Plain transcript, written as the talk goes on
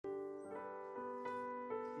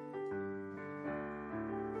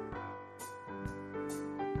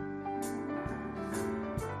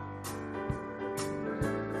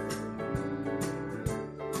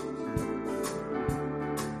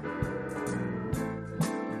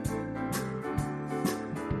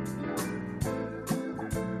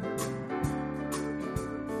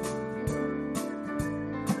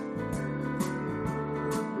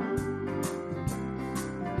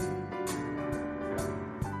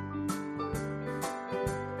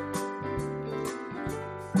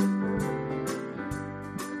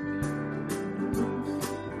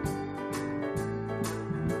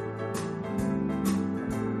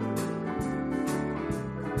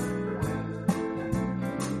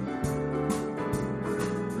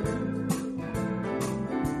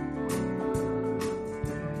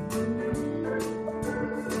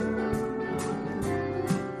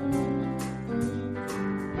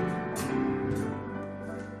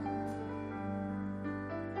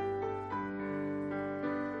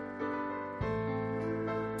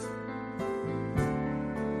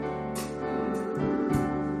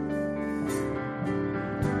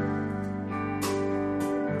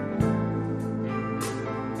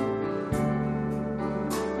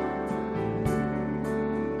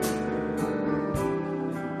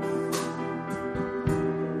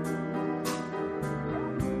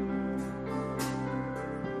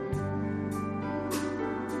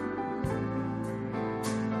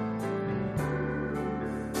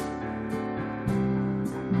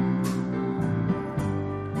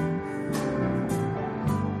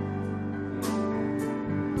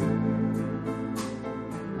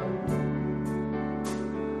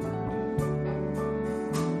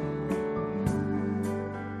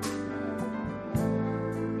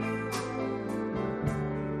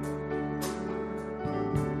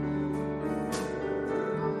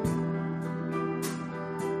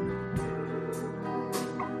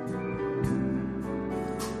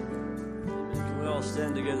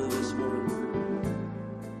stand together this morning.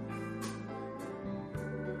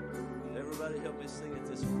 Everybody help me sing it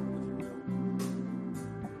this morning.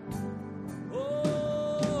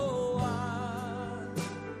 Oh, I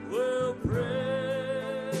will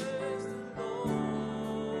praise the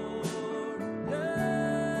Lord. Yes,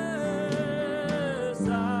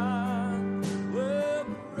 I will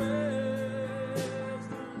praise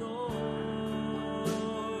the Lord.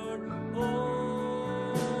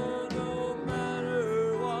 Oh, no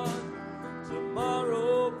matter what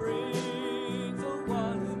tomorrow brings or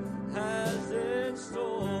what it has in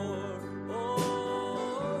store.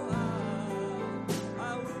 Oh,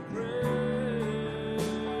 I will praise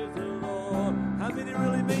the Lord. How many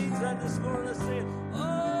really means that this morning? Let's say it.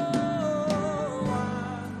 Oh,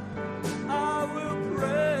 I will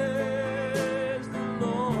praise the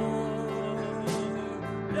Lord.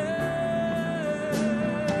 Yes,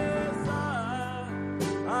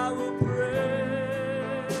 I will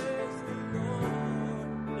praise the Lord.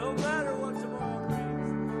 No matter what tomorrow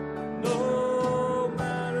brings. No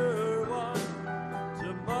matter what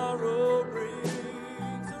tomorrow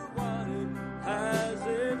brings or what it has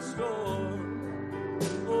in store.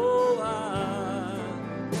 Oh,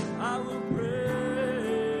 I will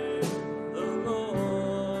praise the Lord.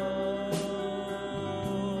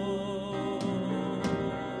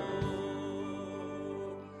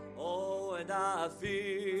 Oh, and I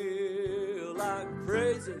feel like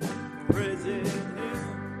praising Him.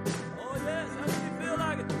 Oh, yes, how do you feel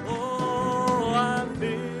like it? Oh, I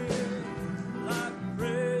feel like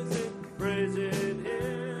praising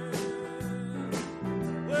Him.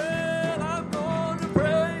 Well, I'm going to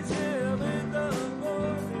praise Him in the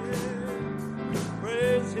morning,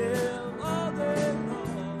 praise Him all day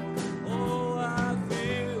long. Oh, I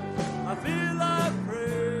feel like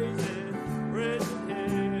praising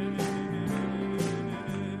Him.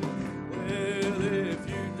 Well, if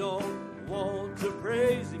you don't want to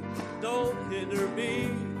praise Him, don't hinder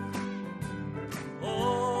me.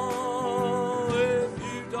 Oh, if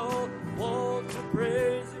you don't want to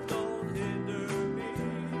praise Him, don't hinder me.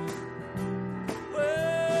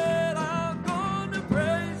 Well, I'm going to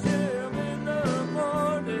praise Him in the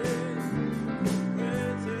morning,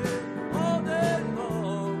 praise Him all day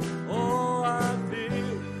long. Oh, I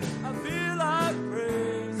feel like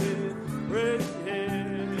praising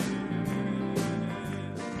Him.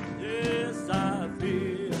 Yes, I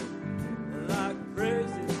feel like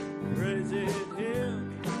praising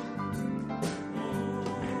Him. Oh,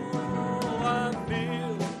 I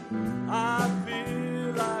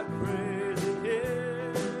feel like praising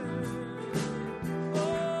Him. Oh,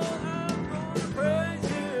 I'm gonna praise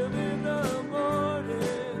Him in the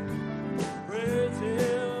morning, praise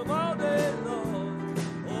Him all day long.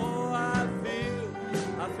 Oh, I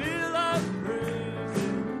feel like praising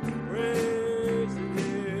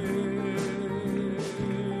Him.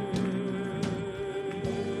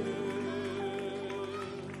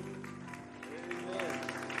 Amen.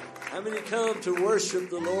 How many come to worship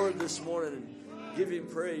the Lord this morning and give Him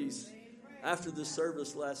praise? After the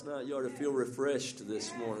service last night, you ought to feel refreshed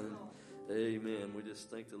this morning. Amen. We just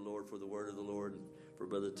thank the Lord for the word of the Lord and for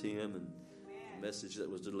Brother Tim and the message that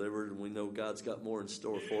was delivered. And we know God's got more in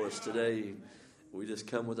store for us today. We just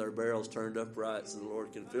come with our barrels turned upright so the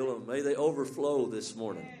Lord can fill them. May they overflow this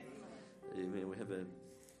morning. Amen. We have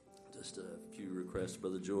just a few requests.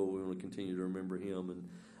 Brother Joel, we want to continue to remember him, and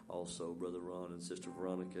also Brother Ron and Sister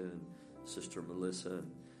Veronica and Sister Melissa,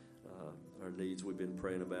 and our needs we've been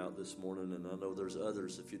praying about this morning. And I know there's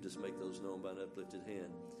others. If you just make those known by an uplifted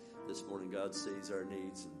hand this morning, God sees our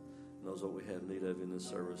needs and knows what we have need of in this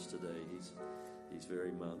service today. He's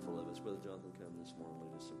very mindful of us. Brother Jonathan, come this morning,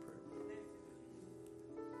 lead us in prayer. Amen.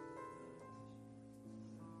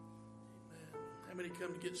 How many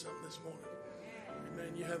come to get something this morning?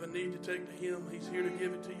 Amen. You have a need to take to Him. He's here to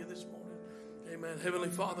give it to you this morning. Amen. Heavenly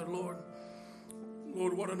Father, Lord,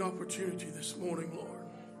 what an opportunity this morning, Lord.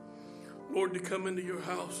 Lord, to come into your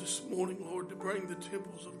house this morning, Lord, to bring the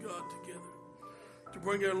temples of God together, to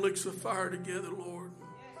bring our licks of fire together, Lord.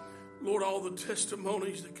 Lord, all the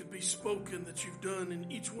testimonies that could be spoken that you've done in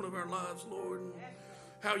each one of our lives, Lord, and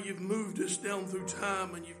how you've moved us down through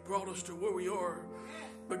time and you've brought us to where we are.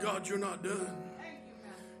 But God, you're not done.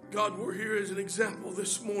 God, we're here as an example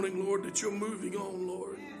this morning, Lord, that you're moving on,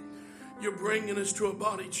 Lord. You're bringing us to a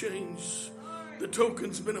body change. The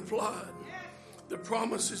token's been applied. The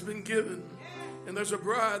promise has been given. And there's a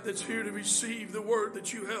bride that's here to receive the word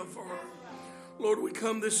that you have for her. Lord, we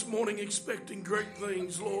come this morning expecting great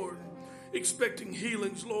things, Lord. Expecting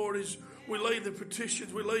healings, Lord, as we lay the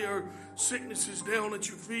petitions. We lay our sicknesses down at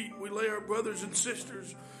your feet. We lay our brothers and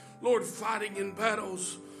sisters, Lord, fighting in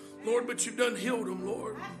battles. Lord, but you've done healed them,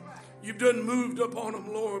 Lord. You've done moved upon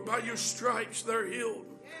them, Lord. By your stripes, they're healed.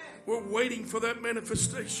 We're waiting for that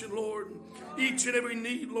manifestation, Lord. Each and every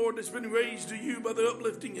need, Lord, that's been raised to you by the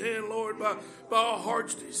uplifting hand, Lord, by our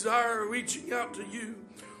heart's desire, reaching out to you.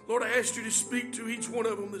 Lord, I ask you to speak to each one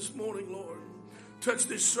of them this morning, Lord. Touch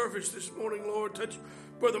this service this morning, Lord. Touch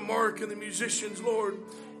Brother Mark and the musicians, Lord.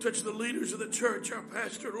 Touch the leaders of the church, our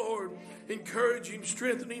pastor, Lord. Encourage him,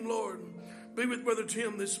 strengthen him, Lord. Be with Brother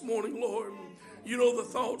Tim this morning, Lord. You know the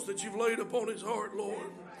thoughts that you've laid upon his heart,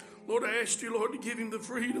 Lord. Lord, I ask you, Lord, to give him the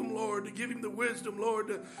freedom, Lord, to give him the wisdom, Lord,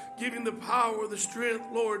 to give him the power, the strength,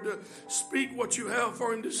 Lord, to speak what you have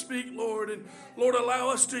for him to speak, Lord. And, Lord, allow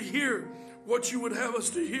us to hear what you would have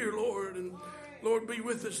us to hear, Lord. And, Lord, be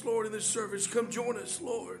with us, Lord, in this service. Come join us,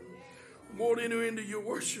 Lord. Lord, enter into your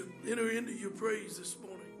worship. Enter into your praise this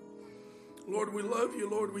morning. Lord, we love you,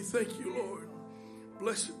 Lord. We thank you, Lord.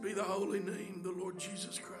 Blessed be the holy name, the Lord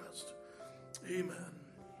Jesus Christ. Amen.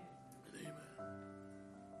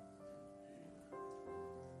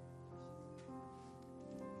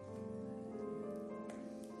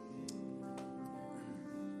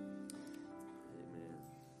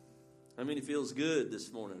 How many feels good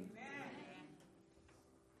this morning?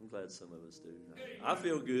 I'm glad some of us do. I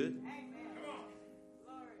feel good.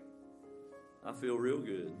 I feel real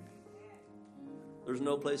good. There's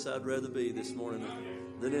no place I'd rather be this morning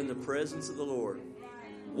than in the presence of the Lord.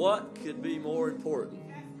 What could be more important?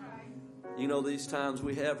 You know, these times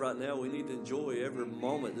we have right now, we need to enjoy every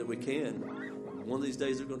moment that we can. One of these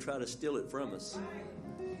days they're going to try to steal it from us.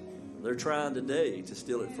 They're trying today to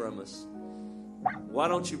steal it from us. Why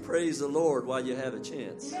don't you praise the Lord while you have a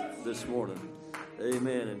chance this morning?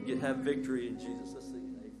 Amen. And have victory in Jesus. Let's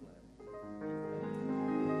sing A flat.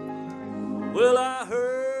 Well, I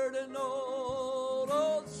heard an old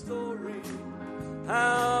story,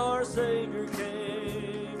 how our Savior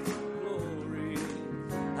came to glory,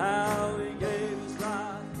 how he gave his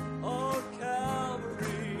life on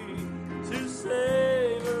Calvary to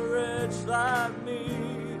save a wretch like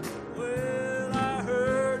me. Well, I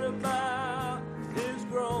heard about his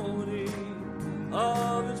groaning,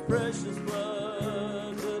 of his precious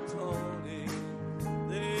blood atoning.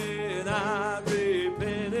 Then I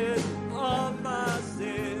repented of my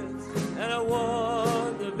sins, and I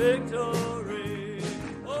won the victory.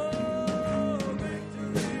 Oh,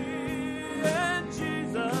 victory! And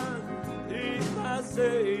Jesus, he's my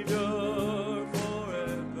Savior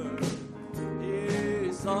forever.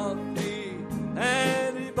 He sought me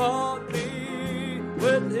and he bought me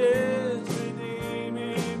with his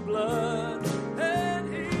redeeming blood.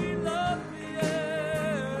 And he loved me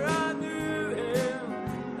ere I knew him,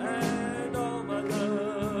 and all my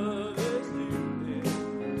love is due him.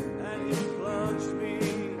 And he plunged me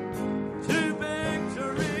to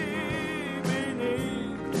victory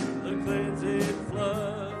beneath the cleansing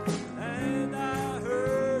flood. And I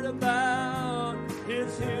heard about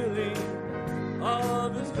his healing,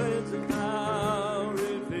 of his cleansing power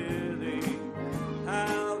revealing,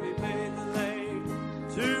 how he made the lame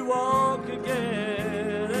to walk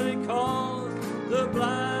again, and he caused the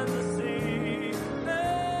blind to see.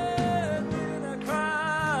 And then I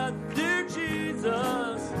cried, dear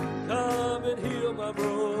Jesus, come and heal my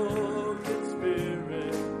broken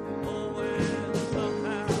spirit. Oh, and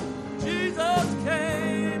somehow Jesus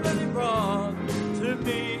came and he brought to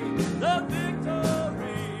me the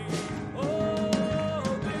victory.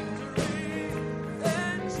 Oh, victory!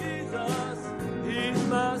 And Jesus, he's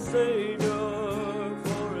my Savior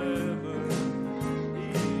forever.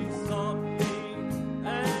 He sought me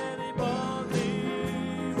and he bought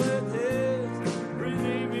me with his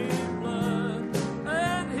redeeming blood.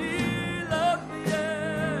 And he loved me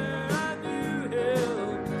ere I knew him,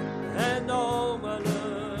 and all my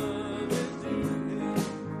love is due him.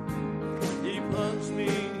 He plunged me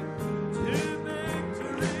to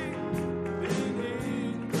victory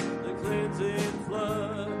beneath the cleansing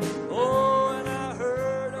flood. Oh, and I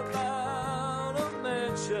heard about a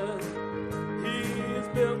mansion he's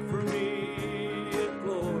built for me in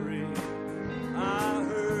glory. I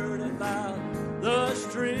heard about the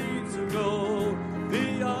streets of gold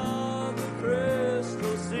beyond the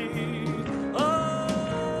crystal sea.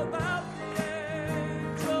 Oh, about the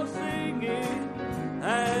angels singing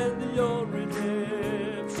and the old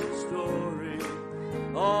redemption story.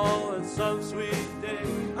 Oh, and some sweet day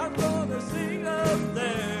I'm gonna sing up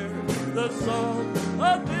there the song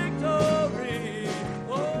of victory.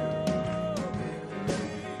 Oh,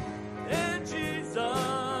 victory in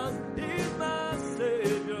Jesus, he's my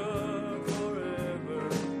Savior forever.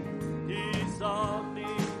 He sought me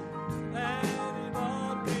and he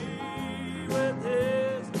bought me with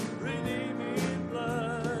his redeeming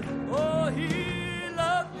blood.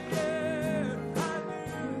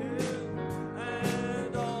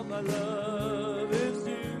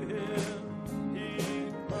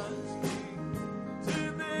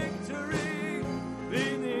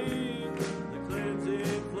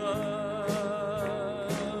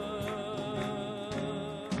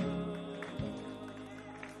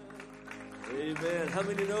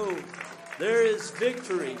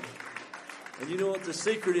 victory. And you know what the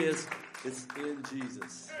secret is? It's in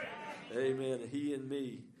Jesus. Amen. He and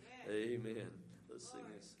me. Amen. Let's sing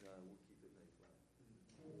this. We'll keep it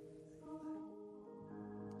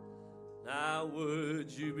now,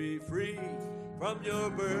 would you be free from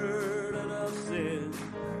your burden of sin?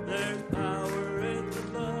 There's power in the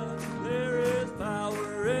blood. There is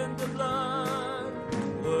power in the blood.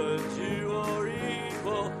 Would you or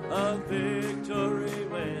evil a victory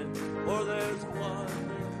win? For there's wonderful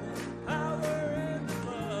power in the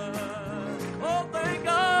blood. Oh, thank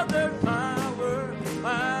God there's power,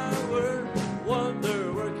 power,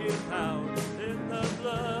 wonder-working power in the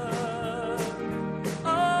blood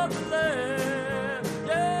of the Lamb.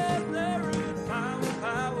 Yes, there is power,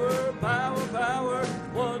 power, power, power,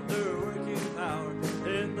 wonder-working power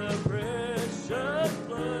in the precious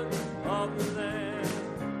blood of the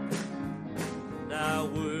Lamb. Now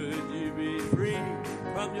would you be free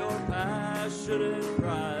from your passion and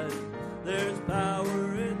pride? There's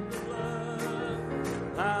power in the blood,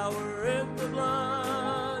 power in the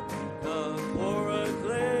blood. Come for a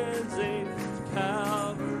cleansing to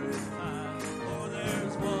Calvary's side. For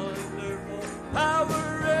there's wonderful power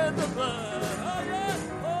in the blood. Oh yes,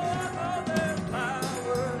 oh I know there's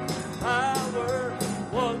power, power,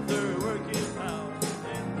 wonder-working power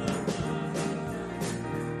in the blood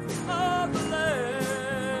of the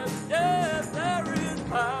Lamb. Yes, there is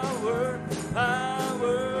power,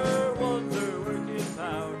 power, wonder-working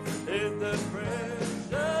power in the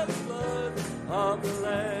precious blood of the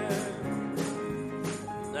Lamb.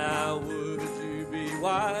 Now would you be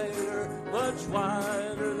whiter, much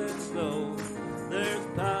whiter than snow? There's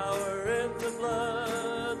power in the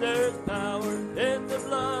blood, there's power in the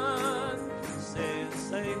blood. Sin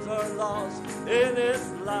stains are lost in its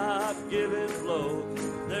life-giving flow.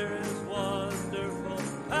 There is wonderful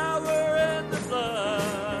power in the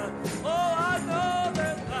blood. Oh, I know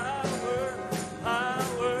there's power,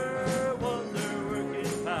 power,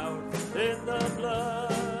 wonder-working power in the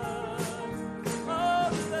blood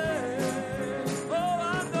of the Lamb. Oh,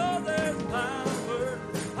 I know there's power,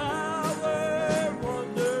 power,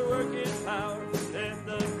 wonder-working power in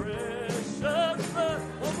the precious blood.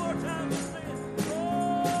 One more time, let's sing it.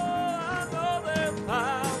 Oh, I know there's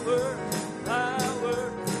power, power,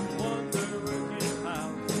 wonder-working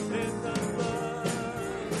power in the blood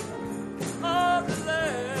of the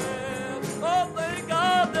Lamb. Oh, thank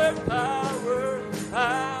God there's power,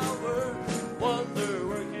 power,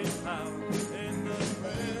 wonder-working power in the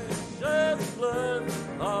precious blood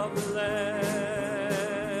of the Lamb.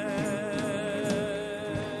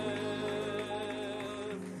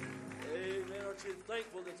 Amen. Aren't you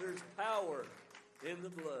thankful that there's power in the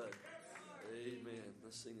blood? Amen.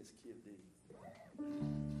 Let's sing this Kid D.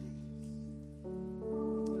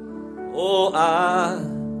 Oh,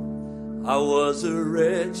 I was a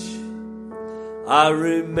wretch. I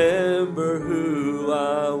remember who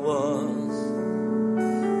I was.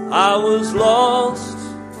 I was lost.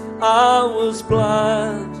 I was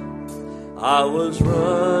blind. I was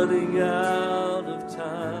running out of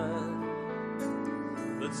time.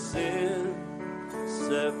 But sin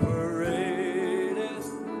separated.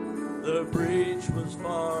 The breach was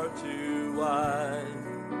far too wide.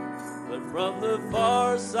 But from the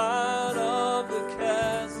far side of the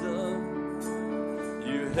chasm,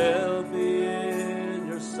 you held me in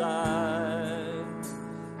your side.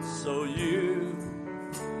 So you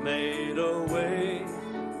made a way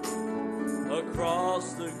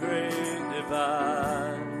across the great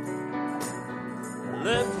divide.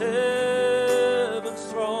 Left heaven's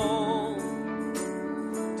throne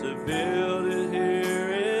to build it here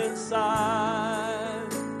inside.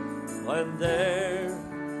 And there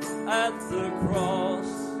at the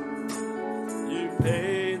cross, you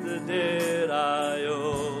paid the debt I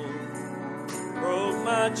owe. Broke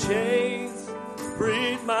my chains,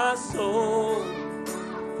 freed my soul.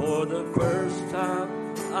 For the first time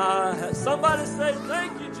I had. Somebody say,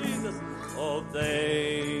 thank you, Jesus. Oh,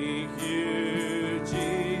 thank you,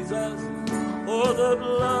 Jesus, for the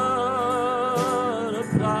blood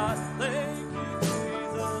applied. Thank you,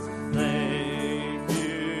 Jesus. Thank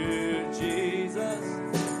you, Jesus.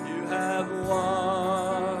 You have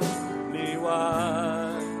washed me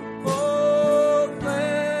white. Oh,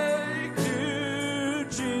 thank you,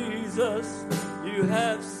 Jesus. You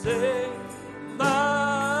have saved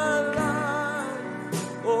my life.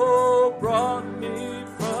 Oh, brought me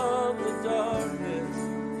from the darkness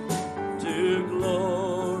to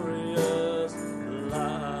glorious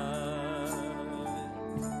light.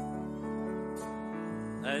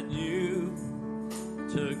 And you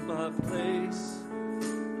took my place,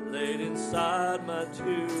 laid inside my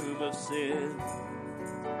tomb of sin.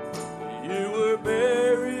 You were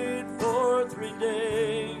buried for 3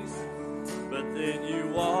 days, but then you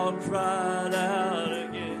walked right out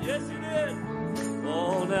again. Yes, you did.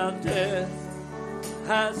 Oh, now death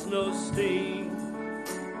has no sting,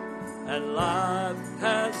 and life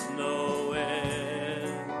has no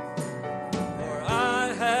end. For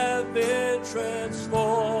I have been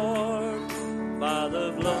transformed by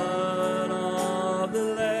the blood of the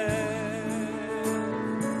Lamb.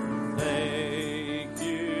 Thank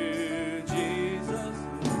you, Jesus,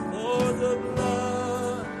 for the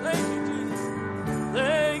blood. Thank you, Jesus.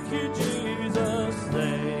 Thank you, Jesus.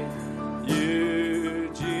 Thank you,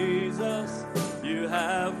 Jesus. You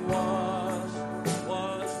have washed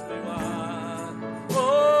me white.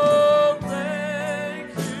 Oh, thank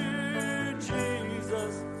you,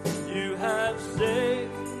 Jesus. You have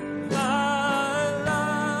saved my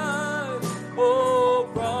life. Oh,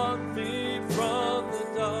 brought me from the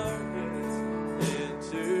darkness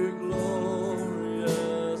into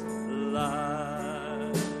glorious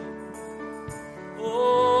light.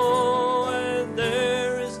 Oh, and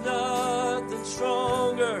there is nothing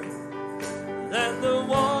stronger than the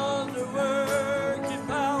wonder-working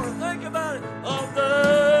power. Think about it. Of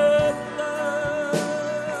the blood.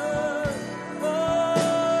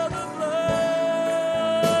 Oh, the blood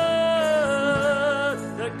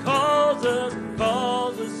that calls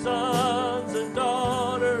us sons and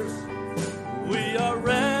daughters. We are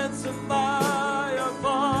ransomed by our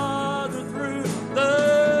Father through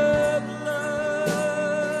the blood.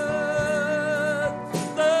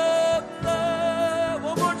 The blood.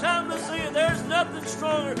 One more time, let's sing it. There's nothing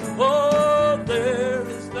stronger. Oh, there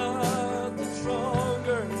is nothing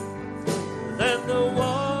stronger than the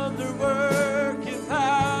wonder-working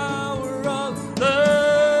power of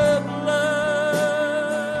the blood.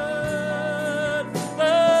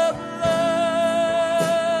 The blood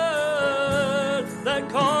that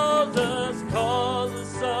calls us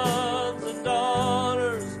sons and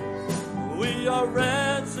daughters. We are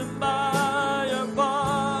ransomed by our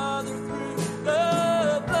Father through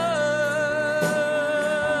the blood.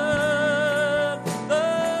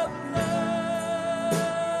 The blood.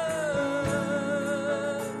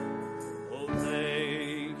 Oh,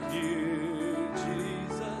 thank you,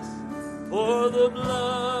 Jesus, for the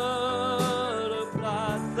blood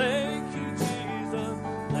applied. Thank you, Jesus.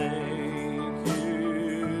 Thank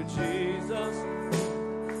you, Jesus.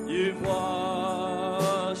 You've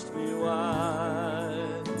washed me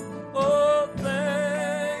white. Oh,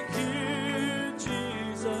 thank you,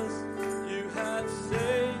 Jesus. You have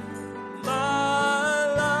saved my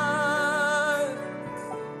life,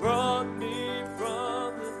 brought me from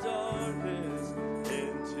the darkness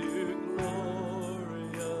into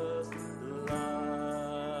glorious light.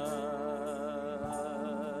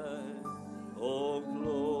 Oh,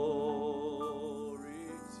 glory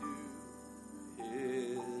to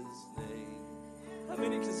His name. How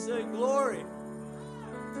many can say glory?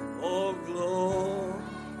 Oh, glory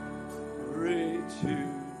to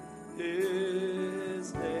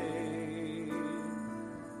His name.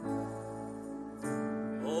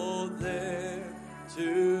 Oh, there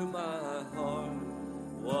to my heart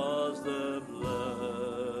was the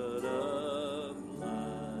blood of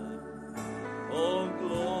life. Oh,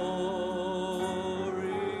 glory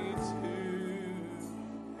to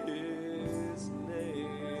His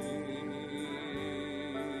name.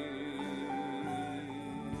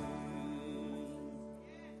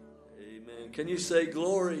 Amen. Can you say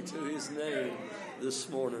glory to His name this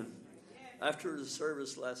morning? After the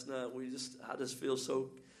service last night, I just feel so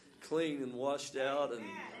clean and washed out, and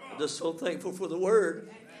I'm just so thankful for the Word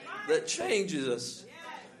that changes us.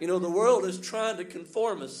 You know, the world is trying to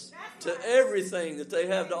conform us to everything that they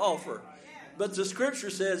have to offer. But the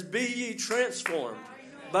Scripture says, be ye transformed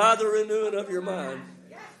by the renewing of your mind.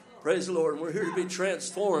 Praise the Lord. We're here to be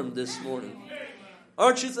transformed this morning.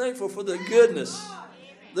 Aren't you thankful for the goodness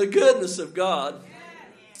of God?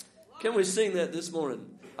 Can we sing that this morning?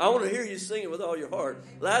 I want to hear you sing it with all your heart.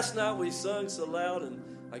 Last night we sung so loud, and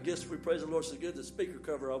I guess we praise the Lord so good the speaker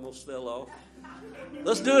cover almost fell off.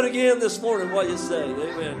 Let's do it again this morning while you say,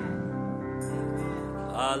 amen.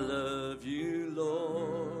 I love you,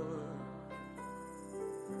 Lord,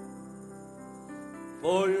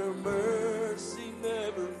 for your mercy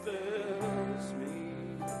never fails me.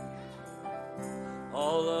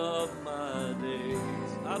 All of my days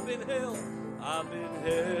I've been held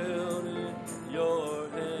in your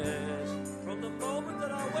hands. From the moment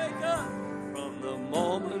that I wake up,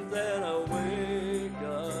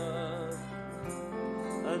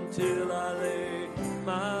 until I lay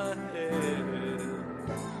my head,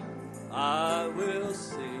 I will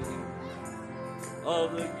sing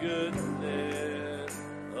of the goodness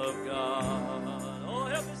of God.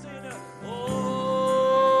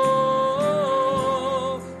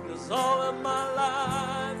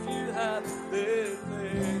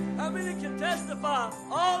 testify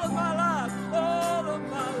all of my life, all of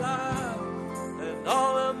my life, and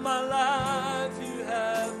all of my life you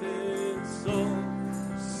have been so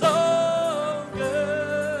good.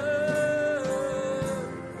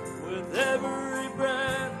 With every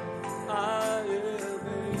breath I am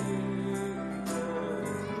able,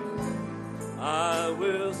 I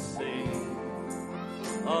will sing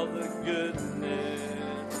of the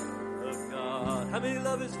goodness of God. How many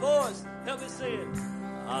love His voice? Help me sing.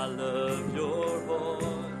 I love your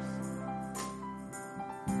voice.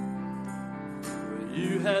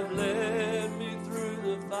 You have led me through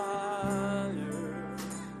the fire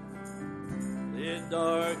in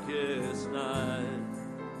darkest night.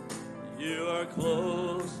 You are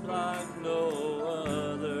close like no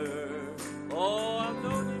other. Oh, I've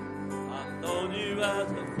known you as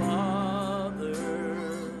a father.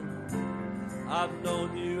 I've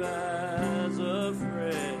known you as a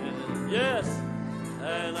friend. Yes,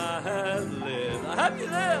 and I have lived. Have you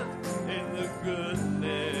lived in the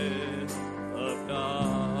goodness of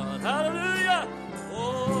God? Hallelujah.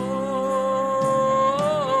 Oh,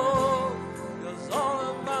 'cause all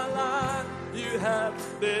of my life you have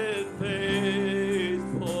been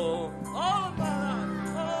faithful. All of my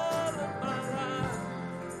life,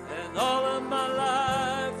 and all of my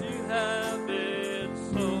life you have been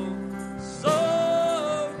so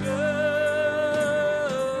good.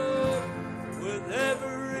 With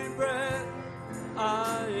every breath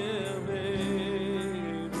I am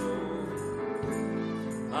able,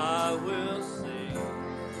 I will sing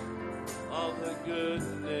of the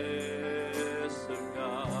goodness of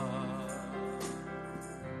God.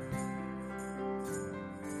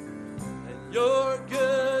 And your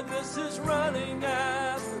goodness is running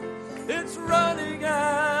after, it's running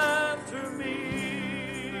after me.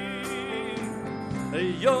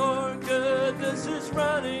 Your goodness is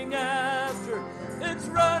running after, it's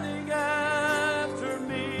running after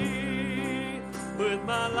me. With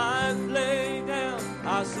my life laid down,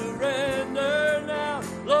 I surrender now.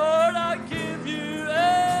 Lord, I give you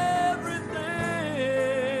everything.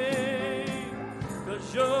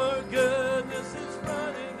 'Cause your goodness is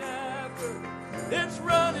running after, it's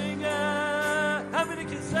running after. How many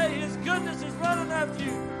can say His goodness is running after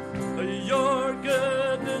you? Your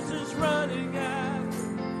goodness is running after,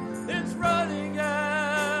 it's running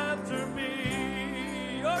after me.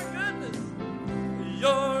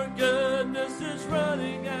 Your goodness is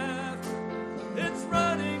running after, it's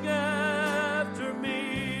running after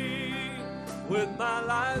me. With my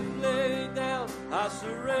life laid down, I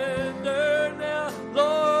surrender now.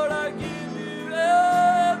 Lord, I give you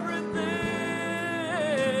everything.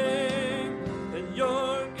 And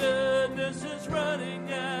your goodness is running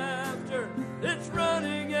after, it's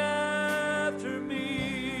running after me.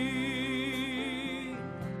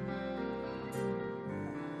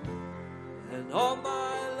 And all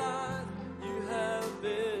my life you have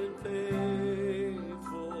been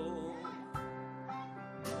faithful.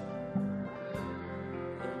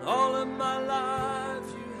 And all of my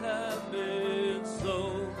life you have been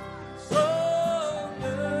so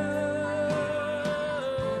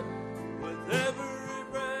good. With every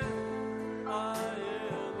breath I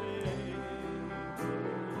am able,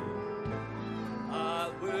 I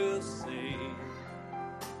will sing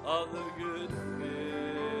of the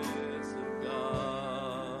goodness of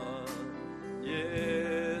God.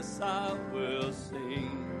 Yes, I will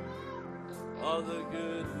sing of the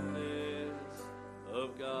goodness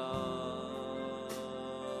of God.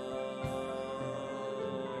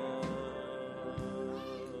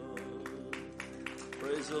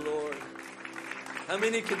 Praise the Lord. How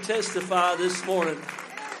many can testify this morning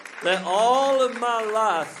that all of my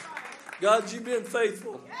life, God, you've been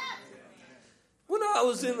faithful? When I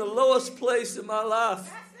was in the lowest place in my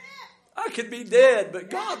life, I could be dead, but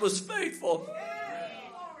God was faithful.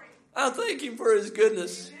 I thank Him for His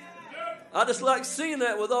goodness. I just like singing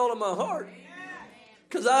that with all of my heart,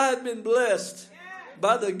 because I have been blessed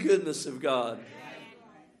by the goodness of God.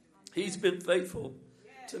 He's been faithful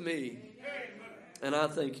to me, and I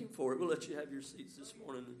thank Him for it. We'll let you have your seats this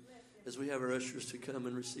morning as we have our ushers to come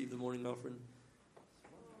and receive the morning offering.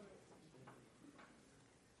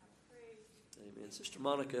 Amen. Sister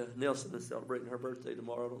Monica Nelson is celebrating her birthday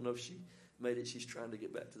tomorrow. I don't know if she made it. She's trying to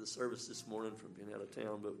get back to the service this morning from being out of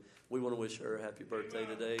town, but we want to wish her a happy birthday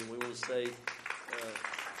today. And we want to say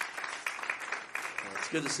it's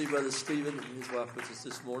good to see Brother Stephen and his wife with us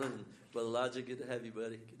this morning. And Brother Elijah, good to have you,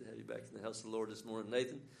 buddy. Good to have you back in the house of the Lord this morning.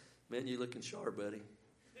 Nathan, man, you looking sharp, buddy.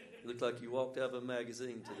 You look like you walked out of a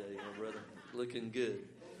magazine today, my brother. Looking good.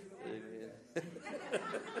 Amen.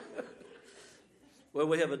 Well,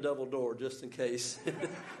 we have a double door just in case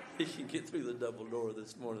you can get through the double door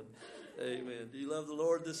this morning. Amen. Do you love the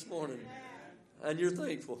Lord this morning? And you're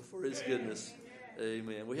thankful for His goodness.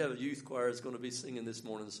 Amen. We have a youth choir that's going to be singing this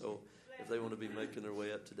morning, so if they want to be making their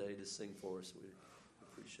way up today to sing for us, we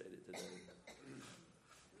appreciate it today.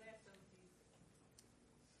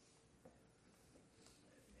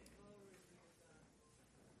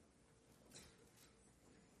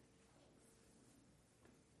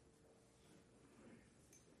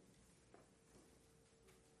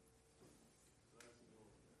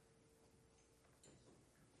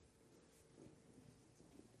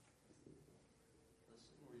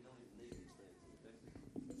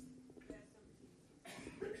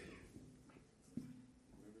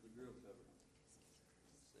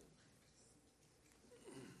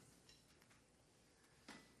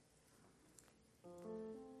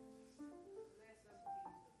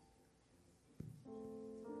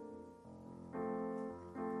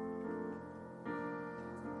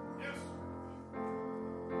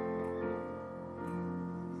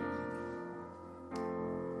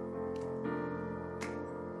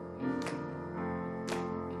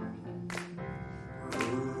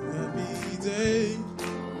 Day.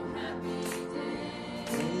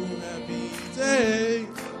 Oh, happy day.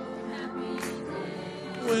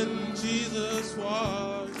 When Jesus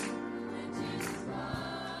washed.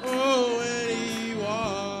 Oh, when He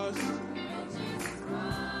washed.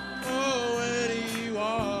 Oh, when He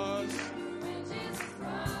washed.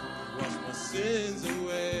 Washed my sins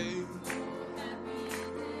away.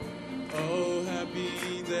 Oh,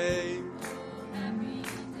 happy day.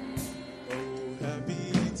 Oh,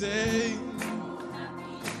 happy day.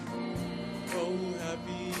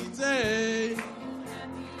 Day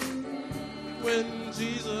when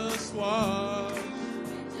Jesus washed.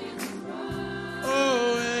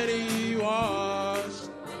 Oh, and He washed.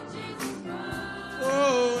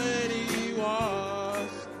 Oh, and He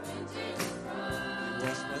washed. He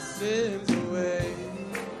washed my sins away.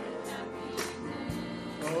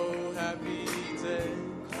 Oh, happy day.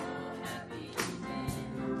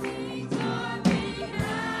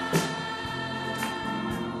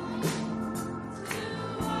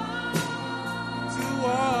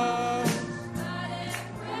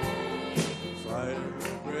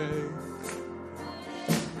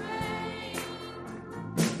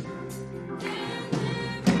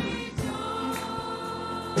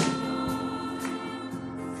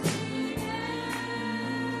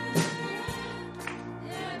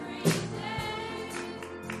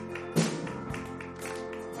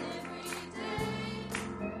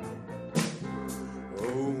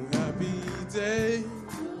 Day.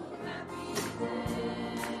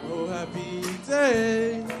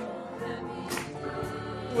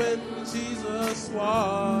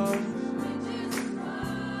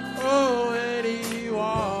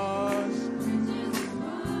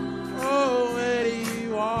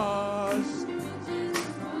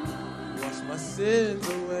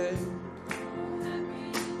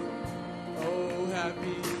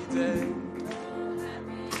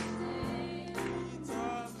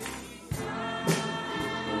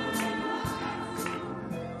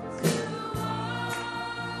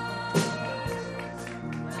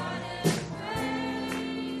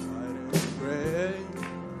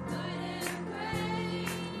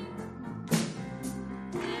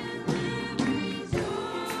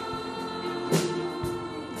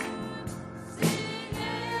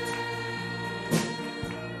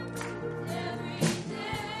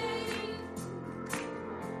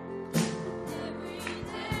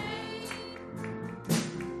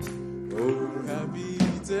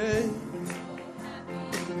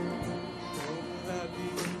 Oh,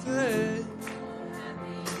 happy day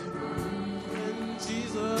when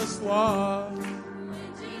Jesus washed.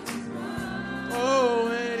 Oh,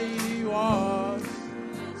 and He washed.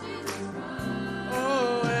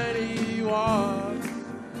 Oh, and He washed.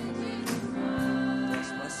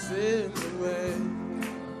 Washed my sins away.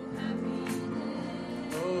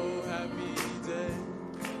 Oh, happy day.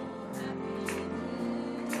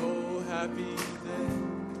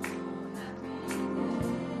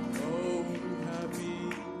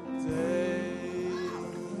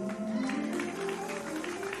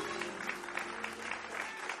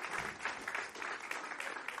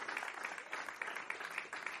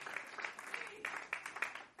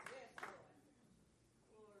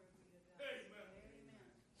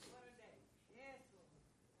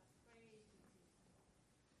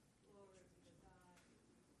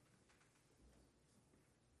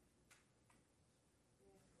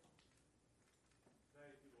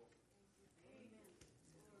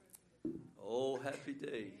 Oh, happy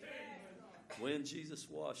day when Jesus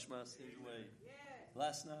washed my sins away.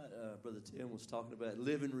 Last night, Brother Tim was talking about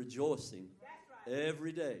living rejoicing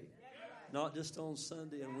every day. Not just on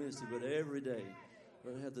Sunday and Wednesday, but every day.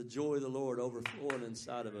 We're going to have the joy of the Lord overflowing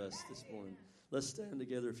inside of us this morning. Let's stand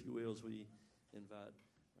together, if you will, as we invite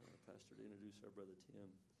Pastor to introduce our brother Tim,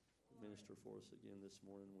 minister for us again this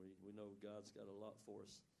morning. We know God's got a lot for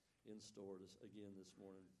us in store again this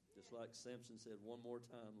morning. Just like Samson said, one more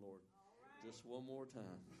time, Lord. Just one more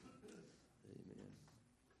time. Amen.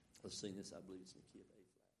 Let's sing this. I believe it's in the key of A flat.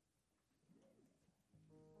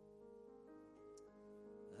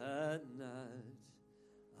 At night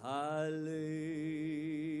I lay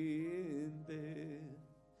in bed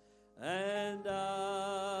and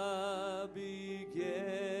I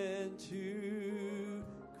began to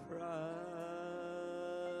cry,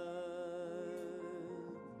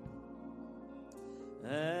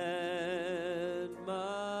 and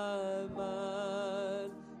my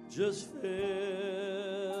mind just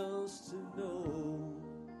fails to know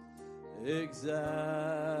exactly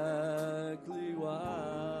why.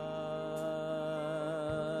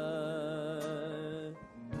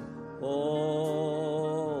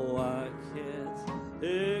 Oh, I can't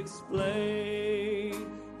explain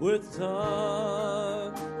with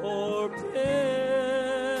tongue or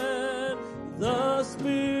pen the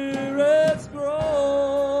Spirit's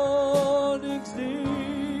groanings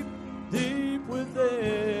deep, deep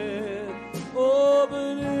within. Oh,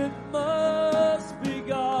 but it must be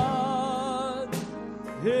God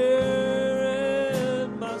here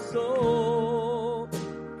in my soul,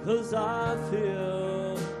 'cause I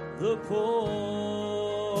feel the pull.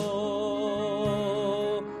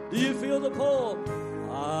 Do you feel the pull?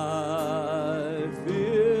 I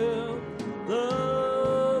feel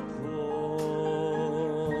the pull.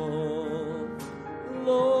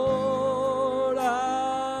 Lord,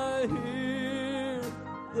 I hear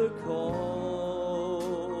the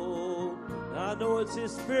call. I know it's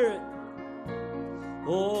His Spirit.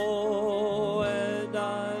 Oh, and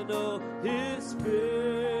I know His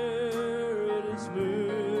Spirit is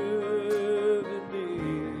moving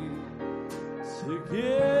me to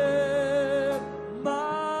give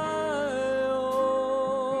my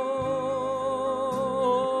all,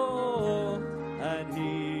 and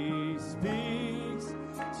He speaks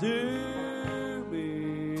to me.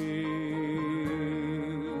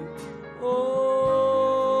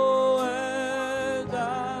 Oh, and I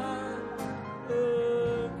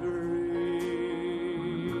agree.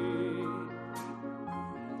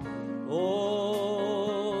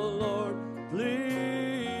 Oh, Lord,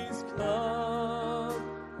 please come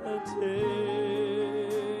and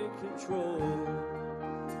take control.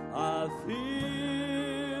 I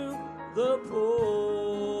feel the pull.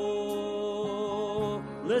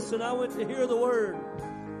 Listen, I went to hear the word.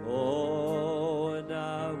 Oh, and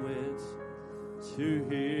I went to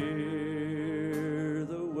hear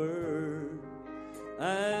the word,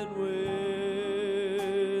 and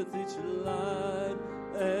with each line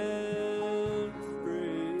and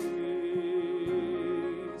phrase,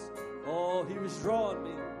 oh, He was drawing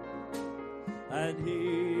me, and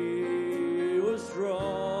He was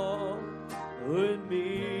drawing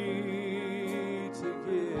me to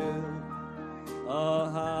give a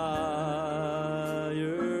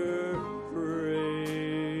higher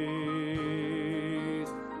praise.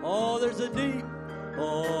 Oh, there's a deep,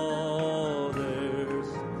 oh, there's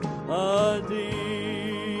a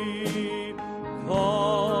deep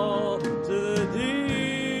call to the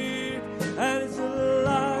deep, and it's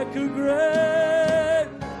like a great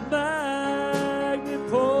magnet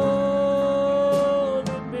pulling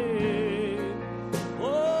me.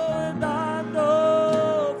 Oh, and I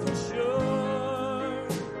know for sure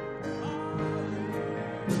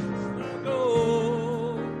I'll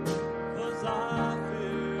go, 'cause I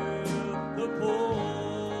feel the pull.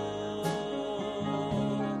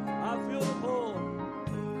 I feel the pull.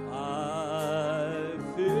 I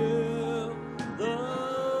feel the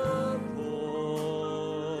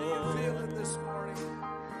pull. Feel it this morning.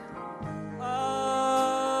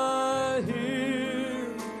 I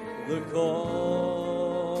hear the call.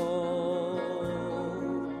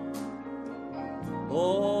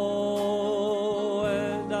 Oh,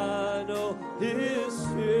 and I know His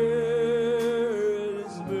Spirit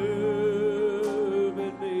is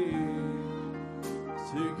moving me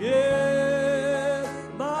to give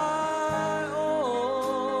my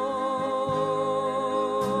all,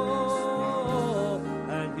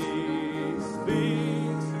 and He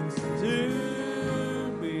speaks to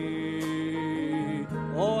me.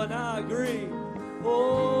 Oh, and I agree.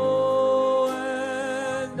 Oh,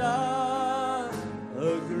 and I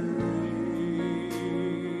agree.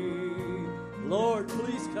 Lord,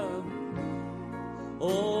 please come.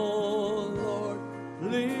 Oh, Lord,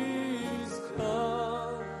 please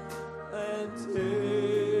come and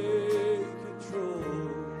take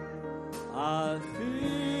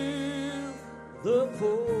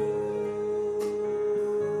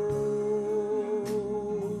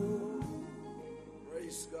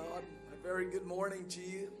morning to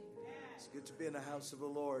you. It's good to be in the house of the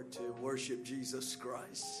Lord to worship Jesus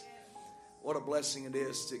Christ. What a blessing it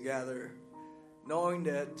is to gather, knowing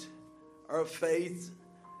that our faith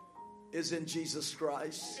is in Jesus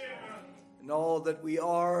Christ, and all that we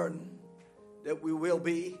are and that we will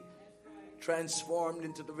be transformed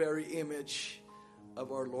into the very image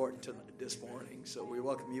of our Lord this morning. So we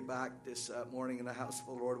welcome you back this morning in the house of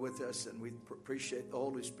the Lord with us, and we appreciate the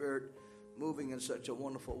Holy Spirit moving in such a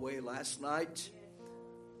wonderful way last night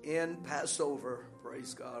in Passover.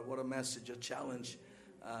 Praise God. What a message, a challenge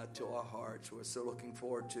to our hearts. We're so looking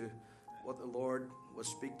forward to what the Lord will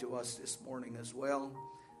speak to us this morning as well.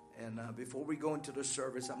 And before we go into the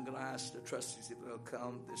service, I'm going to ask the trustees if they'll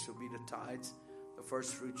come. This will be the tithes, the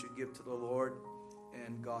first fruit you give to the Lord,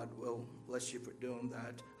 and God will bless you for doing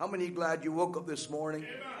that. How many are glad you woke up this morning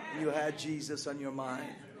and you had Jesus on your mind?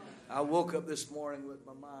 I woke up this morning with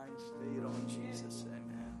my mind stayed on Jesus.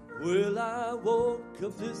 Amen. Well, I woke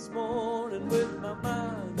up this morning with my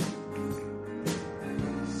mind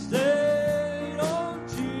stayed on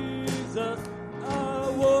Jesus. I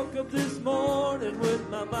woke up this morning with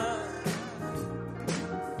my mind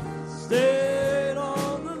stayed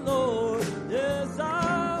on the Lord. Yes,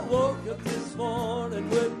 I woke up this morning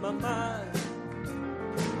with my mind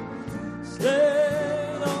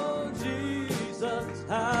stayed on Jesus.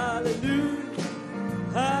 Hallelujah,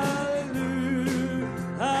 hallelujah,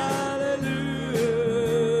 hallelujah.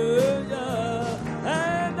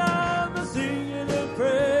 And I'm singing and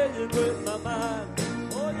praying with my mind.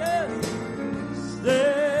 Oh yes,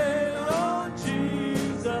 stay on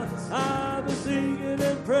Jesus. I'm singing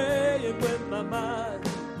and praying with my mind.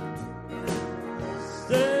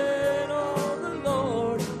 Stay on the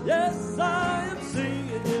Lord. Yes, I am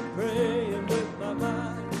singing and praying with my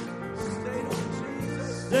mind.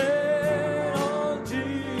 Stay on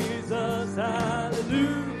Jesus,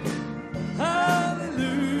 hallelujah,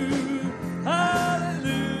 hallelujah,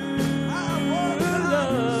 hallelujah.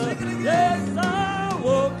 Yes, I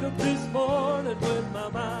woke up this morning with my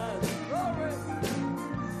mind.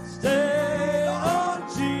 Stay on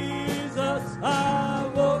Jesus, I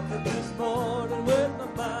woke up this morning with my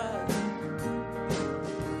mind.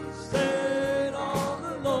 Stay on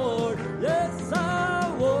the Lord. Yes,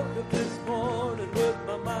 I woke up this morning with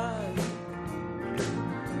my mind.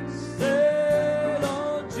 Stay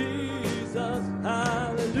on Jesus.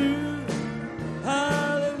 Hallelujah.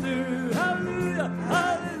 Hallelujah. Hallelujah.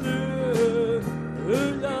 Hallelujah.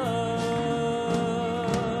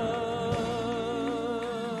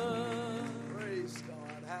 Praise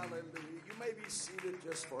God. Hallelujah. You may be seated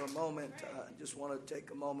just for a moment. I just want to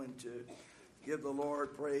take a moment to give the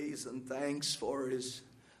Lord praise and thanks for his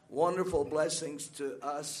wonderful blessings to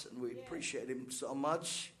us, and we appreciate him so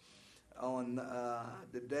much. On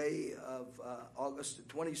the day of August the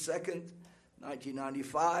 22nd,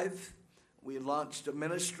 1995, we launched a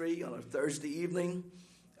ministry on a Thursday evening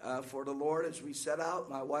for the Lord as we set out,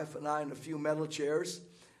 my wife and I, in a few metal chairs,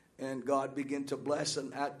 and God began to bless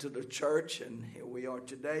and add to the church, and here we are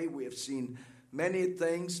today. We have seen many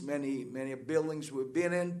things, many buildings we've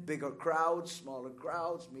been in, bigger crowds, smaller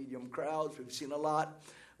crowds, medium crowds. We've seen a lot.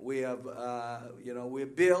 We have, we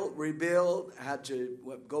built, rebuild, had to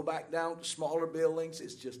go back down to smaller buildings.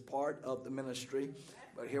 It's just part of the ministry.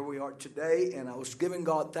 But here we are today, and I was giving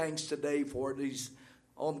God thanks today for these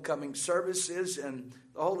homecoming services, and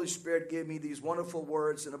the Holy Spirit gave me these wonderful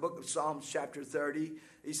words in the book of Psalms chapter 30.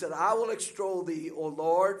 He said, I will extol thee, O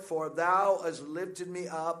Lord, for thou hast lifted me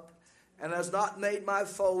up, and hast not made my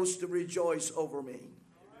foes to rejoice over me.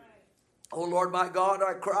 O Lord my God,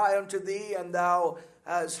 I cry unto thee, and thou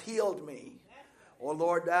hast healed me. O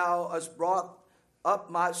Lord, thou hast brought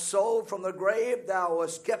up my soul from the grave. Thou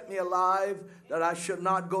hast kept me alive, that I should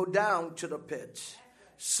not go down to the pit.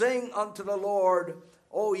 Sing unto the Lord,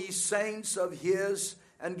 O ye saints of his,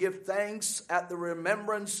 and give thanks at the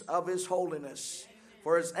remembrance of his holiness.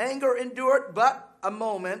 For his anger endureth but a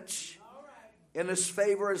moment. In his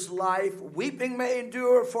favor is life. Weeping may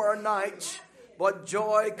endure for a night, but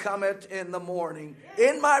joy cometh in the morning.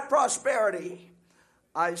 In my prosperity,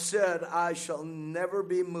 I said, I shall never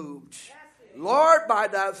be moved. Lord, by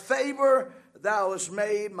thy favor, thou hast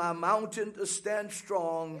made my mountain to stand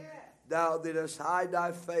strong. Thou didst hide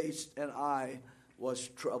thy face, and I was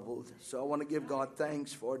troubled. So I want to give God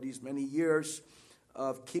thanks for these many years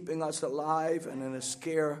of keeping us alive and in his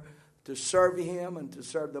care to serve him and to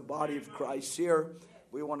serve the body of Christ here.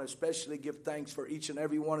 We want to especially give thanks for each and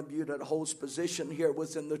every one of you that holds position here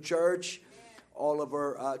within the church. All of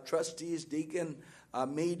our trustees, deacon,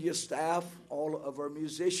 media staff, all of our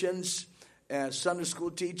musicians, Sunday school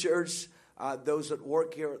teachers, those that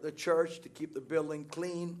work here at the church to keep the building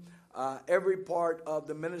clean. every part of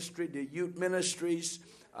the ministry, the youth ministries,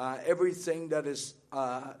 everything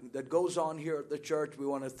that goes on here at the church. We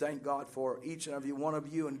want to thank God for each and every one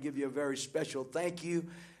of you and give you a very special thank you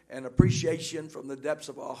and appreciation from the depths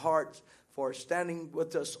of our hearts for standing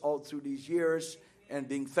with us all through these years and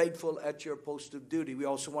being faithful at your post of duty. We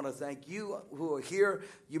also want to thank you who are here.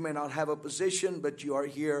 You may not have a position, but you are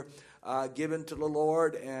here given to the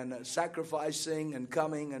Lord and sacrificing and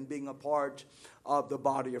coming and being a part of the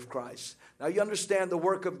body of Christ. Now you understand the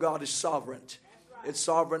work of God is sovereign. It's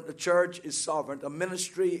sovereign. The church is sovereign. The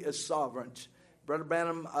ministry is sovereign. Brother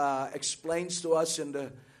Branham explains to us in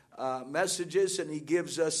the messages, and he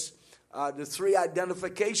gives us the three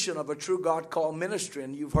identification of a true God called ministry.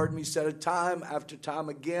 And you've heard me say it time after time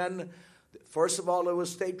again. First of all, it will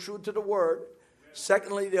stay true to the word.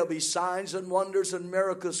 Secondly, there'll be signs and wonders and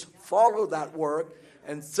miracles follow that work.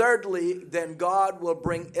 And thirdly, then God will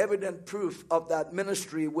bring evident proof of that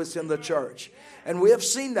ministry within the church. And we have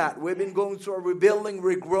seen that. We've been going through a rebuilding,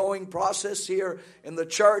 regrowing process here in the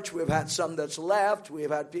church. We've had some that's left. We've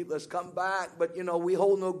had people that's come back. But, we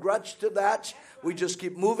hold no grudge to that. We just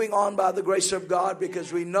keep moving on by the grace of God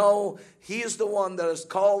because we know He is the one that has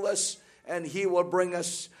called us, and He will bring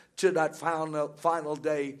us to that final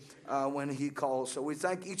day when He calls. So we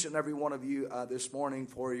thank each and every one of you this morning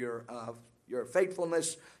for your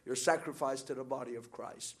faithfulness, your sacrifice to the body of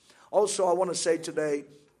Christ. Also, I want to say today,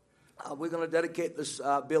 we're going to dedicate this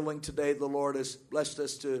building today. The Lord has blessed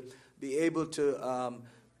us to be able to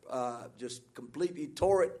just completely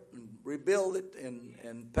tore it and rebuild it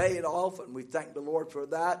and pay it off. And we thank the Lord for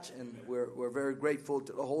that. And we're very grateful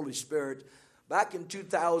to the Holy Spirit. Back in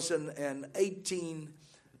 2018,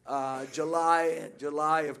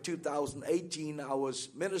 July of 2018, I was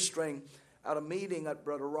ministering at a meeting at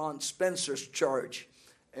Brother Ron Spencer's church,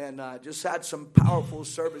 and just had some powerful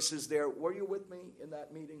services there. Were you with me in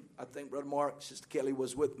that meeting? I think Brother Mark, Sister Kelly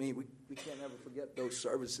was with me. We can't ever forget those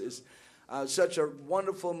services. Such a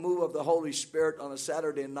wonderful move of the Holy Spirit on a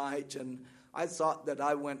Saturday night, and I thought that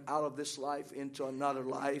I went out of this life into another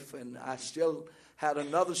life, and I still had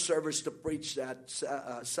another service to preach that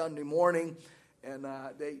Sunday morning, and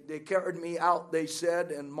they carried me out, they said,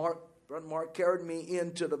 and Brother Mark carried me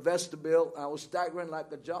into the vestibule. I was staggering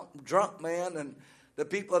like a drunk man, and the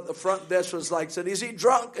people at the front desk said, "Is he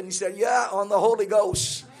drunk?" And he said, "Yeah, on the Holy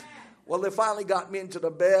Ghost." Well, they finally got me into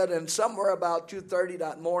the bed, and somewhere about 2:30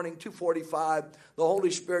 that morning, 2:45, the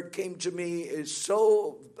Holy Spirit came to me. It's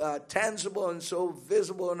so tangible and so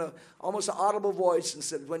visible in almost an audible voice, and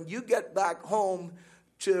said, "When you get back home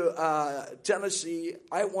to Tennessee,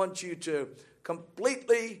 I want you to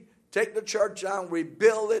completely take the church down,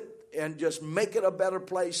 rebuild it, and just make it a better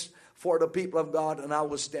place for the people of God, and I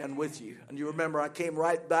will stand with you." And you remember I came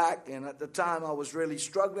right back, and at the time I was really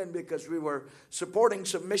struggling because we were supporting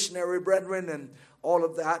some missionary brethren and all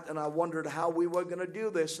of that, and I wondered how we were going to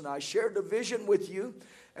do this. And I shared the vision with you,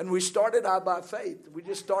 and we started out by faith. We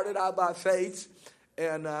just started out by faith,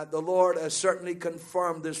 and the Lord has certainly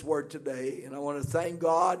confirmed this word today. And I want to thank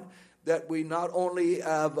God that we not only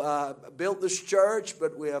have built this church,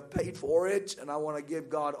 but we have paid for it. And I want to give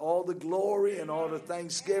God all the glory and all the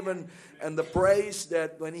thanksgiving and the praise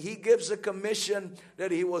that when He gives a commission, that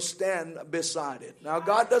He will stand beside it. Now,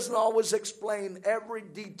 God doesn't always explain every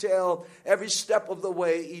detail, every step of the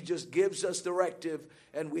way. He just gives us directive,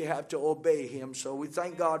 and we have to obey Him. So we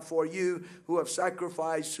thank God for you who have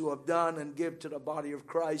sacrificed, who have done and give to the body of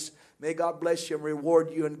Christ. May God bless you and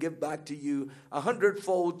reward you and give back to you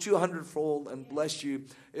 100-fold, 200-fold, and bless you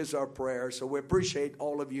is our prayer. So we appreciate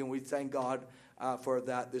all of you, and we thank God for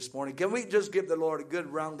that this morning. Can we just give the Lord a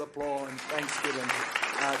good round of applause and thanksgiving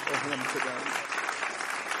for Him today?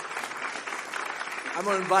 I'm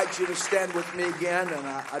going to invite you to stand with me again, and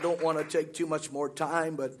I don't want to take too much more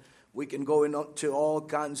time, but we can go into all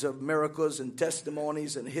kinds of miracles and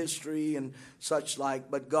testimonies and history and such like,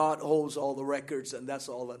 but God holds all the records, and that's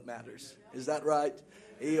all that matters. Is that right?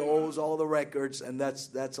 He holds all the records, and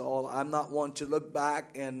that's all. I'm not one to look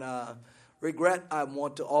back and regret. I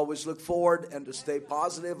want to always look forward and to stay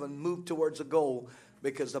positive and move towards a goal,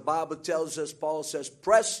 because the Bible tells us, Paul says,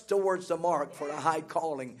 press towards the mark for the high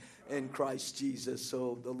calling in Christ Jesus.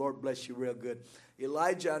 So the Lord bless you real good.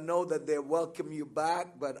 Elijah, I know that they welcome you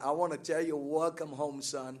back, but I want to tell you, welcome home,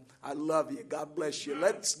 son. I love you. God bless you.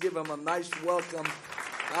 Let's give him a nice welcome.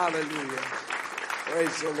 Hallelujah.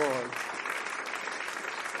 Praise the Lord.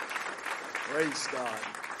 Praise God.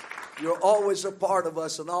 You're always a part of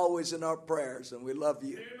us and always in our prayers, and we love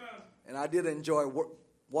you. Amen. And I did enjoy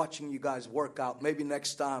watching you guys work out. Maybe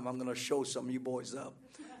next time I'm going to show some of you boys up.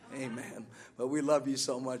 Amen. But we love you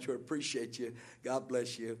so much. We appreciate you. God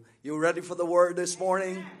bless you. You ready for the word this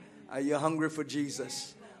morning? Are you hungry for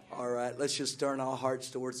Jesus? All right, let's just turn our hearts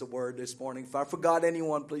towards the Word this morning. If I forgot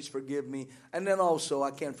anyone, please forgive me. And then also,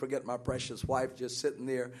 I can't forget my precious wife just sitting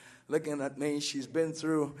there looking at me. She's been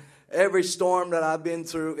through every storm that I've been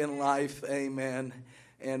through in life. Amen.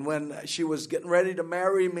 And when she was getting ready to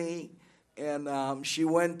marry me, and she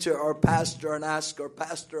went to our pastor and asked our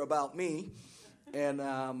pastor about me. And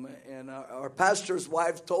our pastor's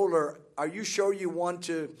wife told her, "Are you sure you want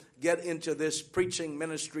to get into this preaching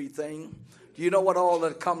ministry thing? Do you know what all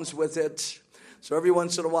that comes with it?" So every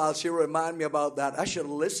once in a while, she'll remind me about that. I should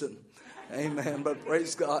listen. Amen. But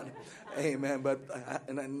praise God. Amen. But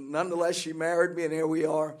and nonetheless, she married me, and here we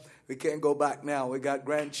are. We can't go back now. We got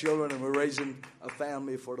grandchildren, and we're raising a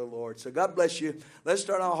family for the Lord. So God bless you. Let's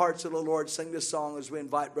turn our hearts to the Lord. Sing this song as we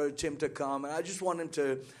invite Brother Tim to come. And I just want him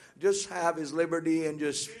to just have his liberty and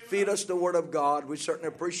just feed us the Word of God. We certainly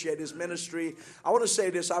appreciate his ministry. I want to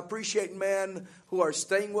say this. I appreciate men who are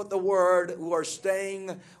staying with the Word, who are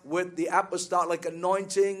staying with the apostolic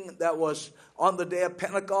anointing that was on the day of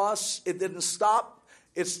Pentecost. It didn't stop.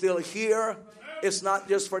 It's still here. It's not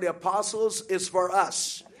just for the apostles. It's for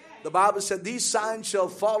us. The Bible said, "These signs shall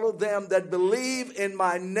follow them that believe in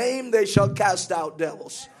my name. They shall cast out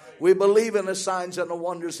devils." We believe in the signs and the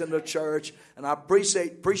wonders in the church. And I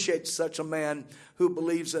appreciate such a man who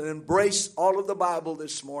believes and embrace all of the Bible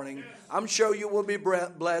this morning. I'm sure you will be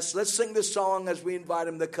blessed. Let's sing this song as we invite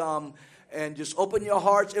him to come. And just open your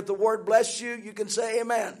hearts. If the word bless you, you can say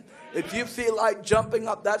amen. If you feel like jumping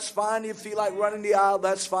up, that's fine. If you feel like running the aisle,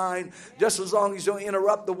 that's fine. Just as long as you don't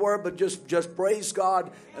interrupt the word, but just praise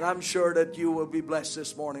God. And I'm sure that you will be blessed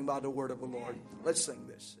this morning by the word of the Lord. Let's sing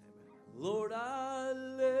this. Lord, I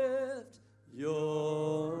lift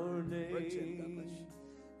your name,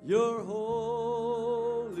 your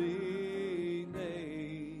holy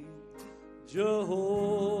name, Jehovah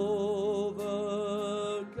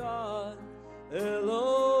God,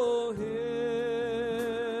 Elohim,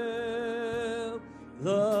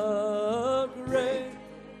 the great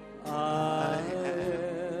I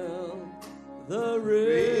am, the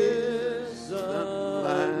risen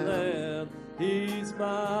Lamb. He's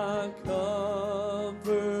my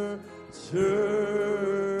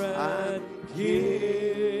and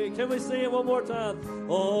King. Can we sing it one more time?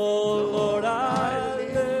 Oh Lord, I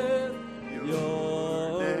lift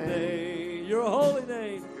your name, your holy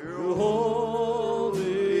name, your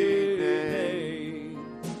holy name,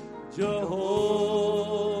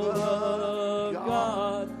 Jehovah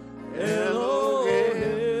God, Elohim,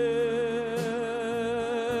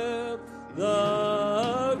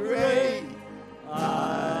 the great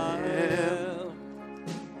I am,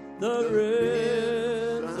 the risen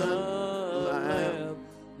Lamb,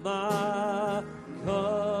 my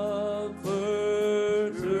comforter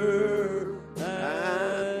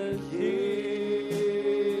and King.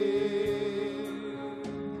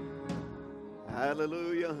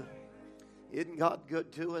 Hallelujah. Isn't God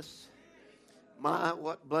good to us? My,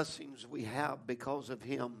 what blessings we have because of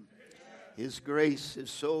Him. His grace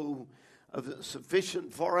is so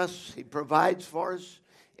sufficient for us. He provides for us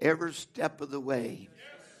every step of the way.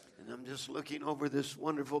 And I'm just looking over this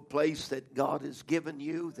wonderful place that God has given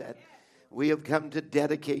you that we have come to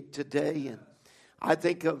dedicate today. And I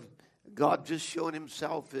think of God just showing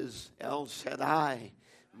Himself as El Shaddai,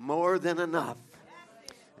 more than enough.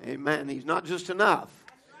 Amen. He's not just enough,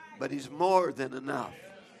 but He's more than enough.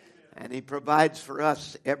 And He provides for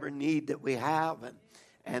us every need that we have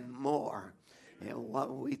and more. And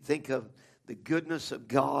what we think of the goodness of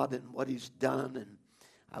God and what He's done. And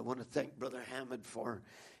I want to thank Brother Hammond for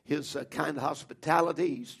his kind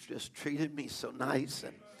hospitality. He's just treated me so nice,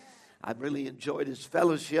 and I've really enjoyed his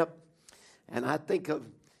fellowship. And I think of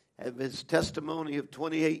his testimony of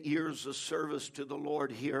 28 years of service to the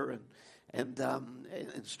Lord here, and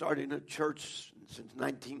starting a church since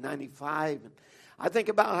 1995. And I think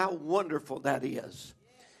about how wonderful that is.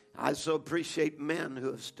 I so appreciate men who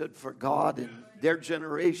have stood for God in their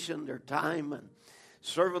generation, their time, and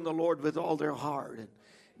serving the Lord with all their heart. And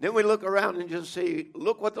then we look around and just say,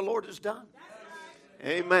 look what the Lord has done.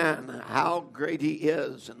 Amen. How great He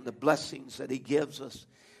is and the blessings that He gives us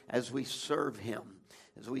as we serve Him,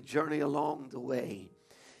 as we journey along the way.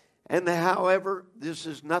 And however, this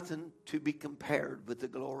is nothing to be compared with the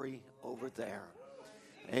glory over there.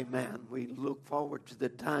 Amen. We look forward to the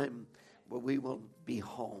time where we will be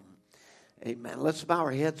home. Amen. Let's bow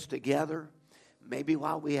our heads together. Maybe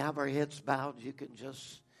while we have our heads bowed, you can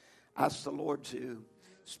just ask the Lord to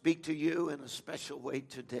speak to you in a special way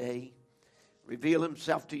today. Reveal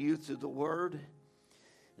Himself to you through the Word.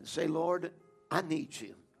 And say, Lord, I need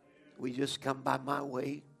You. We just come by my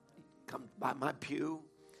way, come by my pew.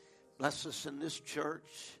 Bless us in this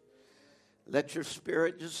church. Let your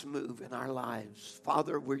Spirit just move in our lives.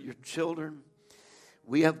 Father, we're your children.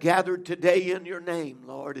 We have gathered today in your name,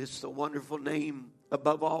 Lord. It's the wonderful name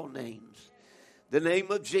above all names. The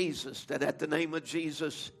name of Jesus, that at the name of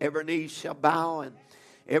Jesus, every knee shall bow and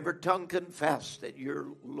every tongue confess that you're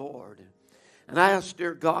Lord. And I ask,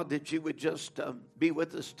 dear God, that you would just be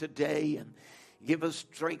with us today and give us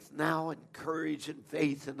strength now and courage and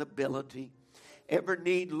faith and ability. Every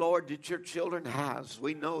need, Lord, that your children has,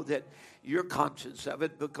 we know that you're conscious of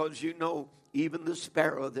it because you know even the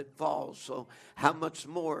sparrow that falls. So how much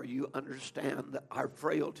more you understand our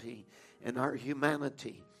frailty and our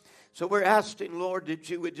humanity. So we're asking, Lord, that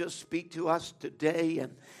you would just speak to us today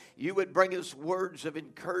and you would bring us words of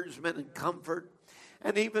encouragement and comfort.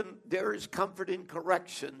 And even there is comfort in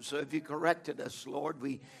correction. So if you corrected us, Lord,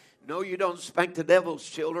 we know you don't spank the devil's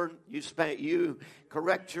children. You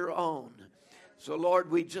correct your own. So, Lord,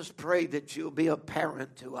 we just pray that you'll be a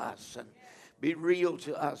parent to us and be real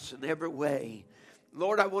to us in every way.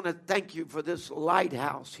 Lord, I want to thank you for this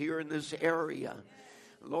lighthouse here in this area.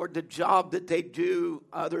 Lord, the job that they do,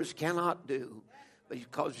 others cannot do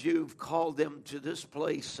because you've called them to this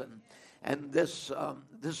place and this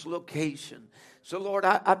location. So, Lord,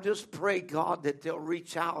 I just pray, God, that they'll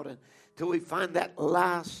reach out until we find that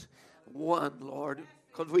last one, Lord,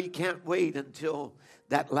 because we can't wait until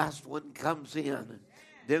that last one comes in.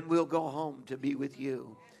 Then we'll go home to be with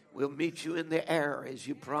you. We'll meet you in the air as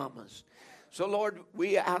you promised. So, Lord,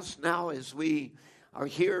 we ask now as we are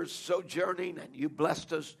here sojourning and you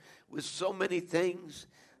blessed us with so many things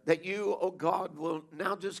that you, oh God, will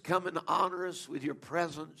now just come and honor us with your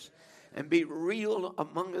presence and be real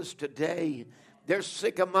among us today. They're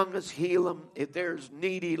sick among us, heal them. If there's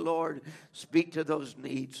needy, Lord, speak to those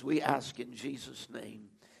needs. We ask in Jesus' name.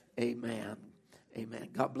 Amen. Amen.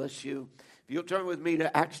 God bless you. If you'll turn with me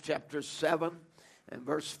to Acts chapter 7 and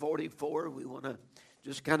verse 44, we want to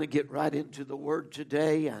just kind of get right into the word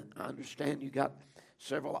today. And I understand you got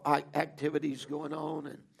several activities going on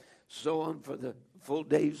and so on for the full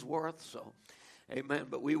day's worth. So, amen.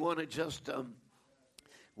 But we want to just,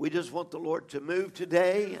 we just want the Lord to move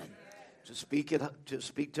today and to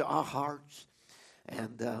speak to our hearts.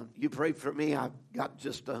 And you pray for me. I've got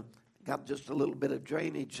just a little bit of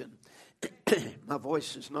drainage and my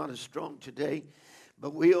voice is not as strong today,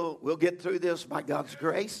 but we'll get through this by God's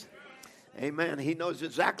grace. Amen. He knows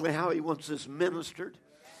exactly how he wants this ministered.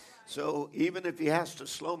 So even if he has to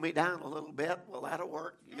slow me down a little bit, well, that'll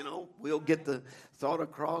work. You know, we'll get the thought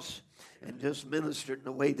across and just minister in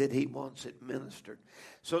the way that he wants it ministered.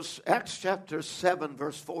 So Acts chapter 7,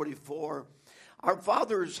 verse 44, our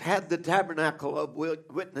fathers had the tabernacle of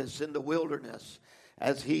witness in the wilderness,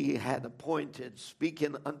 as he had appointed,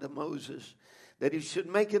 speaking unto Moses, that he should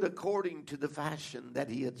make it according to the fashion that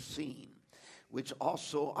he had seen, which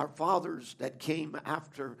also our fathers that came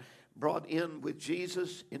after brought in with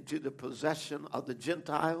Jesus into the possession of the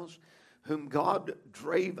Gentiles, whom God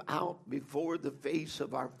drave out before the face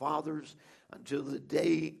of our fathers until the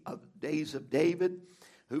days of David,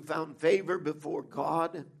 who found favor before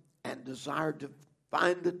God and desired to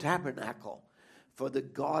find the tabernacle for the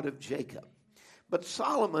God of Jacob. But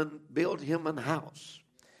Solomon built him an house.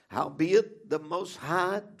 Howbeit the Most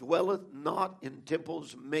High dwelleth not in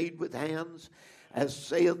temples made with hands, as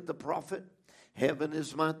saith the prophet, heaven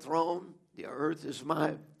is my throne, the earth is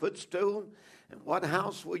my footstool, and what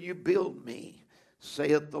house will you build me,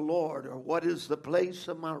 saith the Lord, or what is the place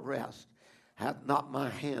of my rest? Hath not my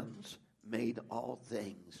hands made all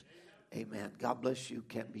things? Amen. God bless you.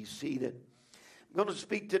 Can be seated. I'm going to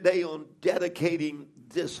speak today on dedicating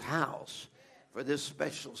this house for this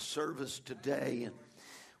special service today. And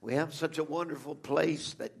we have such a wonderful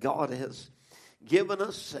place that God has given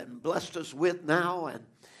us and blessed us with now.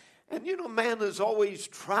 And you know, man has always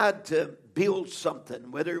tried to build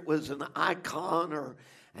something, whether it was an icon or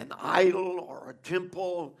an idol or a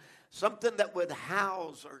temple, something that would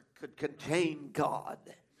house or could contain God.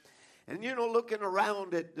 And you know, looking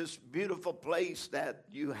around at this beautiful place that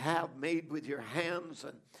you have made with your hands,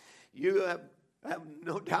 and you have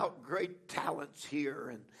no doubt great talents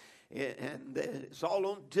here, and it's all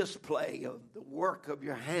on display of the work of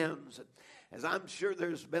your hands. And as I'm sure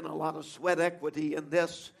there's been a lot of sweat equity in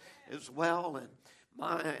this as well,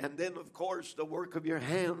 and then of course the work of your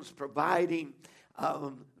hands providing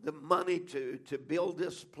the money to build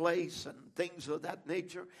this place and things of that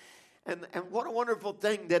nature. And what a wonderful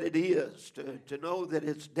thing that it is to know that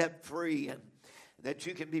it's debt free and that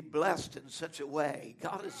you can be blessed in such a way.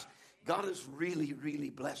 God has really, really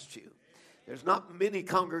blessed you. There's not many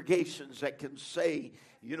congregations that can say,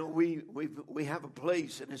 you know, we have a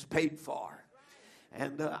place and it's paid for.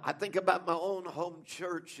 And I think about my own home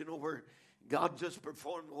church, you know, where God just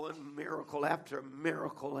performed one miracle after a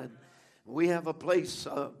miracle. And we have a place,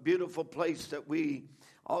 a beautiful place that we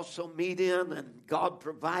also meet in, and God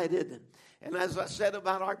provided. And as I said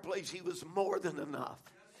about our place, He was more than enough.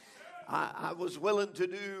 I was willing to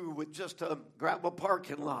do with just gravel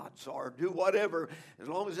parking lots or do whatever, as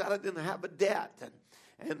long as I didn't have a debt.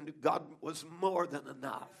 And God was more than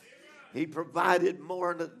enough. He provided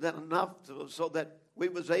more than enough so that we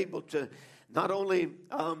was able to not only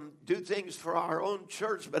do things for our own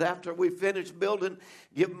church, but after we finished building,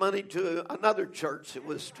 give money to another church that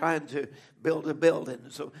was trying to build a building.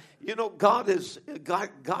 So, you know, God is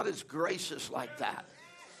gracious like that.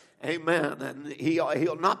 Amen. And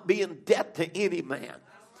he'll not be in debt to any man.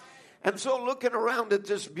 And so looking around at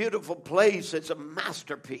this beautiful place, it's a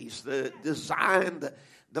masterpiece. The design,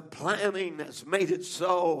 the planning has made it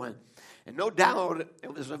so. And no doubt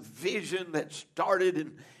it was a vision that started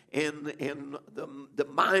in the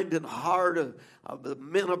mind and heart of the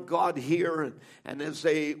men of God here. And as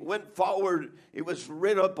they went forward, it was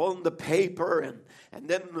written up on the paper and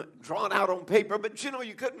then drawn out on paper. But, you know,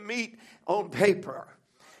 you couldn't meet on paper.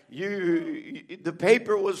 The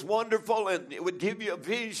paper was wonderful, and it would give you a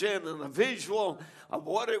vision and a visual of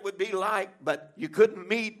what it would be like, but you couldn't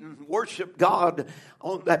meet and worship God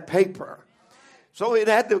on that paper. So it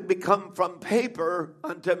had to become from paper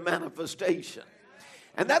unto manifestation.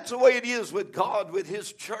 And that's the way it is with God, with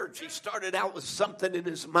His church. He started out with something in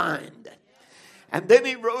His mind, and then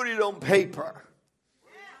He wrote it on paper.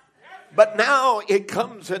 But now it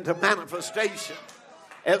comes into manifestation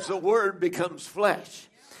as the Word becomes flesh.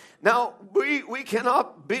 Now, we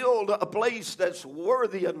cannot build a place that's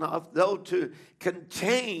worthy enough, though, to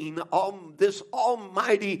contain this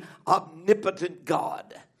almighty, omnipotent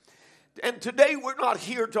God. And today we're not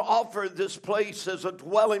here to offer this place as a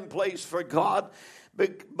dwelling place for God,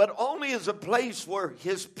 but only as a place where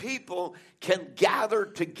His people can gather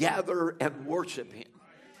together and worship Him.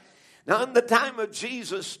 Now, in the time of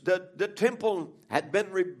Jesus, the temple had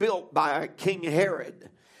been rebuilt by King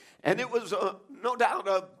Herod, and it was no doubt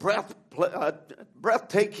a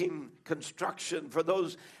breathtaking construction for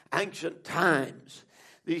those ancient times.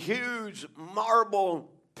 The huge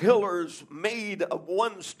marble pillars made of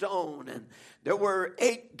one stone, and there were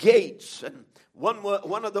 8 gates, and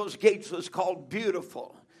one of those gates was called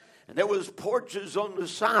Beautiful, and there was porches on the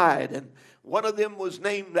side, and one of them was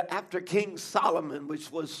named after King Solomon,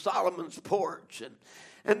 which was Solomon's porch.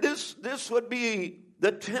 And this would be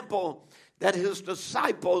the temple that His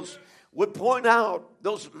disciples would point out,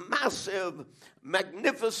 those massive,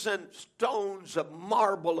 magnificent stones of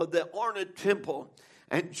marble of the ornate temple.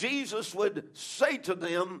 And Jesus would say to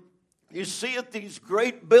them, you see at these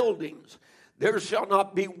great buildings, there shall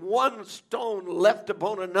not be one stone left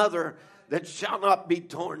upon another that shall not be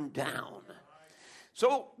torn down.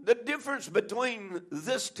 So the difference between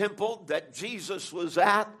this temple that Jesus was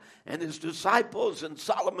at and His disciples and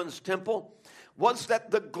Solomon's temple was that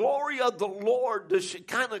the glory of the Lord, the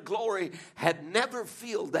Shekinah glory, had never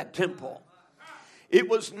filled that temple. It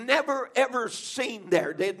was never ever seen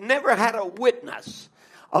there. They had never had a witness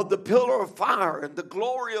of the pillar of fire and the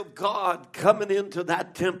glory of God coming into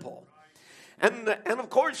that temple. And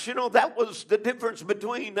of course, you know, that was the difference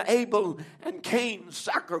between Abel and Cain's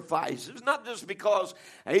sacrifice. It's not just because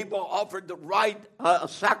Abel offered the right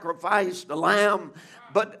sacrifice, the lamb,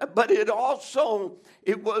 but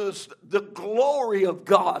it was the glory of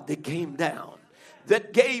God that came down,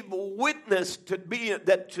 that gave witness to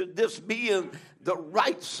this being the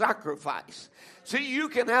right sacrifice. See, you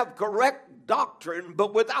can have correct doctrine,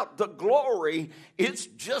 but without the glory, it's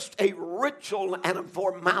just a ritual and a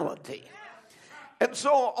formality. And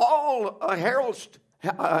so all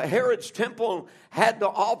Herod's temple had to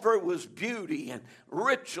offer was beauty and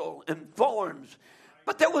ritual and forms.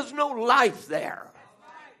 But there was no life there.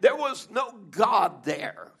 There was no God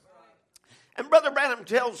there. And Brother Branham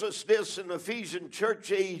tells us this in Ephesian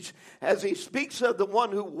church age as he speaks of the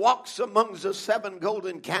one who walks amongst the 7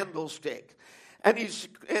 golden candlesticks. And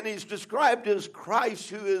he's described as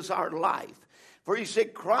Christ who is our life. For he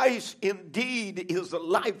said, Christ indeed is the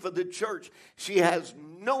life of the church. She has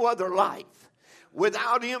no other life.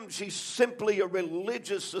 Without Him, she's simply a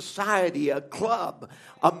religious society, a club,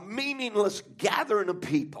 a meaningless gathering of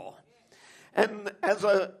people. And as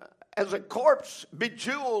a corpse,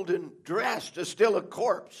 bejeweled and dressed, is still a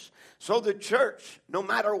corpse. So the church, no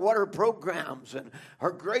matter what her programs and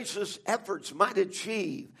her gracious efforts might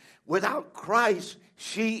achieve, without Christ,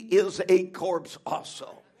 she is a corpse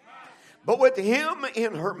also. But with Him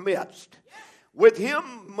in her midst, with Him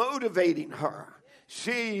motivating her,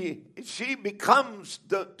 she becomes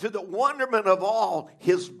to the wonderment of all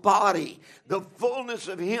his body, the fullness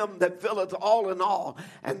of him that filleth all in all.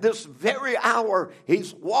 And this very hour,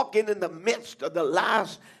 he's walking in the midst of the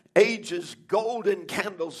last age's golden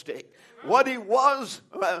candlestick. What he was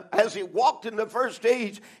as he walked in the first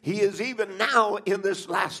age, he is even now in this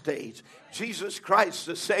last age. Jesus Christ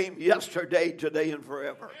the same yesterday, today, and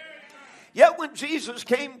forever. Yet when Jesus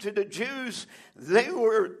came to the Jews, they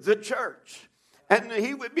were the church. And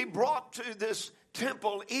he would be brought to this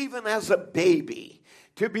temple even as a baby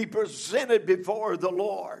to be presented before the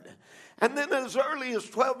Lord. And then as early as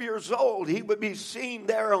 12 years old, he would be seen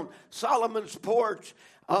there on Solomon's porch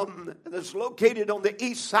that's located on the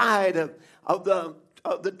east side of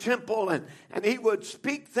the temple. And he would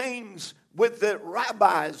speak things with the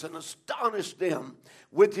rabbis and astonish them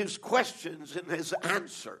with his questions and his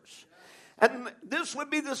answers. And this would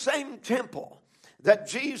be the same temple that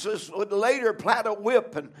Jesus would later plat a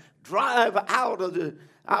whip and drive out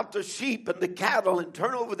the sheep and the cattle and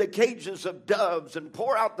turn over the cages of doves and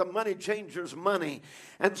pour out the money changers' money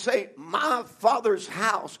and say, my Father's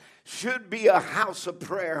house should be a house of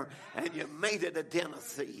prayer, and you made it a den of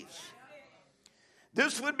thieves.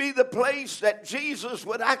 This would be the place that Jesus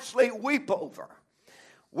would actually weep over,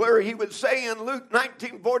 where he would say in Luke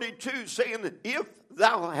 19:42, saying, if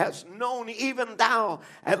thou hast known, even thou,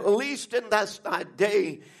 at least in this thy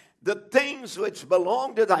day, the things which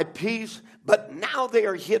belong to thy peace, but now they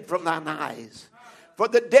are hid from thine eyes. For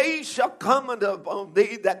the days shall come upon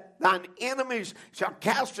thee that thine enemies shall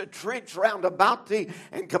cast a trench round about thee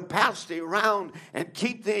and compass thee round and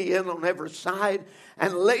keep thee in on every side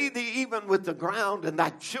and lay thee even with the ground and thy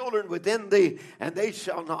children within thee, and they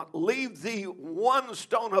shall not leave thee one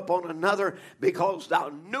stone upon another, because thou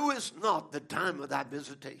knewest not the time of thy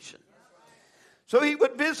visitation. So he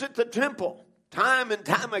would visit the temple time and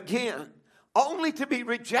time again, only to be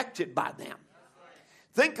rejected by them.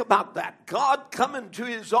 Think about that. God coming to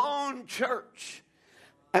his own church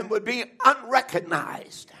and would be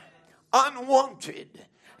unrecognized, unwanted,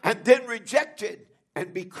 and then rejected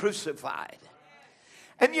and be crucified.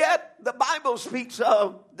 And yet, the Bible speaks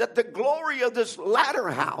of that the glory of this latter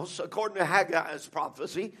house, according to Haggai's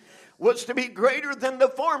prophecy, was to be greater than the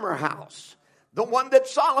former house, the one that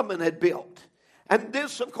Solomon had built. And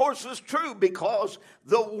this, of course, is true because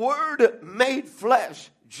the Word made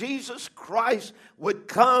flesh, Jesus Christ, would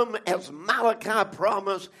come as Malachi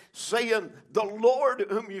promised, saying, the Lord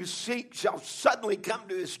whom you seek shall suddenly come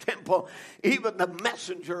to his temple, even the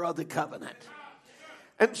messenger of the covenant.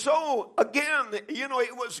 And so, again,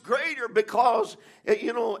 it was greater because,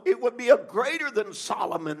 it would be a greater than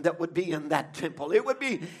Solomon that would be in that temple. It would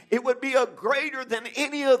be a greater than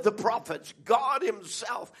any of the prophets. God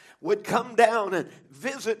himself would come down and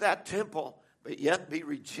visit that temple, but yet be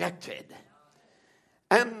rejected.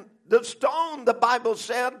 And the stone, the Bible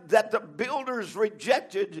said, that the builders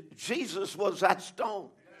rejected, Jesus was that stone.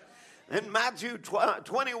 In Matthew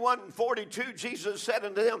 21:42, Jesus said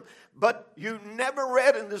unto them, but you never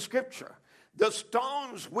read in the scripture, the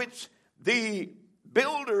stones which the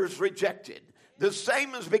builders rejected, the same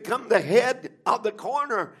has become the head of the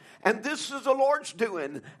corner. And this is the Lord's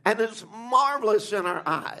doing, and it's marvelous in our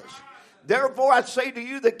eyes. Therefore I say to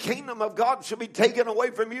you, the kingdom of God shall be taken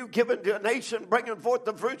away from you, given to a nation, bringing forth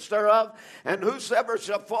the fruits thereof. And whosoever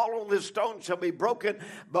shall fall on this stone shall be broken,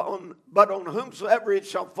 but on whomsoever it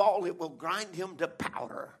shall fall, it will grind him to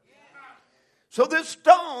powder. So this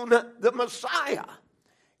stone, the Messiah,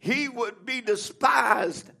 he would be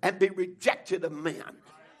despised and be rejected of men.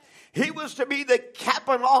 He was to be the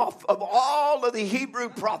capping off of all of the Hebrew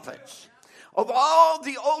prophets, of all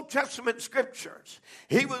the Old Testament scriptures.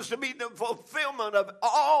 He was to be the fulfillment of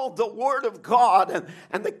all the Word of God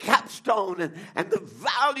and the capstone and the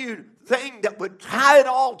valued thing that would tie it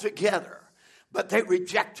all together. But they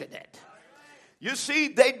rejected it. You see,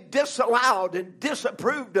 they disallowed and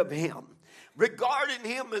disapproved of him, regarding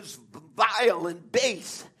him as vile and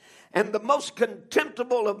base and the most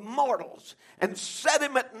contemptible of mortals, and set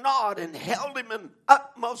him at naught and held him in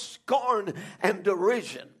utmost scorn and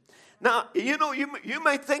derision. Now, you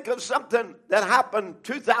may think of something that happened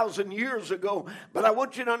 2,000 years ago, but I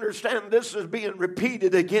want you to understand this is being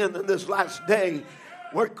repeated again in this last day,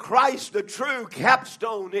 where Christ, the true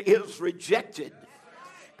capstone, is rejected.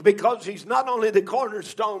 Because he's not only the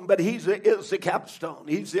cornerstone, but he is the capstone.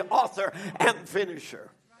 He's the author and finisher.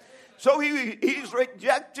 So he's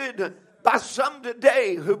rejected by some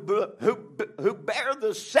today who bear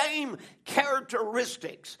the same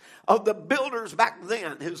characteristics of the builders back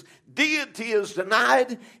then. His deity is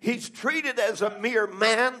denied. He's treated as a mere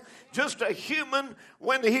man, just a human,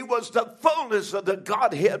 when he was the fullness of the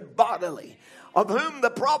Godhead bodily. of whom the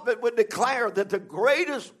prophet would declare that the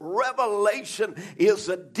greatest revelation is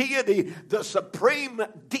the deity, the supreme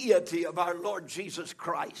deity of our Lord Jesus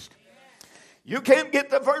Christ. You can't get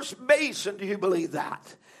the first base until you believe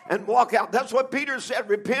that and walk out. That's what Peter said,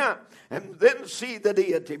 repent and then see the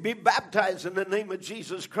deity. Be baptized in the name of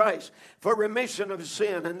Jesus Christ for remission of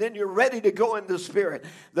sin, and then you're ready to go in the Spirit.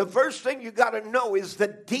 The first thing you got to know is the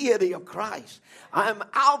deity of Christ. I am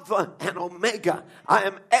Alpha and Omega. I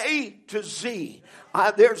am A to Z.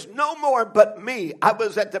 There's no more but me. I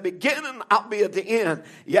was at the beginning, I'll be at the end.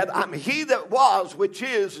 Yet I'm he that was, which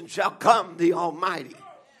is, and shall come, the Almighty.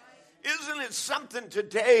 Isn't it something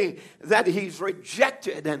today that he's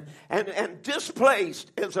rejected and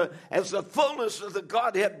displaced as the fullness of the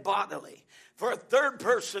Godhead bodily for a third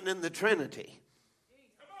person in the Trinity?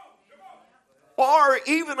 Or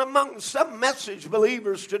even among some message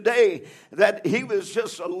believers today that he was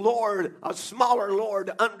just a Lord, a smaller Lord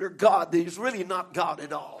under God, that he's really not God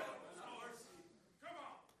at all.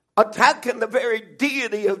 Attacking the very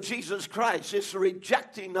deity of Jesus Christ is the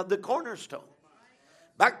rejecting of the cornerstone.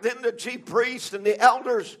 Back then, the chief priests and the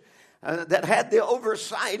elders that had the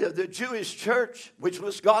oversight of the Jewish church, which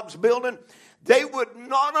was God's building, they would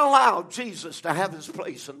not allow Jesus to have his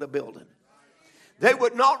place in the building. They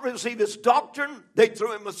would not receive his doctrine. They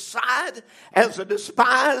threw him aside as a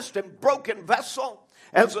despised and broken vessel,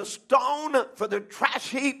 as a stone for the trash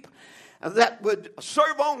heap that would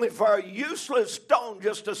serve only for a useless stone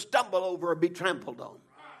just to stumble over or be trampled on.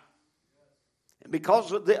 And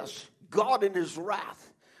because of this, God in his wrath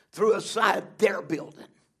threw aside their building.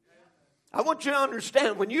 I want you to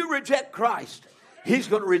understand, when you reject Christ, he's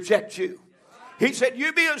going to reject you. He said,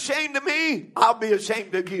 you be ashamed of me, I'll be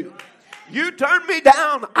ashamed of you. You turn me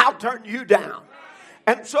down, I'll turn you down.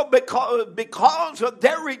 And so because of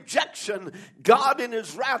their rejection, God in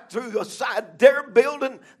his wrath threw aside their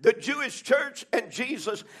building, the Jewish church, and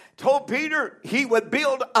Jesus told Peter he would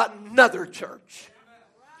build another church.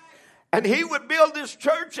 And he would build this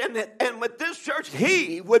church, and with this church,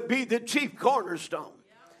 he would be the chief cornerstone.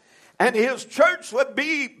 And his church would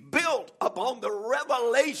be built upon the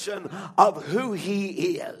revelation of who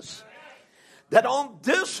he is. That on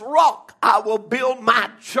this rock I will build my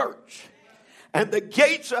church, and the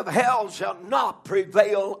gates of hell shall not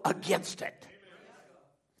prevail against it.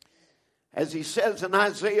 As he says in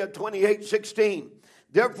Isaiah 28:16,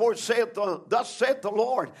 therefore thus saith the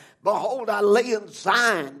Lord, behold, I lay in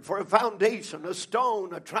Zion for a foundation, a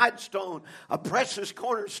stone, a tried stone, a precious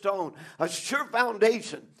cornerstone, a sure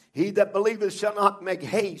foundation. He that believeth shall not make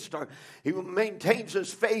haste, or he who maintains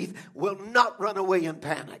his faith will not run away in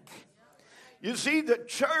panic. You see, the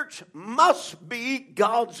church must be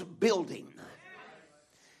God's building.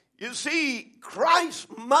 You see,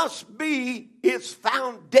 Christ must be its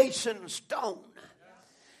foundation stone.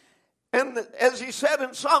 And as he said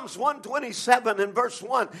in Psalms 127 and verse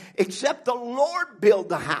 1, except the Lord build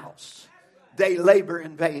the house, they labor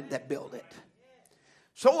in vain that build it.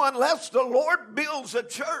 So unless the Lord builds a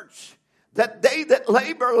church, that they that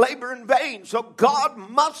labor in vain. So God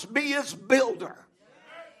must be his builder.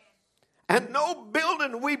 And no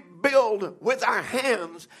building we build with our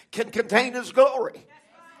hands can contain his glory.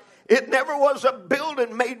 It never was a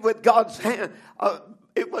building made with God's hand.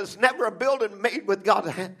 It was never a building made with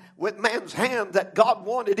man's hand that God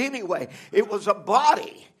wanted anyway. It was a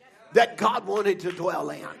body that God wanted to dwell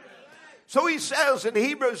in. So he says in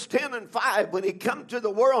Hebrews 10 and 5, when he come to the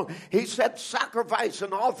world, he said, sacrifice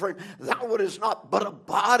and offering thou wouldest not, but a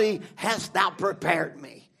body hast thou prepared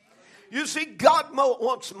me. You see, God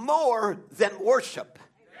wants more than worship.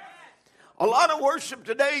 A lot of worship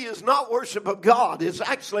today is not worship of God. It's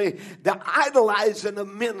actually the idolizing of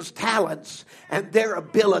men's talents and their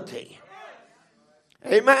ability.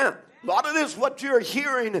 Amen. A lot of this, what you're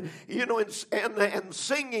hearing, and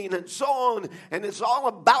singing and so on, and it's all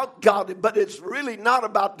about God, but it's really not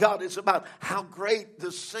about God. It's about how great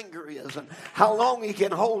the singer is and how long he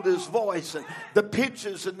can hold his voice and the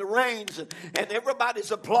pitches and the range, and everybody's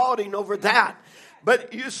applauding over that.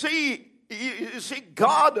 But you see,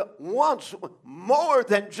 God wants more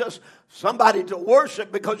than just somebody to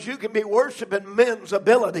worship, because you can be worshiping men's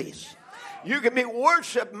abilities. You can be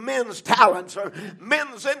worship men's talents or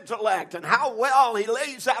men's intellect and how well he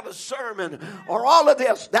lays out a sermon or all of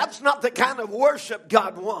this. That's not the kind of worship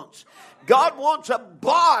God wants. God wants a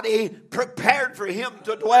body prepared for him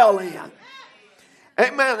to dwell in.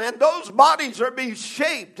 Amen. And those bodies are be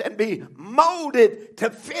shaped and be molded to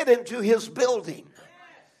fit into his building.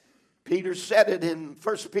 Peter said it in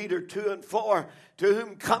 1 Peter 2 and 4, to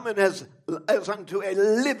whom cometh as unto a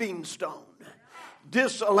living stone,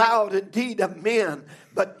 disallowed indeed of men,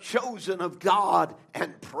 but chosen of God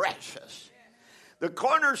and precious. The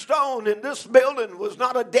cornerstone in this building was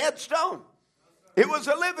not a dead stone. It was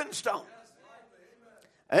a living stone.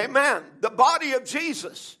 Amen. The body of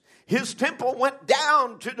Jesus, his temple went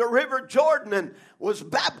down to the river Jordan and was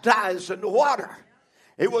baptized in the water.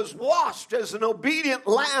 It was washed as an obedient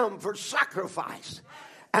lamb for sacrifice.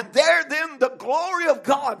 And there then the glory of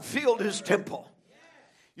God filled his temple.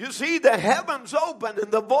 You see, the heavens opened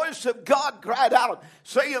and the voice of God cried out,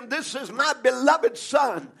 saying, "This is my beloved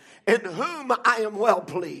Son, in whom I am well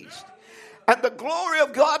pleased." And the glory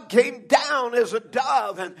of God came down as a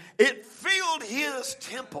dove, and it filled his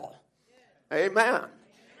temple. Amen.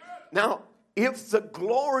 Now, if the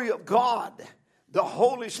glory of God, the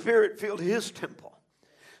Holy Spirit, filled his temple,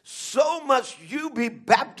 so must you be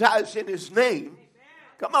baptized in his name.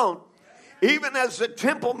 Come on. Even as the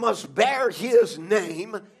temple must bear his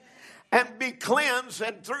name and be cleansed,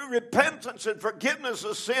 and through repentance and forgiveness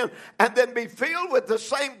of sin, and then be filled with the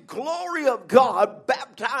same glory of God,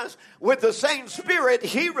 baptized with the same Spirit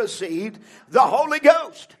he received, the Holy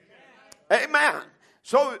Ghost. Amen.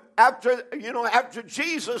 So after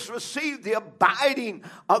Jesus received the abiding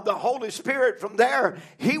of the Holy Spirit from there,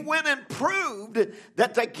 he went and proved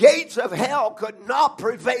that the gates of hell could not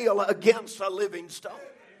prevail against a living stone.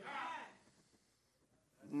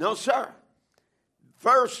 No, sir.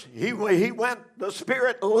 First, he went, the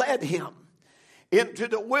Spirit led him into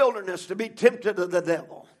the wilderness to be tempted of the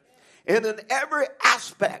devil. And in every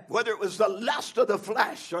aspect, whether it was the lust of the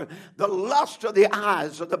flesh or the lust of the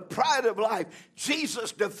eyes or the pride of life,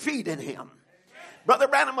 Jesus defeated him. Brother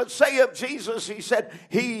Branham would say of Jesus, he said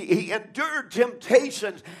he endured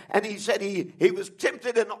temptations, and he said he was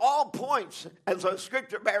tempted in all points, as the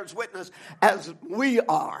scripture bears witness, as we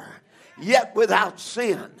are, yet without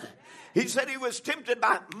sin. He said he was tempted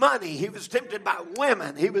by money. He was tempted by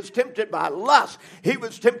women. He was tempted by lust. He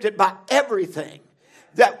was tempted by everything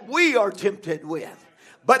that we are tempted with.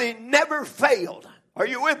 But he never failed. Are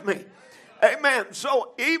you with me? Amen.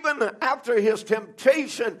 So even after his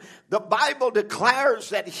temptation, the Bible declares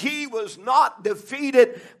that he was not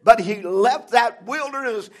defeated, but he left that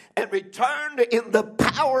wilderness and returned in the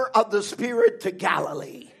power of the Spirit to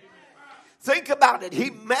Galilee. Think about it. He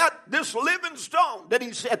met this living stone that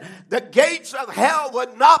he said the gates of hell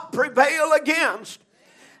would not prevail against.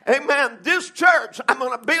 Amen. This church, I'm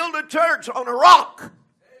going to build a church on a rock.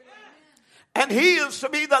 And he is to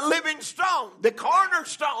be the living stone, the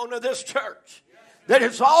cornerstone of this church that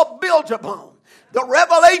it's all built upon. The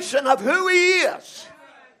revelation of who he is.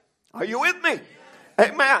 Are you with me?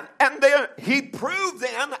 Amen. And then he proved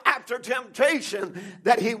then after temptation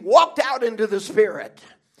that he walked out into the Spirit.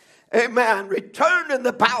 Amen. Returned in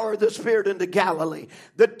the power of the Spirit into Galilee.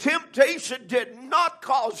 The temptation did not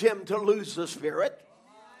cause him to lose the Spirit,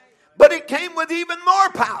 but it came with even more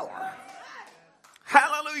power.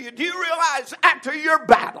 Hallelujah. Do you realize after your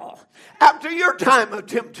battle, after your time of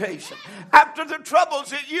temptation, after the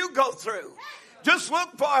troubles that you go through, just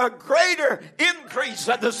look for a greater increase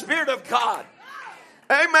of the Spirit of God.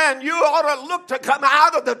 Amen. You ought to look to come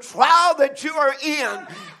out of the trial that you are in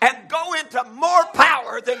and go into more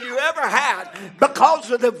power than you ever had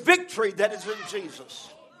because of the victory that is in Jesus.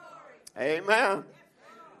 Amen.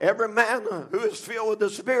 Every man who is filled with the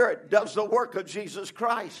Spirit does the work of Jesus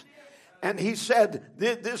Christ. And he said,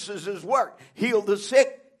 this is his work. Heal the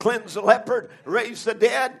sick, cleanse the leper, raise the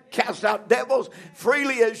dead, cast out devils.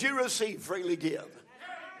 Freely as you receive, freely give.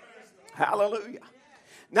 Hallelujah.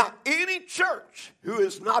 Now, any church who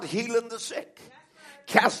is not healing the sick,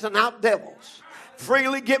 casting out devils,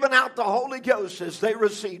 freely giving out the Holy Ghost as they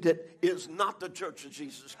received it, is not the church of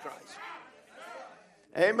Jesus Christ.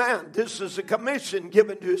 Amen. This is a commission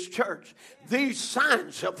given to his church. These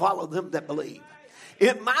signs shall follow them that believe.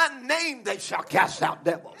 In my name they shall cast out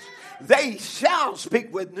devils. They shall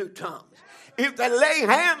speak with new tongues. If they lay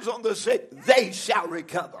hands on the sick, they shall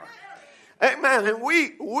recover. Amen. And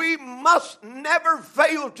we must never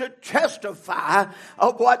fail to testify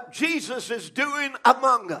of what Jesus is doing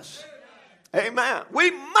among us. Amen. We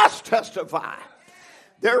must testify.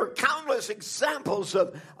 There are countless examples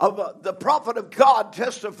of the prophet of God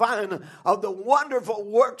testifying of the wonderful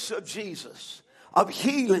works of Jesus, of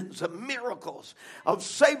healings, of miracles, of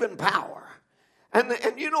saving power. And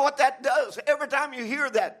you know what that does? Every time you hear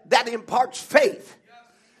that, that imparts faith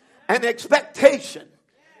and expectation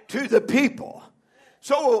to the people.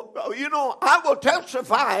 So, I will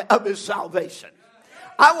testify of his salvation.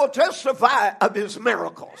 I will testify of his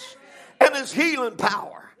miracles and his healing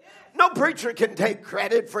power. No preacher can take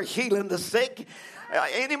credit for healing the sick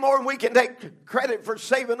any more than we can take credit for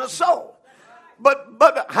saving a soul.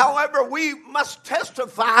 But however, we must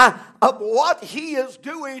testify of what he is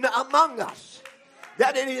doing among us.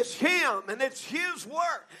 that it is him and it's his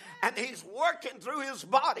work, and he's working through his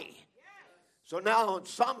body. So now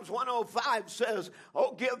Psalms 105 says,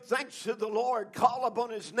 oh, give thanks to the Lord, call upon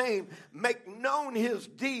his name, make known his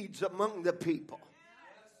deeds among the people.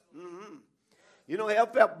 Mm-hmm. You know,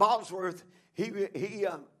 F.F. Bosworth, he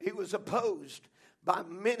was opposed by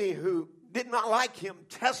many who did not like him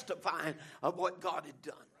testifying of what God had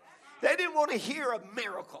done. They didn't want to hear of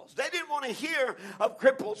miracles. They didn't want to hear of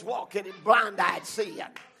cripples walking and blind-eyed seeing.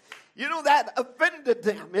 You know, that offended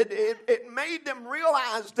them. It made them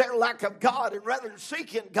realize their lack of God. And rather than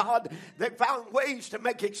seeking God, they found ways to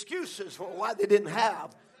make excuses for why they didn't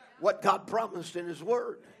have what God promised in his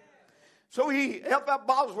word. So F.F.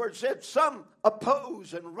 Bosworth said, some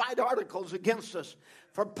oppose and write articles against us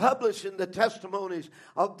for publishing the testimonies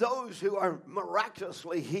of those who are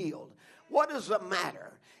miraculously healed. What is the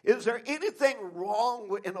matter? Is there anything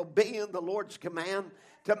wrong in obeying the Lord's command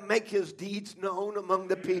to make his deeds known among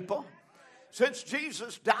the people? Since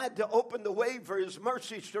Jesus died to open the way for his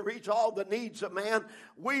mercies to reach all the needs of man,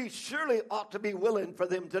 we surely ought to be willing for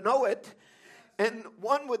them to know it. And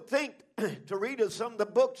one would think, to read of some of the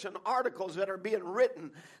books and articles that are being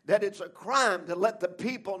written, that it's a crime to let the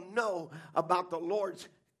people know about the Lord's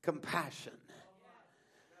compassion.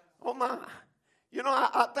 Oh my. You know,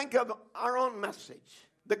 I think of our own message.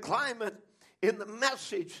 The climate in the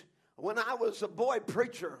message when I was a boy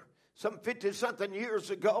preacher some 50-something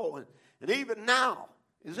years ago, and even now,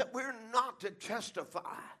 is that we're not to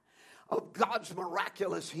testify of God's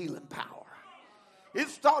miraculous healing power.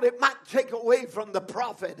 It's thought it might take away from the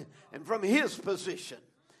prophet and from his position.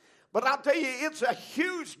 But I'll tell you, it's a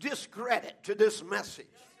huge discredit to this message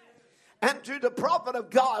and to the prophet of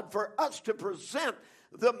God for us to present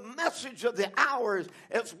the message of the hours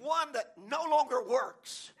as one that no longer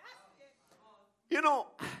works. You know,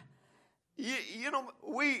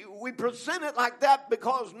 we present it like that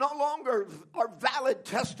because no longer are valid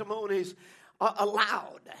testimonies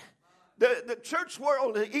allowed. The church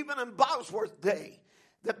world, even in Bosworth's day,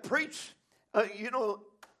 that preached, and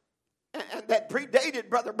that predated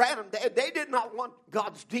Brother Branham, they did not want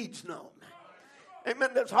God's deeds known.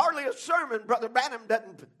 Amen. There's hardly a sermon Brother Branham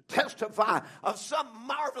doesn't testify of some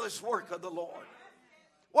marvelous work of the Lord.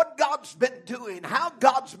 What God's been doing, how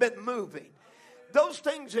God's been moving. Those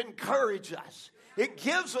things encourage us. It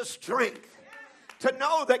gives us strength to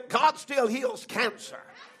know that God still heals cancer.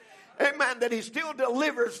 Amen. That he still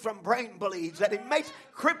delivers from brain bleeds. That he makes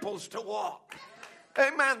cripples to walk.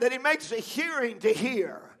 Amen. That he makes the hearing to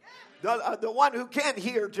hear. The one who can't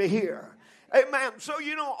hear to hear. Amen. So,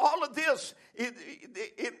 you know, all of this,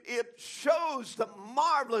 it shows the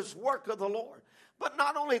marvelous work of the Lord. But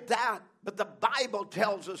not only that, but the Bible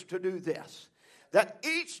tells us to do this. That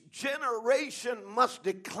each generation must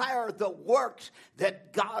declare the works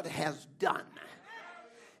that God has done.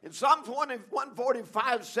 In Psalms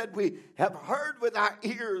 145 said, we have heard with our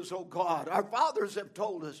ears, O God. Our fathers have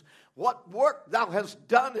told us what work thou hast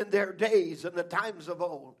done in their days and the times of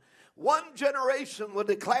old. One generation will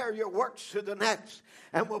declare your works to the next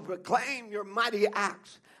and will proclaim your mighty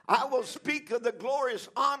acts. I will speak of the glorious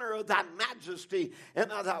honor of thy majesty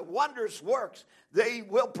and of thy wondrous works. They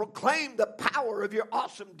will proclaim the power of your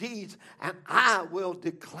awesome deeds, and I will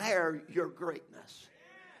declare your greatness.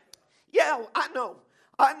 Yeah, I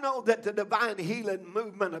know that the divine healing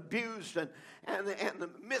movement abused and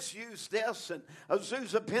misused this, and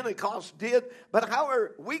Azusa Pentecost did. But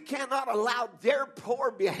however, we cannot allow their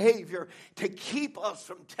poor behavior to keep us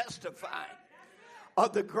from testifying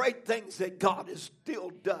of the great things that God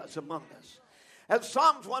still does among us. As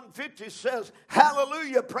Psalms 150 says,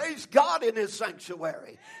 hallelujah, praise God in his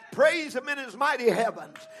sanctuary. Praise him in his mighty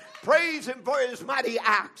heavens. Praise him for his mighty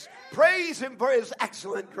acts. Praise him for his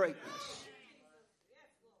excellent greatness.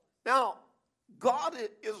 Now, God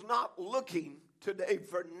is not looking today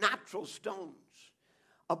for natural stones,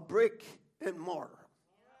 a brick and mortar.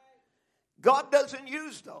 God doesn't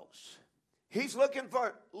use those. He's looking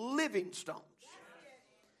for living stones.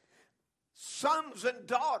 Sons and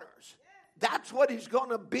daughters. That's what he's going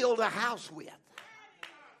to build a house with.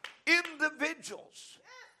 Individuals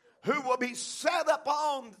who will be set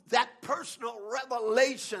upon that personal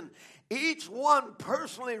revelation, each one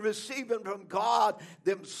personally receiving from God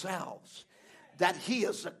themselves that he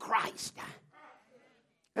is the Christ.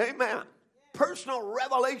 Amen. Personal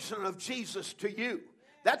revelation of Jesus to you.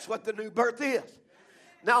 That's what the new birth is.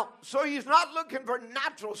 Now, so he's not looking for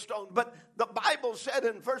natural stone, but the Bible said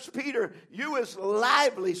in 1 Peter, you as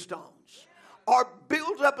lively stones are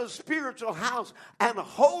built up a spiritual house and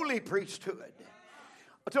holy priesthood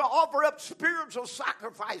to offer up spiritual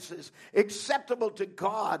sacrifices acceptable to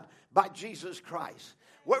God by Jesus Christ.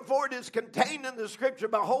 Wherefore it is contained in the scripture,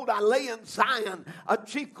 behold, I lay in Zion a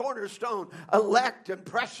chief cornerstone, elect and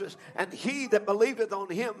precious, and he that believeth on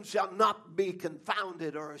him shall not be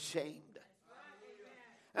confounded or ashamed.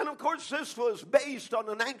 And of course, this was based on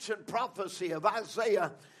an ancient prophecy of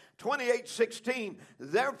Isaiah 28:16.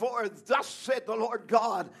 Therefore, thus saith the Lord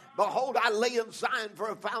God, behold, I lay in Zion for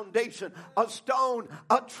a foundation, a stone,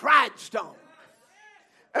 a tried stone.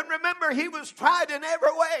 And remember, he was tried in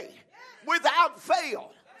every way, without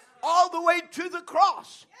fail, all the way to the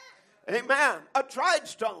cross. Amen. A tried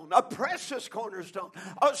stone, a precious cornerstone,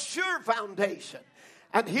 a sure foundation.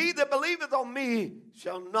 And he that believeth on me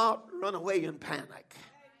shall not run away in panic.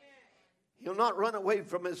 He'll not run away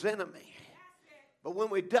from his enemy. But when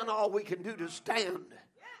we've done all we can do to stand,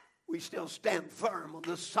 we still stand firm on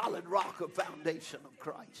the solid rock of foundation of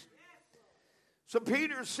Christ. So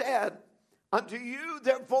Peter said, unto you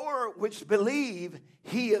therefore which believe,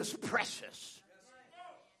 he is precious.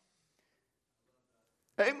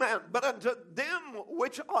 Amen. But unto them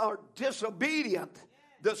which are disobedient,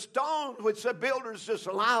 the stone which the builders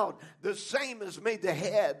disallowed, the same is made the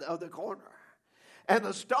head of the corner. And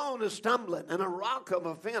a stone is stumbling, and a rock of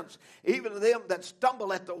offense, even to them that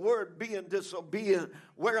stumble at the word, being disobedient,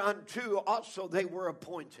 whereunto also they were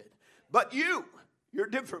appointed. But you're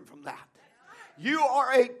different from that. You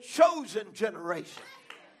are a chosen generation.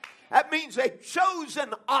 That means a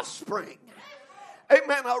chosen offspring.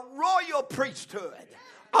 Amen. A royal priesthood,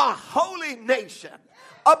 a holy nation,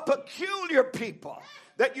 a peculiar people,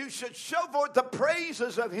 that you should show forth the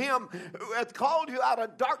praises of him who hath called you out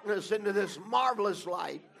of darkness into this marvelous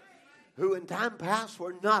light, who in time past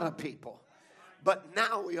were not a people, but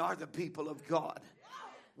now we are the people of God,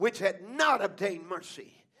 which had not obtained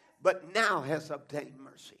mercy, but now has obtained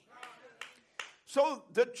mercy. So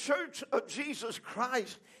the church of Jesus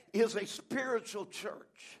Christ is a spiritual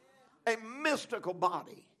church, a mystical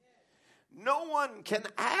body. No one can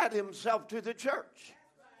add himself to the church.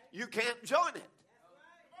 You can't join it.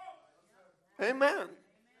 Amen.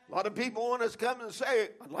 A lot of people want us to come and say,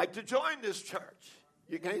 I'd like to join this church.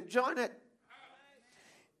 You can't join it.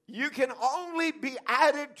 You can only be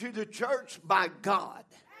added to the church by God.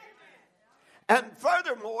 And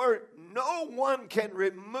furthermore, no one can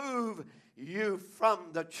remove you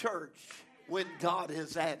from the church when God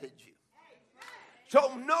has added you.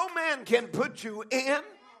 So no man can put you in,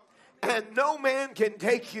 and no man can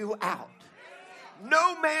take you out.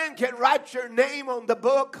 No man can write your name on the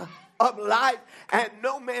book of life, and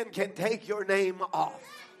no man can take your name off.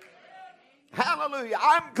 Hallelujah.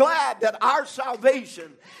 I'm glad that our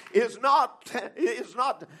salvation is not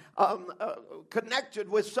connected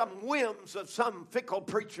with some whims of some fickle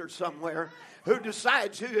preacher somewhere who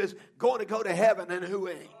decides who is going to go to heaven and who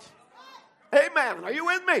ain't. Amen. Are you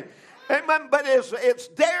with me? Amen. But it's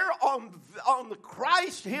there on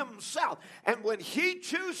Christ himself. And when he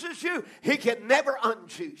chooses you, he can never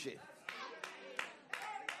unchoose you.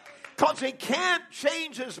 Because he can't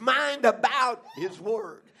change his mind about his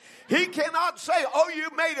word. He cannot say, oh, you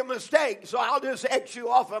made a mistake, so I'll just X you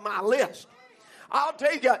off of my list. I'll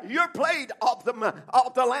take your plate off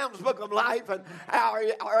the Lamb's Book of Life and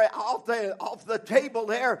or off the table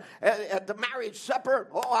there at the marriage supper.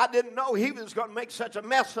 Oh, I didn't know he was going to make such a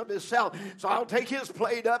mess of himself, so I'll take his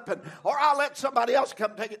plate up, or I'll let somebody else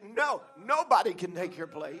come take it. No, nobody can take your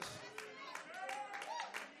place.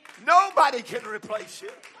 Nobody can replace you.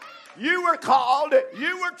 You were called,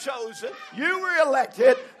 you were chosen, you were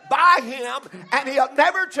elected by him, and he'll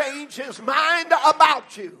never change his mind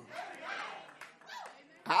about you.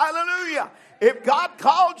 Hallelujah. If God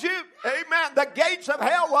called you, amen, the gates of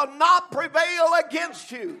hell will not prevail against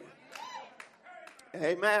you.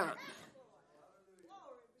 Amen.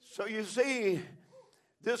 So you see,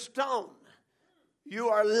 this stone, you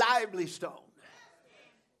are a lively stone.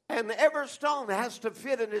 And every stone has to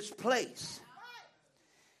fit in its place.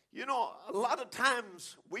 You know, a lot of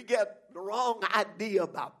times we get the wrong idea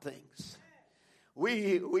about things.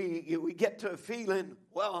 We get to a feeling,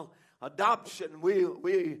 well, adoption, we'll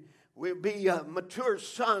be mature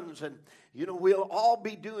sons, and you know, we'll all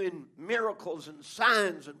be doing miracles and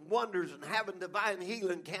signs and wonders and having divine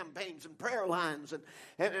healing campaigns and prayer lines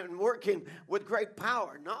and working with great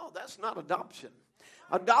power. No, that's not adoption.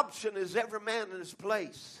 Adoption is every man in his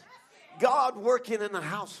place. God working in a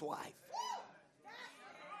housewife.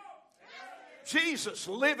 Jesus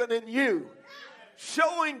living in you,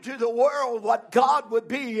 showing to the world what God would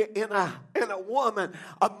be in a woman,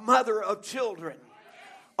 a mother of children,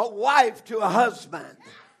 a wife to a husband.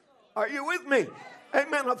 Are you with me?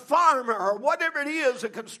 Amen. A farmer or whatever it is, a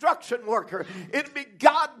construction worker. It'd be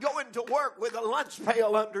God going to work with a lunch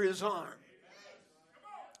pail under his arm.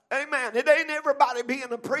 Amen. It ain't everybody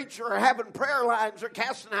being a preacher or having prayer lines or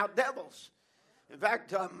casting out devils. In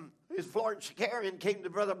fact, his Florence Shakarian came to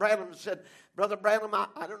Brother Branham and said, Brother Branham,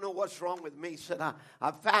 I don't know what's wrong with me. He said,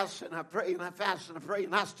 I fast and I pray and I fast and I pray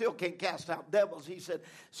and I still can't cast out devils. He said,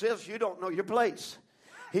 sis, you don't know your place.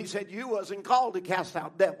 He said, you wasn't called to cast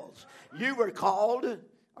out devils. You were called,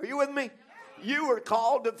 are you with me? You were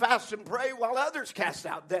called to fast and pray while others cast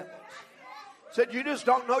out devils. Said, you just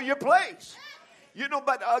don't know your place. You know,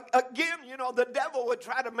 but again, you know, the devil would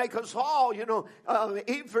try to make us all, you know,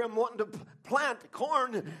 Ephraim wanting to plant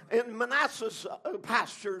corn in Manasseh's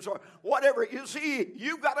pastures or whatever. You see,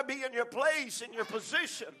 you've got to be in your place, in your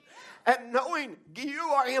position, and knowing you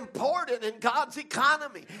are important in God's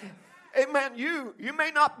economy. Amen. You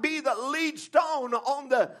may not be the lead stone on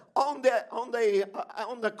the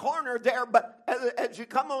corner there, but as you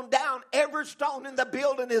come on down, every stone in the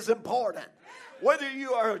building is important. Whether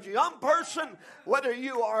you are a young person, whether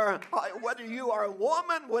you are a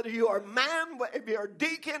woman, whether you are a man, if you're a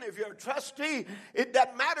deacon, if you're a trustee, it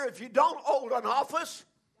doesn't matter if you don't hold an office.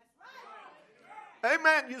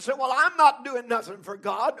 Amen. You say, well, I'm not doing nothing for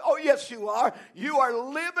God. Oh, yes, you are. You are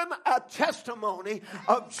living a testimony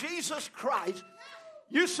of Jesus Christ.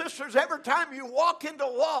 You sisters, every time you walk into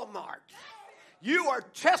Walmart, you are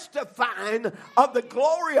testifying of the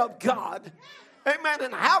glory of God. Amen.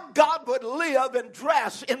 And how God would live and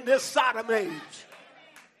dress in this Sodom age.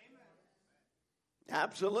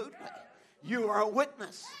 Absolutely. You are a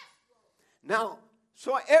witness. Now,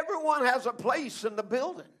 so everyone has a place in the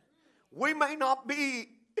building. We may not be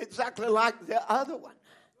exactly like the other one,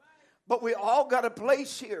 but we all got a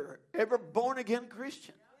place here. Every born-again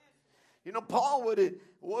Christian. You know, Paul would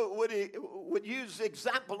use the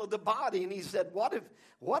example of the body, and he said, what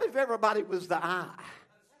if everybody was the eye?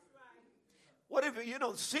 What if, you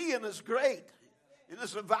know, seeing is great, and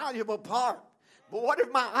it's a valuable part. But what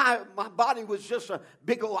if my body was just a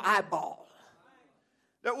big old eyeball?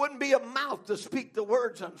 There wouldn't be a mouth to speak the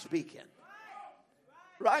words I'm speaking.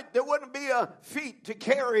 Right? There wouldn't be a feet to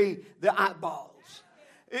carry the eyeballs.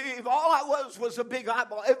 If all I was a big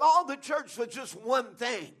eyeball, if all the church was just one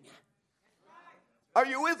thing. Are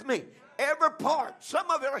you with me? Every part.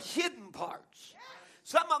 Some of it are hidden parts.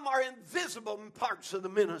 Some of them are invisible parts of the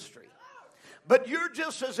ministry. But you're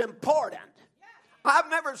just as important. I've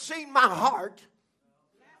never seen my heart,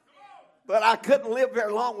 but I couldn't live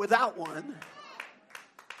very long without one.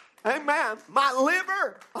 Amen. My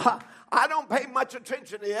liver, I don't pay much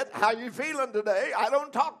attention to it. How you feeling today? I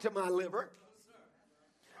don't talk to my liver.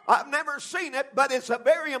 I've never seen it, but it's a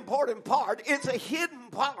very important part. It's a hidden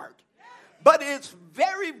part, but it's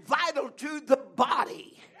very vital to the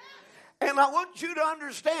body. And I want you to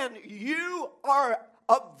understand, you are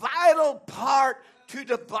a vital part to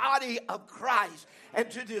the body of Christ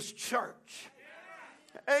and to this church.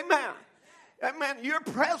 Amen. Amen. Your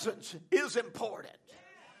presence is important.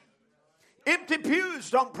 Empty pews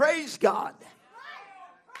don't praise God.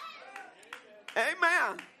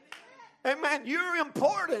 Amen. Amen. You're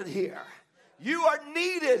important here. You are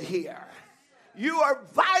needed here. You are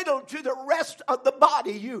vital to the rest of the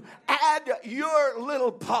body. You add your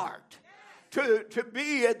little part to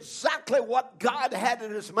be exactly what God had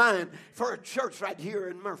in his mind for a church right here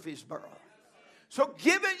in Murfreesboro. So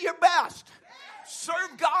give it your best.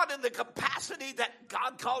 Serve God in the capacity that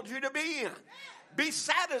God called you to be in. Be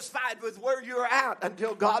satisfied with where you're at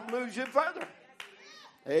until God moves you further.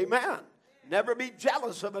 Amen. Never be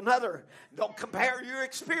jealous of another. Don't compare your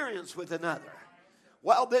experience with another.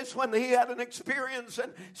 Well, this one, he had an experience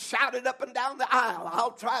and shouted up and down the aisle.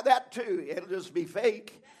 I'll try that too. It'll just be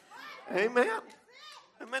fake. Amen.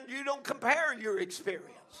 Amen. You don't compare your experience.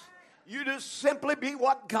 You just simply be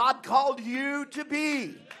what God called you to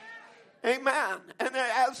be. Amen. And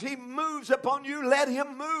as he moves upon you, let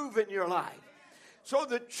him move in your life. So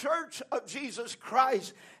the church of Jesus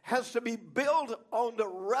Christ has to be built on the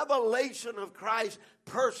revelation of Christ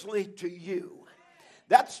personally to you.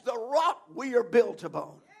 That's the rock we are built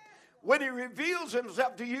upon. When he reveals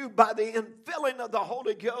himself to you by the infilling of the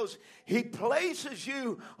Holy Ghost, he places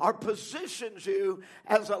you or positions you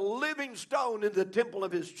as a living stone in the temple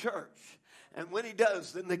of his church. And when he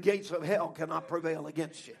does, then the gates of hell cannot prevail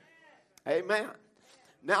against you. Amen.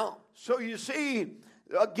 Now, so you see,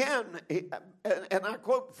 again, and I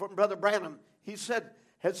quote from Brother Branham, he said,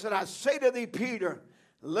 I say to thee, Peter,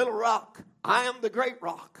 little rock, I am the great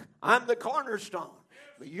rock. I'm the cornerstone.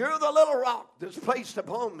 But you're the little rock that's placed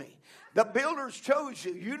upon me. The builders chose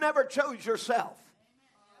you. You never chose yourself.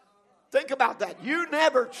 Think about that. You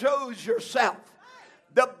never chose yourself.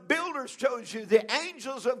 The builders chose you. The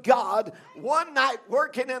angels of God, one night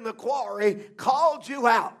working in the quarry, called you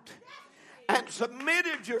out. and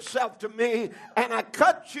submitted yourself to me, and I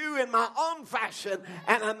cut you in my own fashion,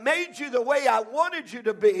 and I made you the way I wanted you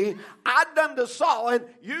to be. I done the sawing,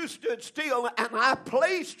 you stood still, and I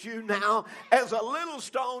placed you now as a little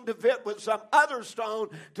stone to fit with some other stone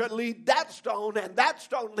to lead that stone, and that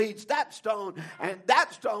stone leads that stone, and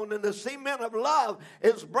that stone, and the cement of love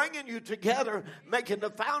is bringing you together, making the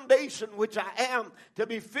foundation which I am to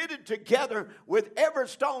be fitted together with every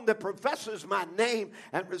stone that professes my name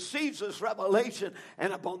and receives this revelation.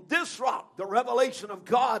 And upon this rock, the revelation of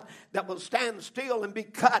God that will stand still and be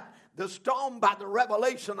cut, the stone by the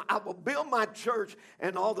revelation, I will build my church,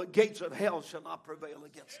 and all the gates of hell shall not prevail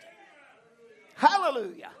against it.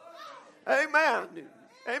 Hallelujah. Amen.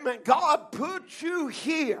 Amen. God put you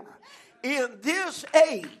here in this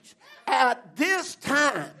age at this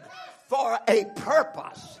time for a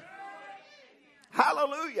purpose.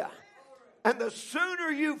 Hallelujah. And the sooner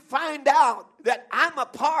you find out that I'm a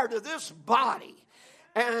part of this body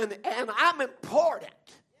and I'm important.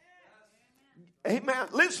 Amen.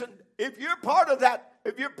 Listen, if you're part of that,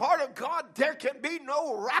 if you're part of God, there can be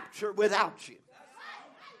no rapture without you.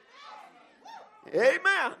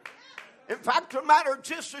 Amen. In fact, no matter,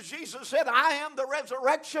 just as Jesus said, I am the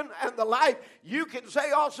resurrection and the life, you can say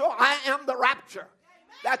also, I am the rapture.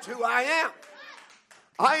 That's who I am.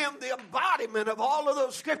 I am the embodiment of all of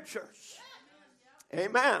those scriptures.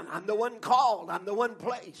 Amen. I'm the one called. I'm the one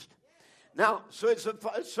placed. Now, so it's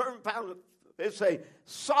a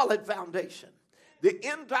solid foundation. The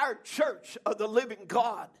entire church of the living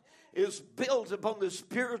God is built upon the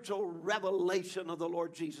spiritual revelation of the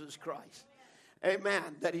Lord Jesus Christ.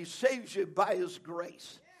 Amen. That he saves you by his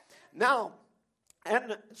grace. Now,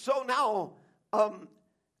 and so now,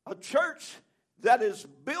 a church that is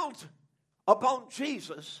built upon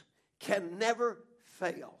Jesus can never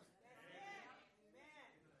fail.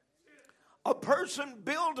 A person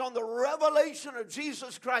built on the revelation of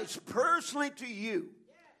Jesus Christ personally to you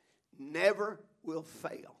never will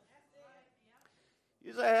fail.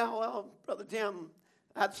 You say, oh, well, Brother Tim,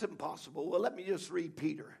 that's impossible. Well, let me just read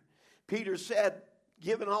Peter. Peter said,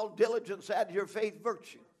 given all diligence, add to your faith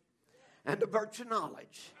virtue, and the virtue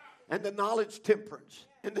knowledge, and the knowledge temperance,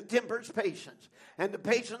 and the temperance patience, and the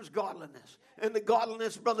patience godliness, and the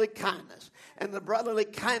godliness brotherly kindness, and the brotherly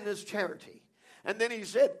kindness charity. And then he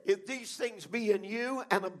said, if these things be in you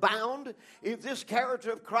and abound, if this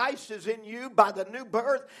character of Christ is in you by the new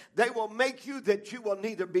birth, they will make you that you will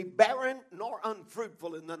neither be barren nor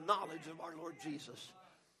unfruitful in the knowledge of our Lord Jesus.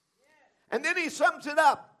 And then he sums it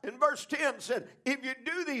up in verse 10, said, if you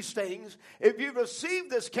do these things, if you receive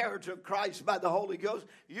this character of Christ by the Holy Ghost,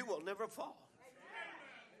 you will never fall.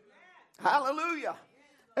 Hallelujah.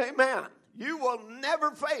 Amen. You will never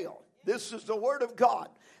fail. This is the word of God.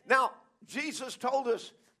 Now, Jesus told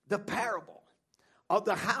us the parable of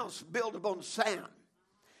the house built upon sand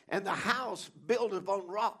and the house built upon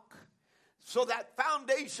rock. So that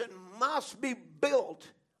foundation must be built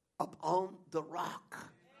upon the rock.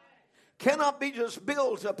 Cannot be just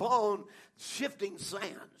built upon shifting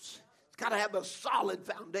sands. It's got to have a solid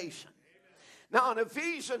foundation. Now in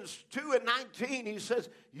Ephesians 2:19 he says,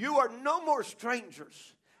 you are no more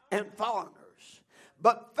strangers and foreigners,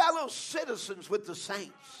 but fellow citizens with the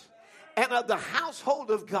saints and of the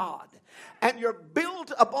household of God. And you're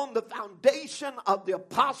built upon the foundation of the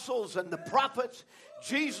apostles and the prophets,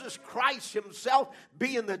 Jesus Christ himself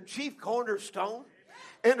being the chief cornerstone,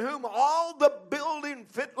 in whom all the building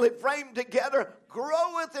fitly framed together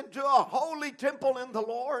groweth into a holy temple in the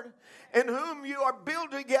Lord, in whom you are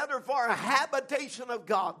built together for a habitation of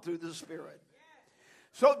God through the Spirit.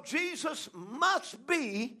 So Jesus must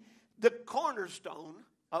be the cornerstone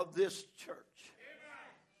of this church.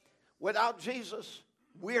 Without Jesus,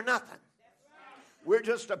 we're nothing. We're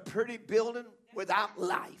just a pretty building without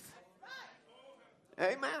life.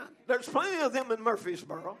 Amen. There's plenty of them in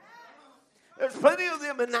Murfreesboro. There's plenty of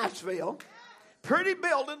them in Nashville. Pretty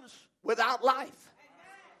buildings without life.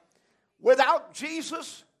 Without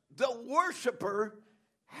Jesus, the worshiper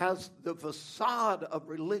has the facade of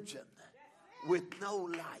religion with no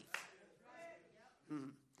life.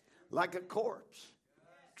 Like a corpse,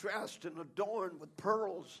 dressed and adorned with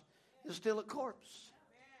pearls, is still a corpse.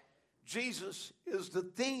 Jesus is the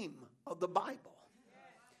theme of the Bible.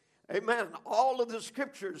 Amen. All of the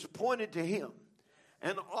scriptures pointed to him.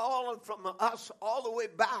 And all from us all the way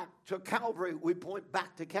back to Calvary, we point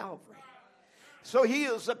back to Calvary. So he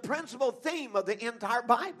is the principal theme of the entire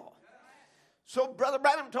Bible. So Brother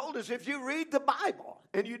Branham told us, if you read the Bible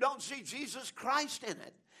and you don't see Jesus Christ in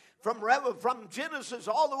it, from Genesis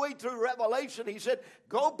all the way through Revelation, he said,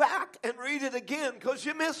 go back and read it again because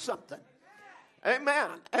you missed something. Amen.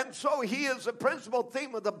 And so he is the principal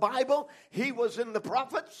theme of the Bible. He was in the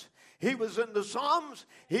prophets. He was in the Psalms.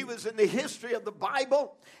 He was in the history of the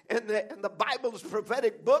Bible. And the Bible's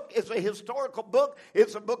prophetic book is a historical book.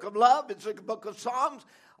 It's a book of love. It's a book of songs,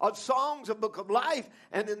 a book of life.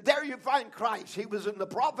 And in there you find Christ. He was in the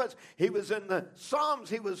prophets. He was in the Psalms.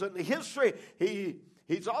 He was in the history.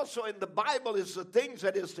 He's also in the Bible is the things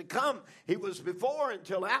that is to come. He was before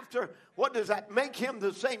until after. What does that make him?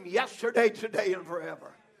 The same yesterday, today, and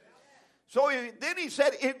forever. So then he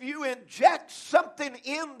said, if you inject something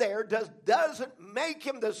in there doesn't make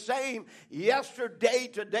him the same yesterday,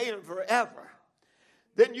 today, and forever,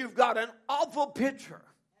 then you've got an awful picture.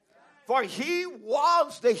 For he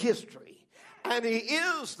was the history, and he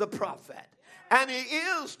is the prophet, and he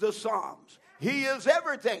is the Psalms. He is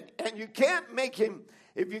everything, and you can't make him.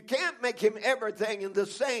 If you can't make him everything in the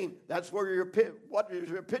same, that's where what does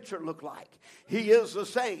your picture look like? He is the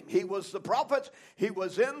same. He was the prophets. He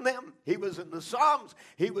was in them. He was in the Psalms.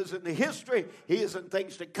 He was in the history. He is in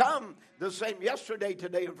things to come. The same yesterday,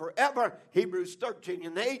 today, and forever. Hebrews 13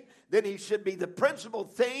 and 8. Then he should be the principal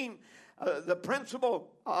theme,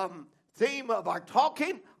 theme of our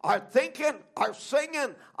talking, our thinking, our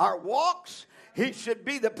singing, our walks. He should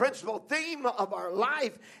be the principal theme of our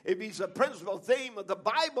life. If he's the principal theme of the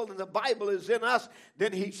Bible and the Bible is in us,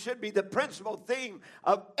 then he should be the principal theme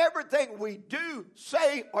of everything we do,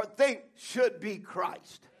 say, or think should be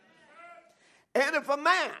Christ. And if a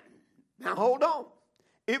man, now hold on,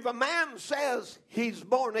 if a man says he's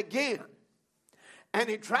born again, and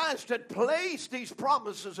he tries to place these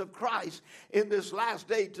promises of Christ in this last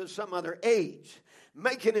day to some other age,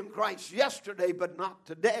 making him Christ yesterday but not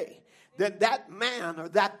today, then that man or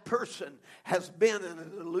that person has been in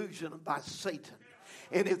an illusion by Satan.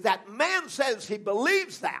 And if that man says he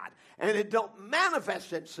believes that and it don't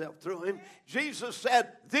manifest itself through him, Jesus said,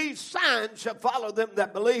 these signs shall follow them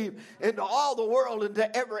that believe into all the world,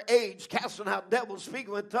 into every age, casting out devils,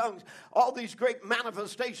 speaking with tongues, all these great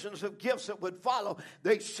manifestations of gifts that would follow.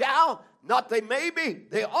 They shall, not they may be,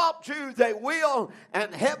 they ought to, they will,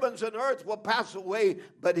 and heavens and earth will pass away,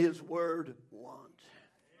 but his word won't.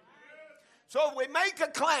 So if we make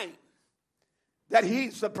a claim that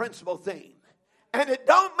he's the principal theme, and it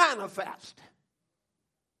don't manifest,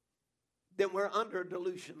 then we're under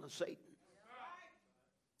delusion of Satan.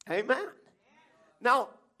 Amen. Now,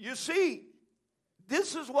 you see,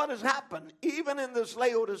 this is what has happened even in this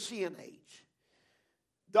Laodicean age.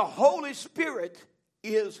 The Holy Spirit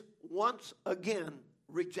is once again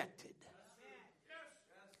rejected.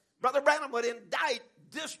 Brother Branham would indict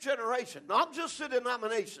this generation, not just the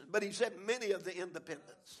denominations, but he said many of the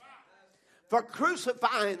independents, for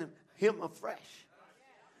crucifying him afresh.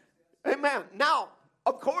 Amen. Now,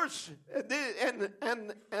 of course,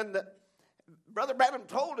 and Brother Branham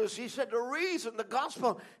told us, he said the reason the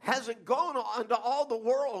gospel hasn't gone into all the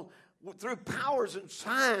world through powers and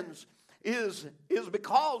signs is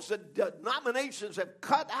because the denominations have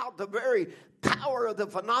cut out the very power of the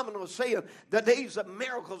phenomenal, saying the days of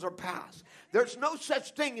miracles are past. There's no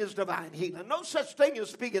such thing as divine healing, no such thing as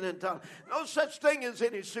speaking in tongues, no such thing as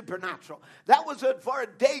any supernatural. That was it for a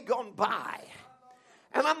day gone by.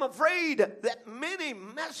 And I'm afraid that many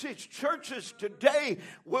message churches today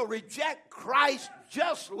will reject Christ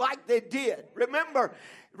just like they did. Remember,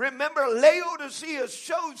 Laodicea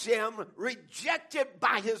shows him rejected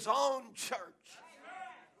by his own church.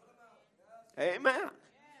 Amen.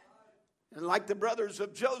 And like the brothers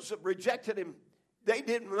of Joseph rejected him, they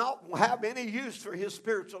did not have any use for his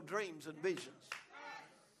spiritual dreams and visions.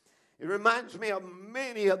 It reminds me of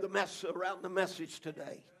many of the mess around the message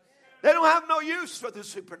today. They don't have no use for the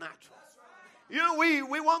supernatural. You know, we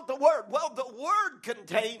want the Word. Well, the Word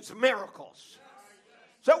contains miracles.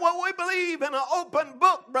 So we believe in an open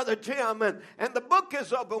book, Brother Tim, and the book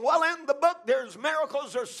is open. Well, in the book there's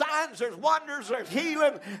miracles, there's signs, there's wonders, there's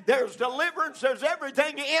healing, there's deliverance, there's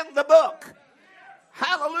everything in the book.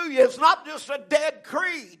 Hallelujah. It's not just a dead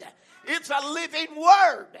creed. It's a living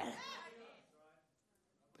Word.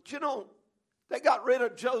 But you know, they got rid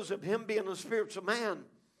of Joseph, him being a spiritual man.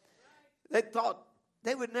 They thought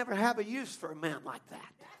they would never have a use for a man like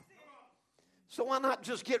that. So why not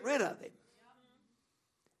just get rid of him?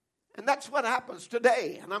 And that's what happens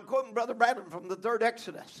today. And I'm quoting Brother Branham from the third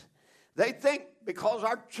Exodus. They think because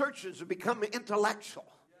our churches have become intellectual,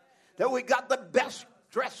 that we got the best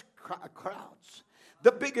dressed crowds,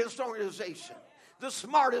 the biggest organization, the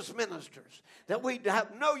smartest ministers, that we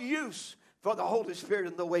have no use for the Holy Spirit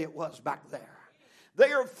in the way it was back there.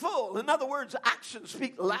 They are full. In other words, actions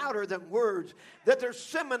speak louder than words. That their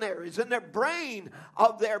seminaries and their brain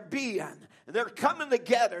of their being, and they're coming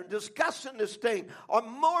together and discussing this thing, are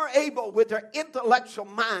more able with their intellectual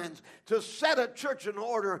minds to set a church in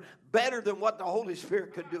order better than what the Holy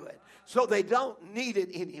Spirit could do it. So they don't need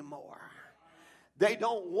it anymore. They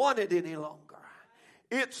don't want it any longer.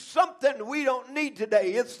 It's something we don't need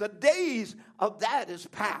today. It's the days of that is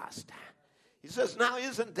past. He says, now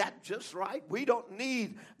isn't that just right? We don't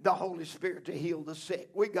need the Holy Spirit to heal the sick.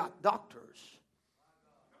 We got doctors.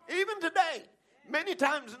 Even today, many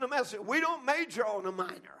times in the message, we don't major on a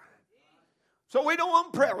minor. So we don't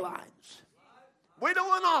want prayer lines. We don't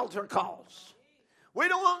want altar calls. We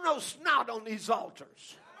don't want no snot on these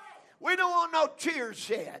altars. We don't want no tears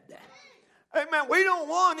shed. Amen. We don't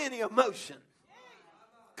want any emotion.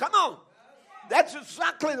 Come on. That's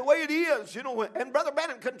exactly the way it is, you know. And Brother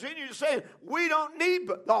Branham continues saying, we don't need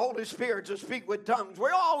the Holy Spirit to speak with tongues.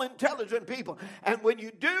 We're all intelligent people. And when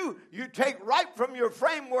you do, you take right from your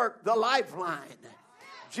framework the lifeline.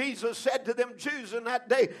 Jesus said to them Jews in that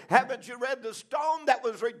day, haven't you read the stone that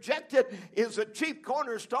was rejected is the chief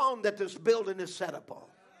cornerstone that this building is set upon?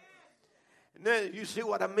 And then you see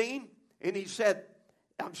what I mean? And he said,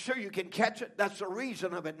 I'm sure you can catch it. That's the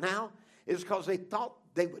reason of it now, is because they thought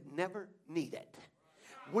they would never need it.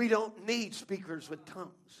 We don't need speakers with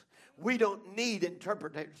tongues. We don't need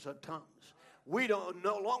interpreters of tongues. We don't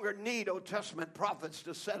no longer need Old Testament prophets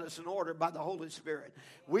to set us in order by the Holy Spirit.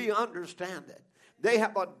 We understand it. They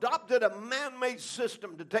have adopted a man-made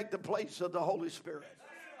system to take the place of the Holy Spirit.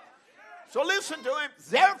 So listen to him.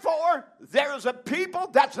 Therefore, there is a people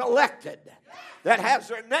that's elected, that has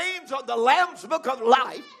their names on the Lamb's Book of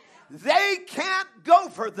Life. They can't go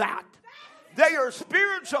for that. They are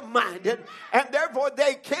spiritual minded, and therefore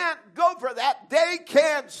they can't go for that. They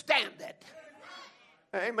can't stand it.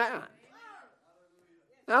 Amen.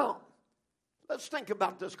 Now, let's think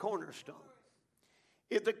about this cornerstone.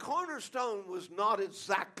 If the cornerstone was not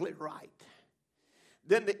exactly right,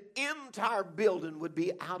 then the entire building would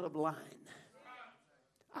be out of line,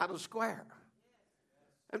 out of square.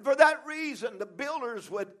 And for that reason, the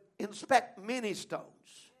builders would inspect many stones,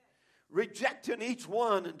 rejecting each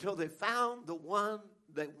one until they found the one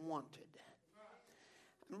they wanted.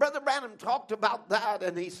 And Brother Branham talked about that,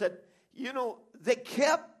 and he said, you know, they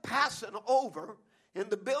kept passing over in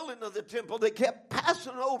the building of the temple, they kept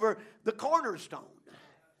passing over the cornerstone.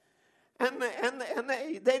 And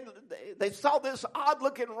they saw this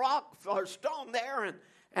odd-looking rock or stone there,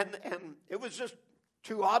 and it was just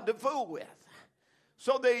too odd to fool with.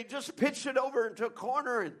 So they just pitched it over into a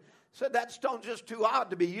corner and said, that stone's just too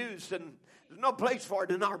odd to be used, and there's no place for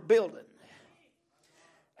it in our building.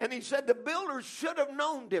 And he said the builders should have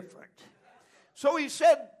known different. So he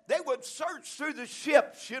said they would search through the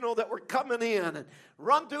ships, you know, that were coming in and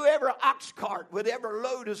run through every ox cart with every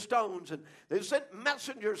load of stones. And they sent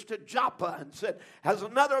messengers to Joppa and said, has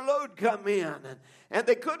another load come in? And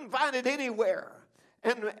they couldn't find it anywhere.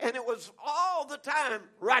 And it was all the time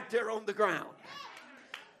right there on the ground.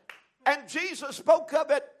 And Jesus spoke of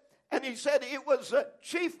it, and he said it was a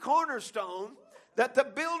chief cornerstone that the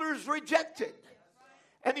builders rejected.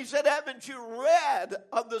 And he said, haven't you read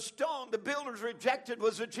of the stone the builders rejected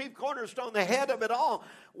was the chief cornerstone, the head of it all,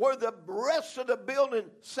 where the rest of the building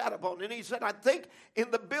sat upon? And he said, I think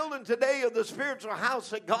in the building today of the spiritual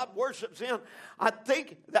house that God worships in, I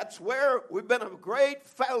think that's where we've been a great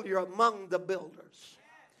failure among the builders.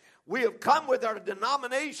 We have come with our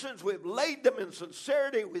denominations. We've laid them in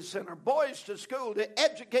sincerity. We sent our boys to school to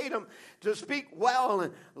educate them to speak well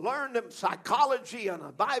and learn them psychology and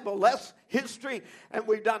a Bible, less history. And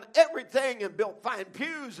we've done everything and built fine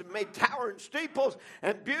pews and made towering steeples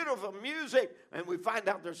and beautiful music. And we find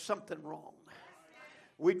out there's something wrong.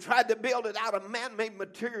 We tried to build it out of man-made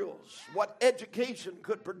materials, what education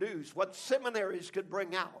could produce, what seminaries could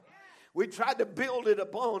bring out. We tried to build it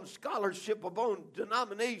upon scholarship, upon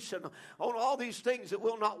denomination, on all these things that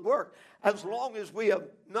will not work as long as we have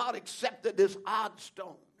not accepted this odd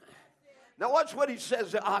stone. Now watch what he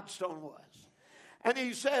says the odd stone was. And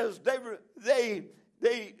he says they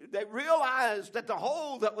realized that the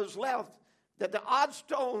hole that was left, that the odd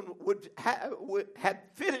stone had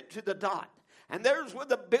fitted to the dot. And there's with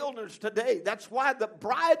the builders today. That's why the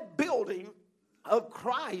bride building of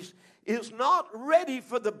Christ is not ready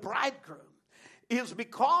for the bridegroom, is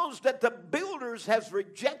because that the builders has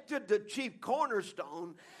rejected the chief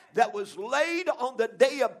cornerstone that was laid on the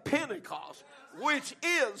day of Pentecost, which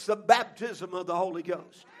is the baptism of the Holy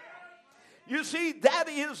Ghost. You see, that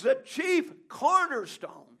is the chief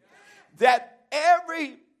cornerstone that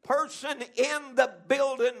every person in the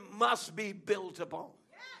building must be built upon.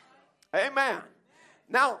 Amen.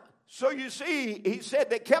 Now, so you see, he said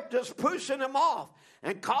they kept us pushing him off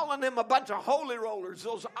and calling them a bunch of holy rollers,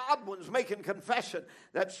 those odd ones making confession.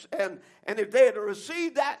 And if they had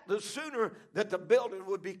received that, the sooner that the building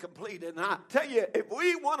would be completed. And I tell you, if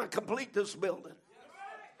we want to complete this building,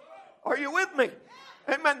 are you with me?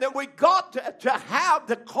 Amen. Then we got to have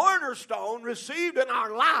the cornerstone received in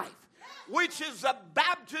our life, which is the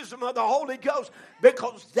baptism of the Holy Ghost,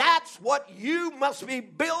 because that's what you must be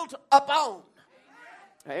built upon.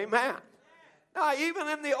 Amen. Now, even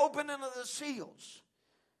in the opening of the seals,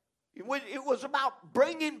 it was about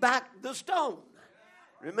bringing back the stone.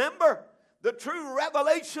 Remember, the true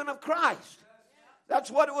revelation of Christ. That's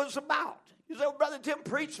what it was about. You say, well, Brother Tim,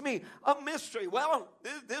 preach me a mystery. Well,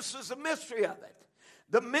 this is the mystery of it.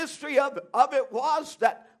 The mystery of it was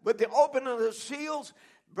that with the opening of the seals,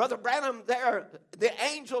 Brother Branham there, the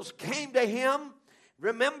angels came to him.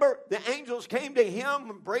 Remember, the angels came to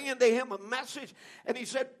him, bringing to him a message. And he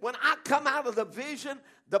said, when I come out of the vision,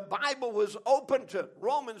 the Bible was open to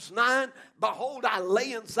Romans 9. Behold, I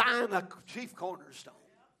lay in Zion a chief cornerstone.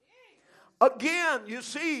 Again, you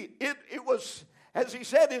see, it was, as he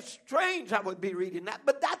said, it's strange I would be reading that.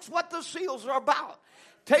 But that's what the seals are about.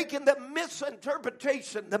 Taking the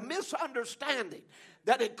misinterpretation, the misunderstanding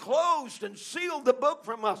that had closed and sealed the book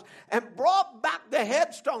from us and brought back the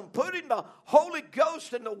headstone, putting the Holy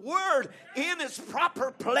Ghost and the Word in its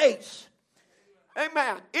proper place.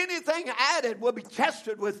 Amen. Anything added will be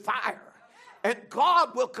tested with fire. And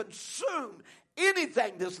God will consume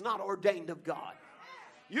anything that's not ordained of God.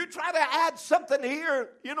 You try to add something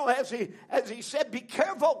here, you know, as he said, be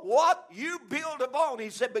careful what you build upon. He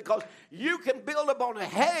said, because you can build upon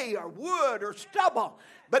hay or wood or stubble.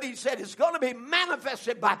 But he said, it's going to be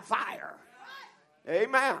manifested by fire.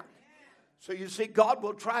 Amen. So you see, God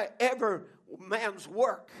will try every man's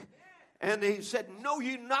work. And he said, know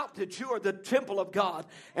you not that you are the temple of God,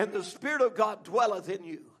 and the Spirit of God dwelleth in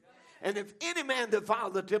you. And if any man defile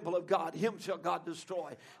the temple of God, him shall God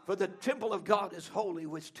destroy. For the temple of God is holy,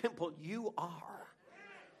 which temple you are.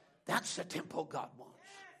 That's the temple God wants.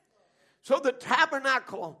 So the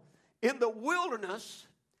tabernacle in the wilderness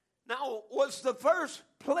now was the first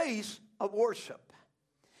place of worship.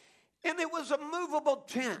 And it was a movable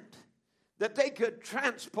tent that they could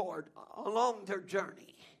transport along their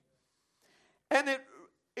journey. And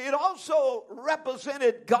it also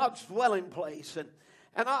represented God's dwelling place.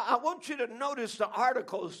 And I want you to notice the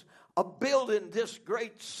articles of building this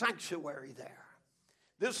great sanctuary there.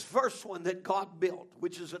 This first one that God built,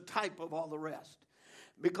 which is a type of all the rest.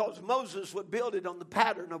 Because Moses would build it on the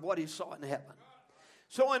pattern of what he saw in heaven.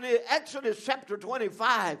 So in Exodus chapter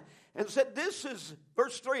 25, and said, this is,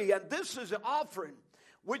 verse 3, and this is the offering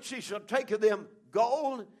which he shall take of them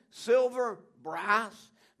gold, silver, brass,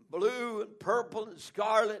 blue and purple and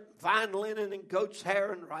scarlet, fine linen and goat's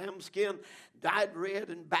hair and ram skin, dyed red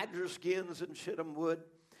and badger skins and shittim wood.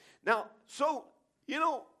 Now, so, you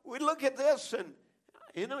know, we look at this and,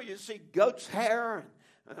 you know, you see goat's hair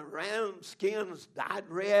and ram skins dyed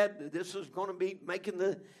red. This is going to be making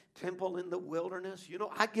the temple in the wilderness. You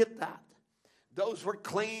know, I get that. Those were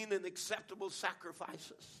clean and acceptable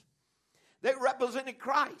sacrifices. They represented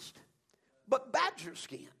Christ. But badger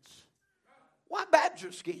skins. Why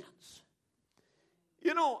badger skins?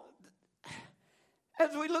 You know,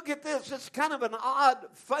 as we look at this, it's kind of an odd,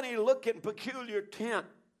 funny-looking, peculiar tent.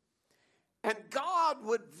 And God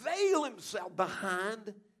would veil himself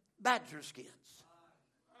behind badger skins.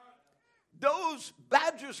 Those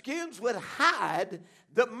badger skins would hide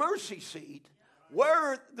the mercy seat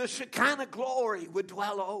where the Shekinah glory would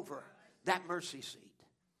dwell over that mercy seat.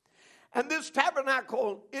 And this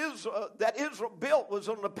tabernacle that Israel built was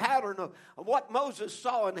on the pattern of what Moses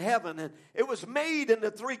saw in heaven. And it was made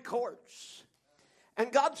into 3 courts.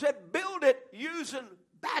 And God said, build it using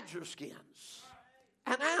badger skins,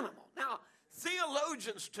 an animal. Now,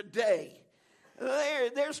 theologians today,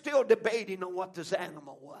 they're still debating on what this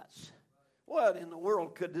animal was. What in the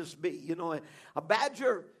world could this be? You know, a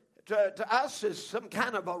badger to us is some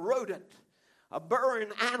kind of a rodent, a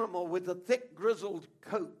burrowing animal with a thick grizzled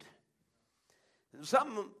coat. And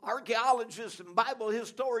some archaeologists and Bible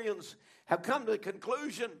historians have come to the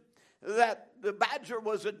conclusion that the badger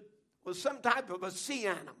was some type of a sea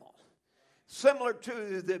animal, similar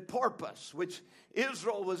to the porpoise, which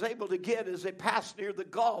Israel was able to get as they passed near the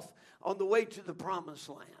Gulf on the way to the Promised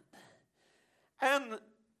Land. And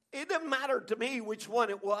it didn't matter to me which one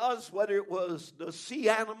it was, whether it was the sea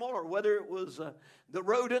animal or whether it was the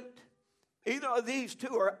rodent. Either of these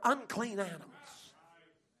two are unclean animals.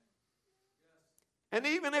 And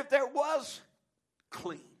even if there was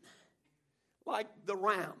clean, like the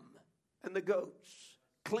ram and the goats,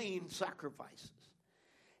 clean sacrifices.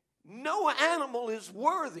 no animal is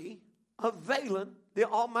worthy of veiling the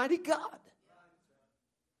Almighty God.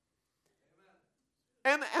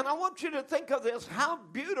 And I want you to think of this, how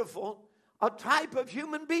beautiful a type of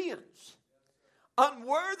human beings,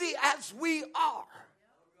 unworthy as we are,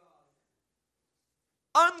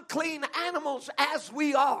 unclean animals as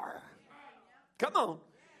we are. Come on.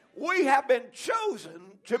 We have been chosen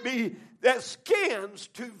to be the skins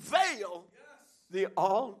to veil the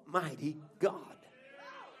Almighty God.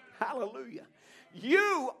 Hallelujah.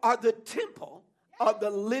 You are the temple of the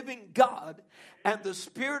living God, and the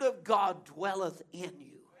Spirit of God dwelleth in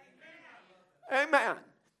you. Amen.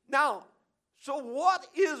 Now, so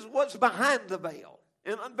what's behind the veil?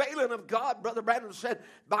 In unveiling of God, Brother Branham said,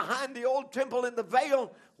 behind the old temple in the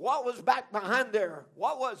veil, what was back behind there?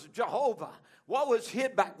 What was Jehovah? What was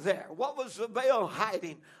hid back there? What was the veil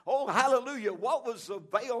hiding? Oh, hallelujah. What was the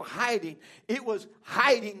veil hiding? It was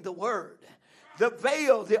hiding the Word. The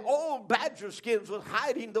veil, the old badger skins was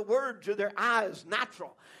hiding the Word to their eyes,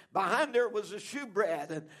 natural. Behind there was the shewbread,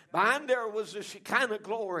 and behind there was the Shekinah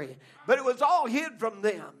glory. But it was all hid from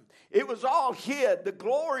them. It was all hid. The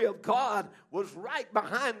glory of God was right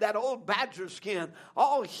behind that old badger skin,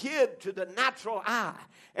 all hid to the natural eye.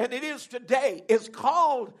 And it is today. It's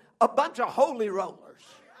called a bunch of holy rollers,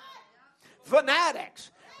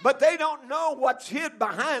 fanatics. But they don't know what's hid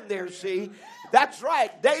behind there, see. That's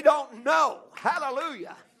right. They don't know.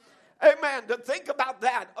 Hallelujah. Amen. To think about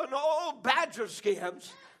that. An old badger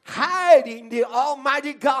skins hiding the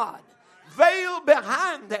Almighty God. Veiled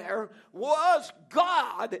behind there was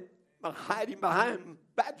God hiding behind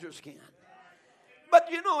badger skin.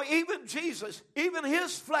 But you know, even Jesus, even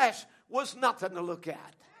his flesh was nothing to look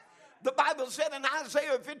at. The Bible said in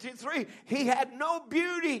Isaiah 53, he had no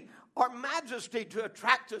beauty or majesty to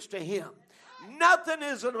attract us to him. Nothing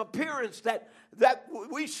is an appearance that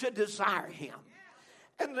we should desire him.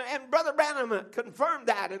 And Brother Branham confirmed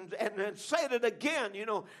that and said it again, you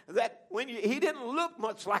know, that he didn't look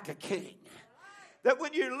much like a king. That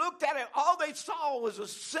when you looked at it, all they saw was a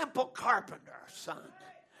simple carpenter's son.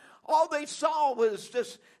 All they saw was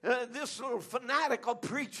this little fanatical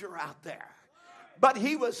preacher out there. But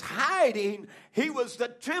he was hiding. He was the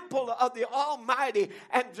temple of the Almighty.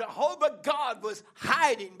 And Jehovah God was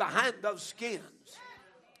hiding behind those skins.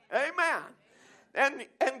 Amen.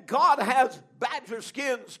 And God has badger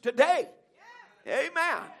skins today.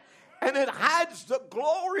 Amen. And it hides the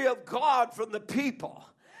glory of God from the people.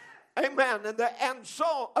 Amen. And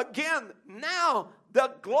so, again, now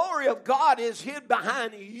the glory of God is hid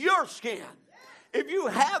behind your skin. If you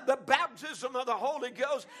have the baptism of the Holy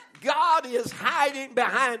Ghost, God is hiding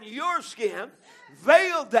behind your skin,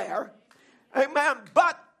 veiled there. Amen.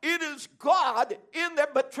 But it is God in there,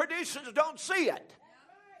 but traditions don't see it.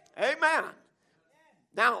 Amen.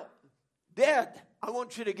 Now, dead, I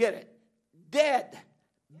want you to get it. Dead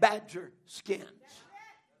badger skins.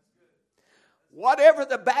 Whatever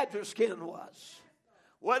the badger skin was,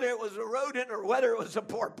 whether it was a rodent or whether it was a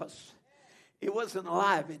porpoise, it wasn't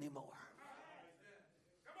alive anymore.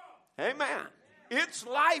 Amen. Its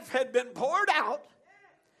life had been poured out,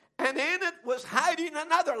 and in it was hiding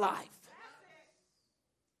another life.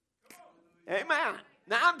 Amen.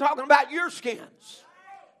 Now I'm talking about your skins.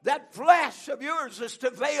 That flesh of yours is to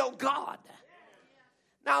veil God.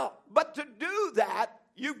 Now, but to do that,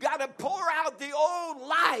 you've got to pour out the old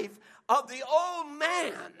life of the old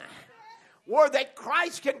man, where that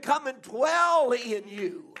Christ can come and dwell in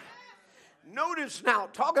you. Notice now,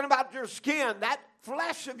 talking about your skin, that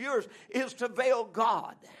flesh of yours is to veil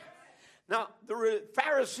God. Now, the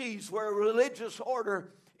Pharisees were a religious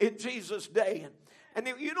order in Jesus' day. And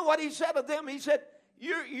you know what he said to them? He said,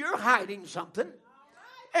 you're hiding something.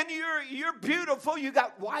 And you're beautiful. You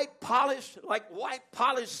got white polished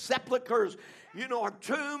sepulchres, you know, or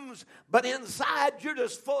tombs. But inside, you're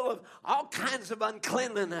just full of all kinds of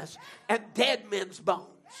uncleanliness and dead men's bones.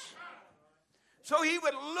 So he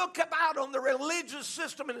would look about on the religious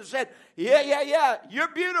system and said, yeah, you're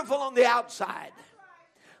beautiful on the outside.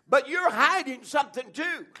 But you're hiding something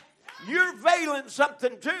too. You're veiling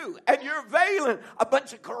something too. And you're veiling a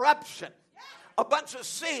bunch of corruption, a bunch of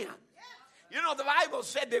sin. You know, the Bible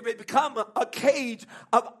said they would become a cage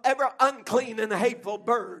of ever unclean and hateful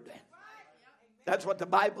bird. That's what the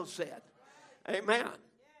Bible said. Amen.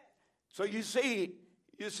 So you see,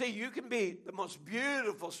 you can be the most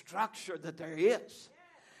beautiful structure that there is,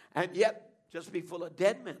 and yet just be full of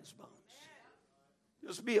dead men's bones.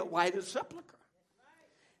 Just be a white as sepulchre.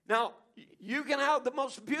 Now, you can have the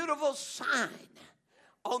most beautiful sign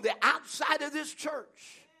on the outside of this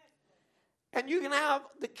church. And you can have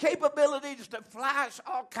the capabilities to flash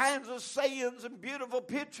all kinds of sayings and beautiful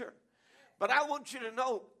picture. But I want you to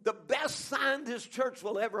know the best sign this church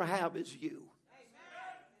will ever have is you.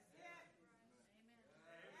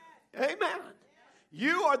 Amen.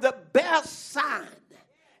 You are the best sign.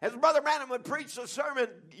 As Brother Branham would preach the sermon,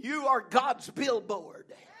 you are God's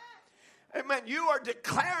billboard. Amen. You are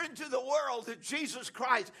declaring to the world that Jesus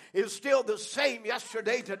Christ is still the same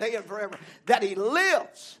yesterday, today, and forever. That He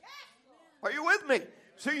lives. Are you with me?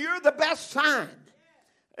 So you're the best sign.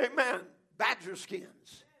 Amen. Badger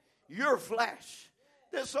skins. Your flesh.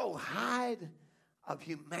 This old hide of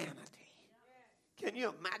humanity. Can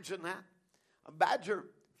you imagine that? A badger,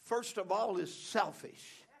 first of all, is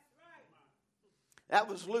selfish. That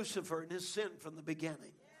was Lucifer and his sin from the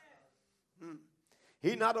beginning.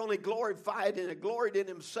 He not only gloried in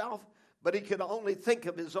himself, but he could only think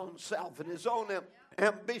of his own self and his own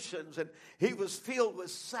ambitions. And he was filled with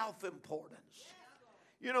self-importance.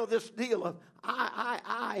 You know, this deal of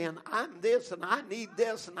I, and I'm this, and I need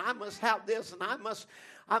this, and I must have this, and I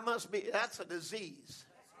must be, that's a disease.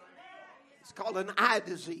 It's called an eye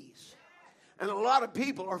disease. And a lot of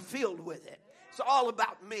people are filled with it. It's all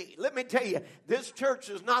about me. Let me tell you, this church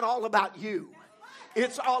is not all about you.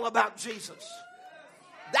 It's all about Jesus.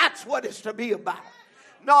 That's what it's to be about.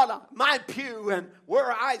 Not my pew and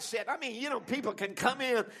where I sit. I mean, you know, people can come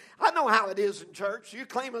in. I know how it is in church. You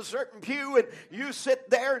claim a certain pew and you sit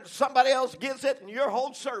there and somebody else gets it and your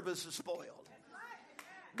whole service is spoiled.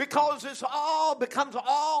 Because it's all becomes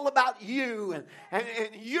all about you and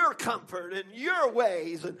your comfort and your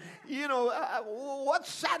ways and, you know,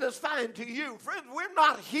 what's satisfying to you. Friends, we're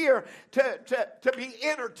not here to be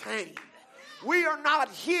entertained. We are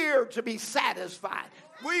not here to be satisfied.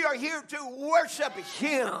 We are here to worship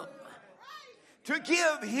Him, to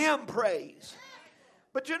give Him praise.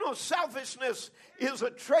 But you know, selfishness is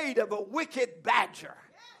a trait of a wicked badger.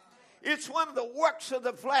 It's one of the works of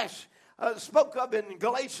the flesh spoke of in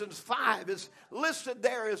Galatians 5. Is listed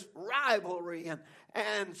there as rivalry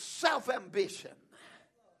and self-ambition.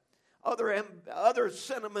 Other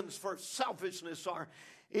synonyms for selfishness are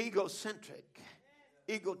egocentric,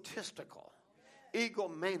 egotistical,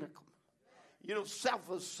 egomaniacal. You know,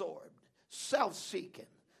 self-absorbed, self-seeking,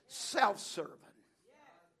 self-serving.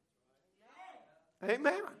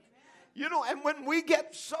 Amen. You know, and when we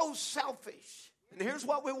get so selfish, and here's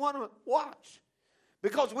what we want to watch,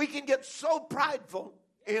 because we can get so prideful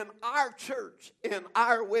in our church, in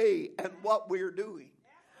our way, and what we're doing,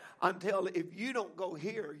 until if you don't go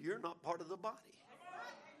here, you're not part of the body.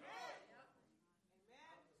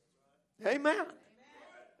 Amen.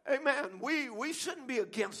 Amen. We shouldn't be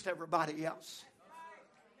against everybody else.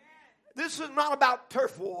 This is not about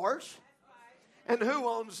turf wars and who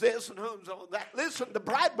owns this and who owns that. Listen, the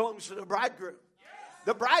bride belongs to the bridegroom.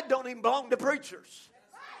 The bride don't even belong to preachers.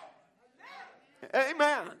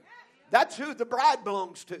 Amen. That's who the bride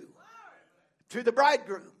belongs to the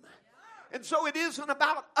bridegroom. And so it isn't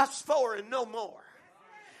about us four and no more.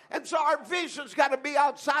 And so our vision's got to be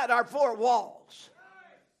outside our four walls.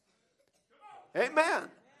 Amen.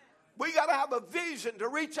 We got to have a vision to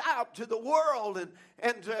reach out to the world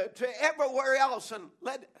and to everywhere else. And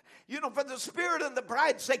let, you know, for the Spirit and the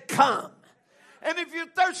bride say, come. And if you're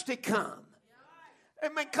thirsty, come.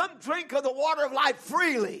 Amen. Come drink of the water of life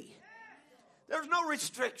freely. There's no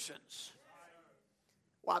restrictions.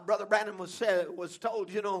 Why, Brother Branham was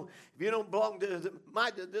told, you know, if you don't belong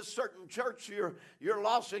to this certain church, you're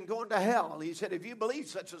lost and going to hell. He said, if you believe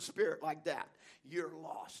such a spirit like that, you're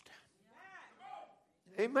lost.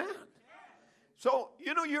 Amen. So,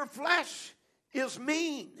 you know, your flesh is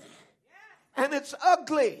mean. And it's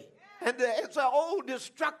ugly. And it's an old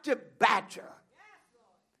destructive badger.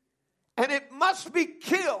 And it must be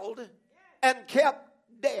killed and kept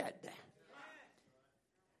dead.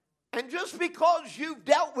 And just because you've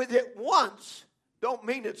dealt with it once, don't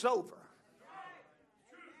mean it's over.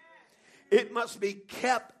 It must be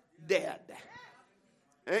kept dead.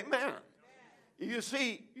 Amen. You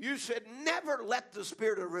see, you should never let the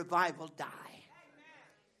spirit of revival die.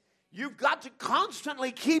 You've got to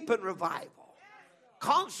constantly keep in revival.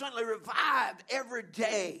 Constantly revive every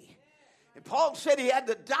day. And Paul said he had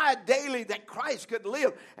to die daily that Christ could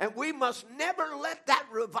live. And we must never let that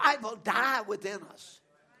revival die within us.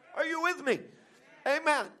 Are you with me?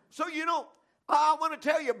 Amen. So, you know, I want to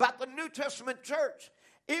tell you about the New Testament church.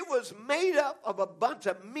 It was made up of a bunch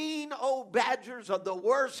of mean old badgers of the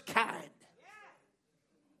worst kind.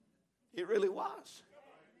 It really was.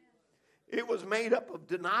 It was made up of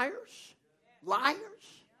deniers, liars.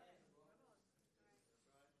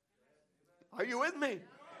 Are you with me?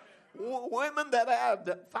 Women that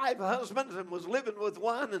had 5 husbands and was living with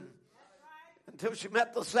one until she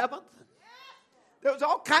met the 7th. There was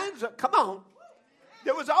all kinds of, come on.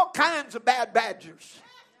 There was all kinds of bad badgers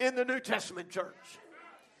in the New Testament church.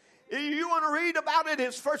 You want to read about it,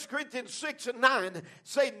 it's 1 Corinthians 6 and 9.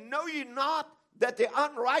 Say, know ye not that the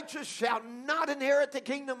unrighteous shall not inherit the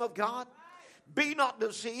kingdom of God? Be not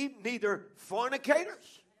deceived, neither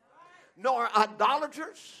fornicators, nor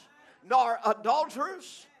idolaters, nor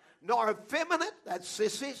adulterers, nor effeminate, that's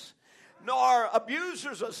sissies, nor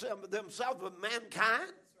abusers of themselves of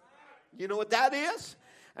mankind. You know what that is?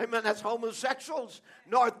 Amen, that's homosexuals,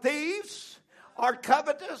 nor thieves, or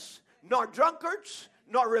covetous, nor drunkards,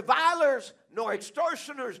 nor revilers, nor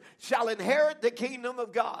extortioners shall inherit the kingdom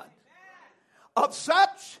of God. Of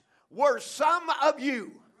such were some of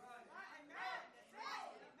you.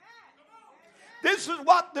 This is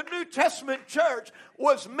what the New Testament church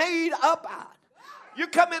was made up at. You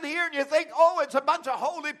come in here and you think, oh, it's a bunch of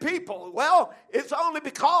holy people. Well, it's only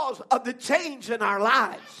because of the change in our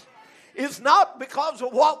lives. It's not because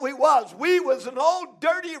of what we was. We was an old,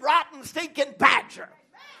 dirty, rotten, stinking badger.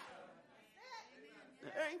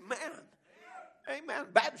 Amen. Amen.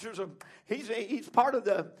 Badgers are, he's part of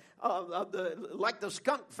the like the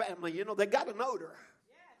skunk family. You know, they got an odor.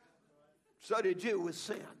 So did you with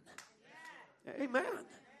sin. Amen.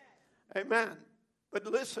 Amen. But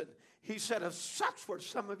listen, he said, of such were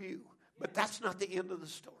some of you. But that's not the end of the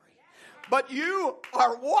story. But you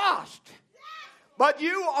are washed. But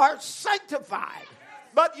you are sanctified.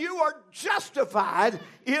 But you are justified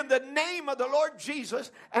in the name of the Lord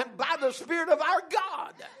Jesus and by the Spirit of our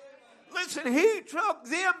God. Listen, he took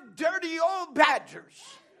them dirty old badgers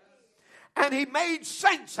and he made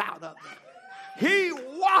saints out of them. He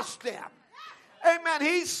washed them. Amen.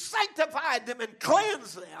 He sanctified them and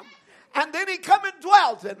cleansed them. And then he come and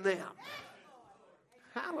dwelt in them.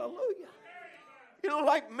 Hallelujah. You know,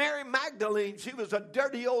 like Mary Magdalene, she was a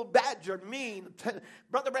dirty old badger, mean.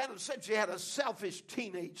 Brother Branham said she had a selfish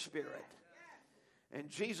teenage spirit. And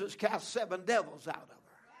Jesus cast 7 devils out of her.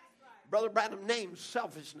 Brother Branham named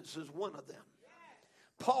selfishness as one of them.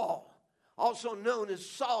 Paul, also known as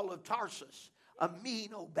Saul of Tarsus, a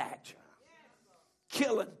mean old badger.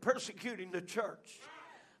 Killing, persecuting the church.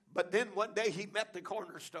 But then one day he met the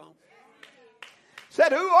cornerstone.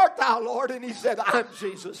 Said, who art thou, Lord? And he said, I'm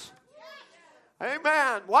Jesus.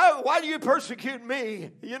 Amen. Why do you persecute me?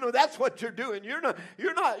 You know, that's what you're doing.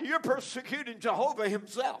 You're persecuting Jehovah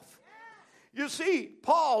himself. You see,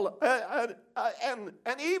 Paul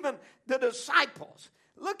and even the disciples,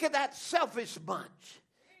 look at that selfish bunch.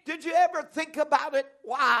 Did you ever think about it?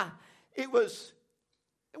 Why it was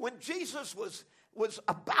when Jesus was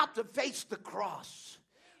about to face the cross,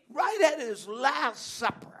 right at his last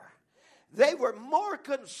supper, they were more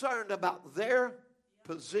concerned about their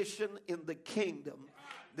position in the kingdom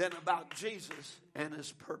than about Jesus and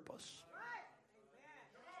his purpose.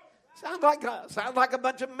 Sound like a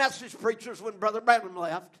bunch of message preachers when Brother Branham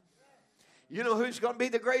left. You know who's going to be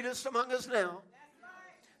the greatest among us now?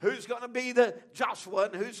 Who's going to be the Joshua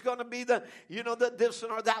and who's going to be the this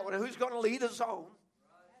one or that one? Who's going to lead us on?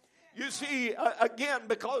 You see, again,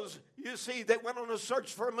 because, you see, they went on a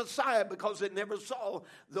search for a Messiah because they never saw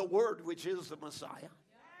the Word, which is the Messiah.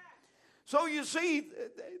 So, you see,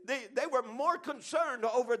 they were more concerned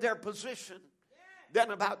over their position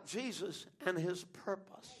than about Jesus and his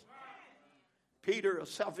purpose. Peter, a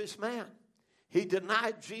selfish man, he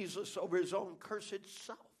denied Jesus over his own cursed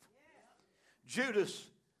self. Judas,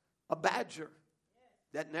 a badger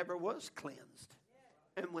that never was cleansed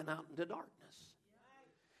and went out into darkness.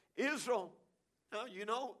 Israel,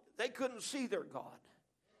 they couldn't see their God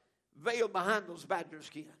veiled behind those badger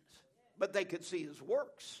skins, but they could see his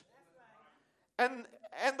works. And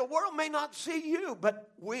the world may not see you,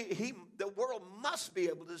 but the world must be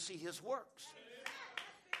able to see his works.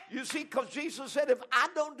 You see, because Jesus said, if I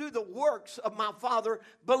don't do the works of my Father,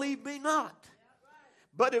 believe me not.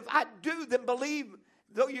 But if I do, then believe,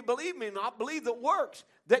 though you believe me not, believe the works,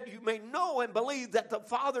 that you may know and believe that the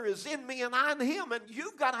Father is in me and I in him. And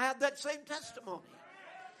you've got to have that same testimony.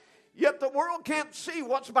 Yet the world can't see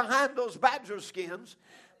what's behind those badger skins,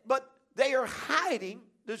 but they are hiding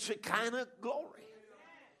the Shekinah glory.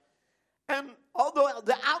 And although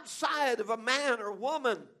the outside of a man or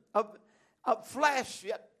woman of flesh,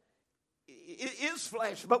 yet it is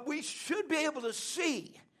flesh, but we should be able to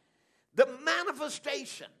see the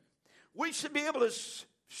manifestation. We should be able to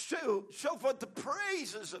show forth the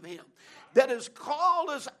praises of him that has called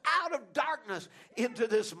us out of darkness into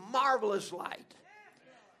this marvelous light.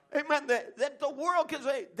 Amen. That the world can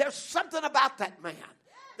say, there's something about that man.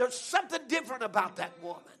 There's something different about that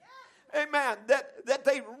woman. Amen. That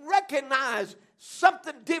they recognize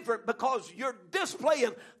something different because you're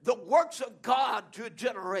displaying the works of God to a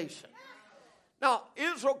generation. Now,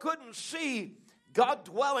 Israel couldn't see God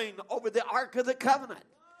dwelling over the Ark of the Covenant.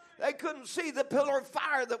 They couldn't see the pillar of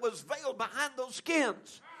fire that was veiled behind those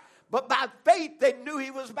skins. But by faith, they knew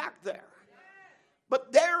he was back there.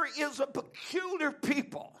 But there is a peculiar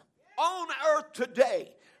people on earth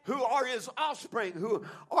today who are his offspring, who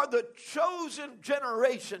are the chosen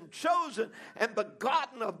generation, chosen and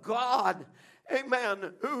begotten of God.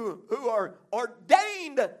 Amen. Who are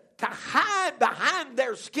ordained to hide behind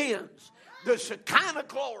their skins the Shekinah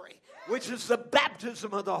glory, which is the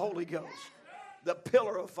baptism of the Holy Ghost, the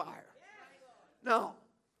pillar of fire. Now,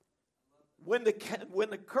 when the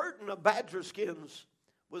curtain of badger skins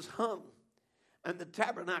was hung and the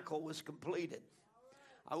tabernacle was completed,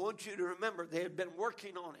 I want you to remember they had been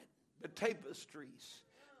working on it. The tapestries,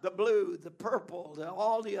 the blue, the purple,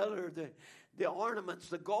 all the other, the ornaments,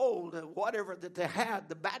 the gold, whatever that they had,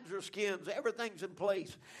 the badger skins, everything's in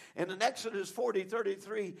place. And in Exodus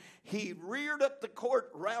 40:33, he reared up the court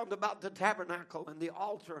round about the tabernacle and the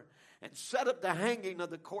altar and set up the hanging of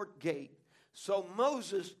the court gate. So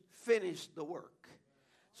Moses finished the work.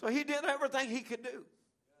 So he did everything he could do.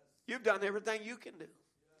 You've done everything you can do.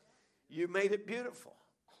 You made it beautiful.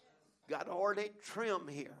 Got ornate trim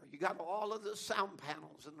here. You got all of the sound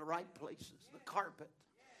panels in the right places. The carpet.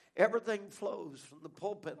 Everything flows from the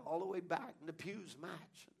pulpit all the way back. And the pews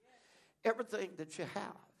match. Everything that you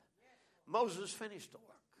have. Moses finished the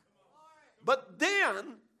work. But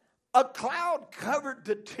then a cloud covered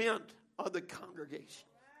the tent of the congregation.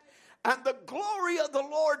 And the glory of the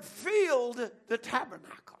Lord filled the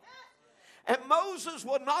tabernacle. And Moses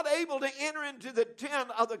was not able to enter into the tent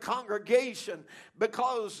of the congregation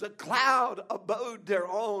because the cloud abode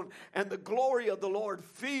thereon and the glory of the Lord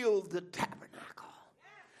filled the tabernacle.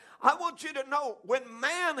 I want you to know, when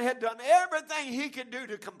man had done everything he could do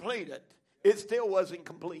to complete it, it still wasn't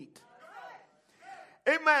complete.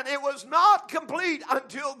 Amen. It was not complete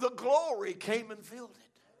until the glory came and filled it.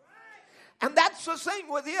 And that's the thing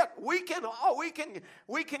with it. We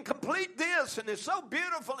can complete this, and it's so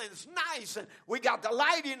beautiful and it's nice, and we got the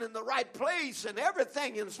lighting in the right place, and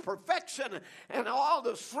everything is perfection, and all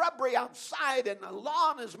the shrubbery outside, and the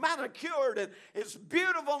lawn is manicured, and it's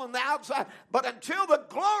beautiful on the outside. But until the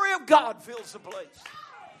glory of God fills the place,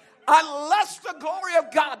 unless the glory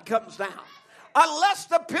of God comes down, unless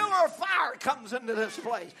the pillar of fire comes into this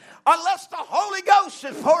place, unless the Holy Ghost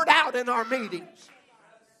is poured out in our meetings,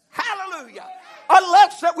 hallelujah,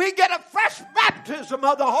 unless that we get a fresh baptism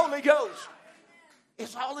of the Holy Ghost,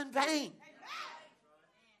 it's all in vain.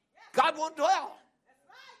 God won't dwell.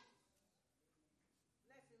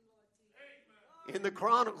 In the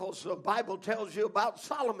Chronicles, the Bible tells you about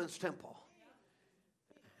Solomon's temple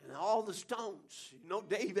and all the stones. You know,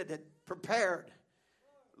 David had prepared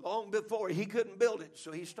long before. He couldn't build it,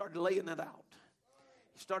 so he started laying it out.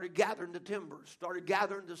 He started gathering the timber, started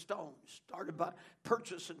gathering the stones, started by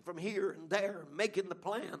purchasing from here and there, making the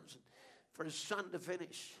plans for his son to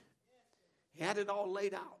finish. He had it all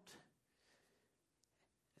laid out.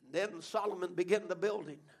 And then Solomon began the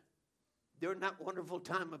building during that wonderful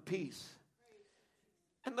time of peace.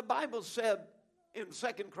 And the Bible said in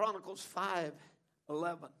 2 Chronicles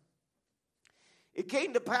 5:11, it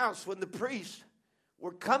came to pass when the priests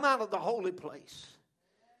were come out of the holy place,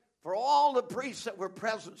 for all the priests that were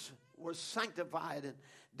present were sanctified and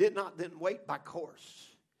did not then wait by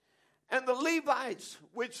course. And the Levites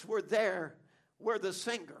which were there were the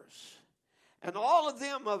singers, and all of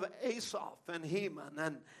them of Asaph and Heman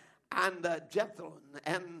and Jethlon,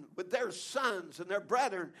 and with their sons and their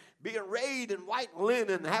brethren, being arrayed in white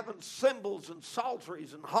linen, having cymbals and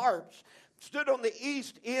psalteries and harps, stood on the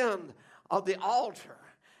east end of the altar,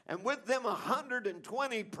 and with them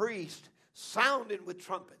 120 priests, sounding with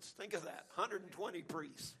trumpets. Think of that, 120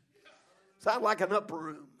 priests. Sound like an upper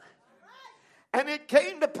room. And it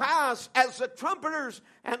came to pass, as the trumpeters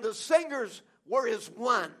and the singers were as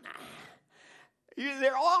one,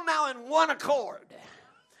 they're all now in one accord,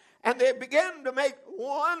 and they began to make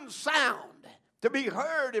one sound to be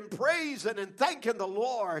heard in praising and thanking the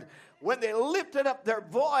Lord when they lifted up their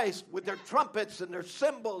voice with their trumpets and their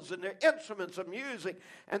cymbals and their instruments of music,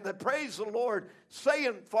 and they praised the Lord,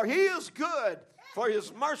 saying, for he is good, for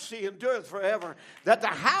his mercy endureth forever. That the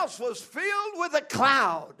house was filled with a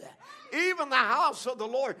cloud, even the house of the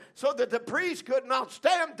Lord, so that the priest could not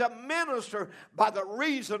stand to minister by the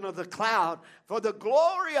reason of the cloud, for the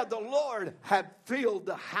glory of the Lord had filled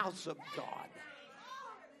the house of God.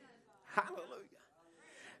 Hallelujah.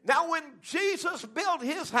 Now when Jesus built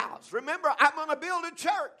his house, remember, I'm going to build a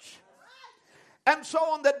church. And so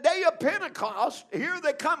on the day of Pentecost, here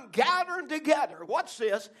they come gathering together. Watch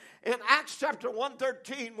this. In Acts chapter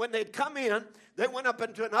 1:13, when they'd come in, they went up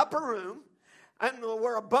into an upper room. and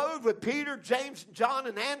were abode with Peter, James, and John,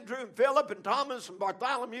 and Andrew, and Philip, and Thomas, and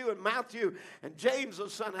Bartholomew, and Matthew, and James, the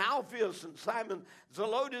son of Alphaeus, and Simon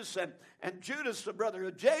Zelotes, and Judas, the brother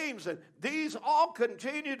of James. And these all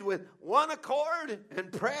continued with one accord in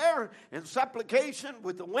prayer and supplication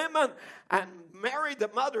with the women, and Mary, the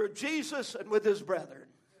mother of Jesus, and with his brethren.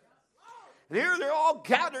 And here they're all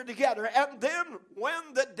gathered together. And then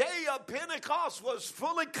when the day of Pentecost was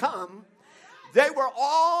fully come, they were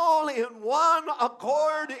all in one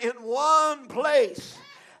accord in one place.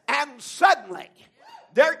 And suddenly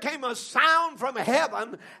there came a sound from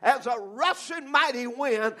heaven as a rushing mighty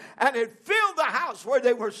wind, and it filled the house where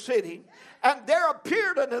they were sitting. And there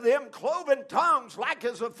appeared unto them cloven tongues like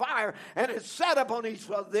as of fire, and it sat upon each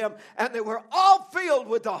of them. And they were all filled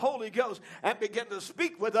with the Holy Ghost, and began to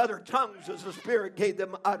speak with other tongues as the Spirit gave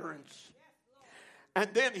them utterance. And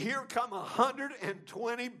then here come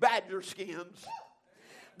 120 badger skins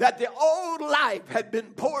that the old life had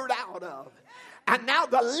been poured out of. And now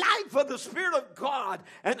the life of the Spirit of God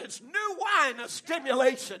and its new wine of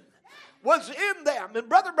stimulation was in them. And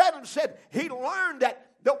Brother Branham said he learned that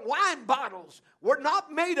the wine bottles were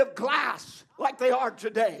not made of glass like they are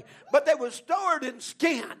today, but they were stored in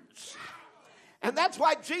skins. And that's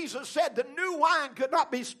why Jesus said the new wine could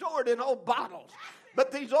not be stored in old bottles.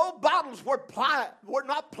 But these old bottles were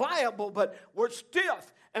not pliable, but were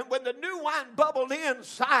stiff. And when the new wine bubbled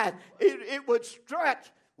inside, it would stretch.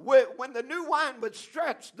 When the new wine would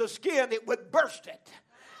stretch the skin, it would burst it.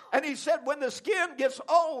 And he said when the skin gets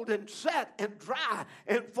old and set and dry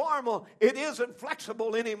and formal, it isn't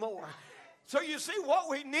flexible anymore. So you see what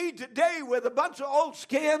we need today with a bunch of old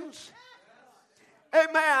skins?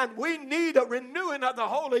 Amen. We need a renewing of the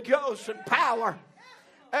Holy Ghost and power.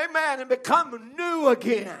 Amen. And become new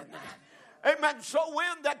again. Amen. So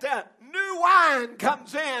when that new wine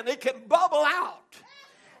comes in, it can bubble out.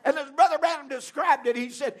 And as Brother Branham described it, he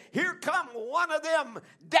said, here come one of them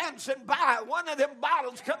dancing by, one of them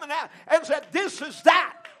bottles coming out, and said, this is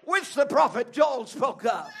that which the prophet Joel spoke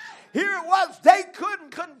of. Here it was, they couldn't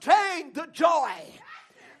contain the joy.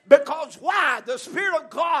 Because why? The Spirit of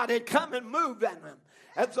God had come and moved in them.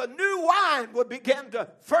 As the new wine would begin to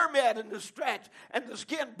ferment and to stretch, and the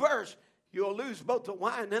skin burst, you'll lose both the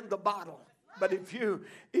wine and the bottle. But if you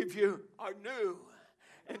are new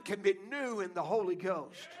and can be new in the Holy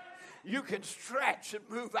Ghost, you can stretch and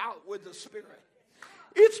move out with the Spirit.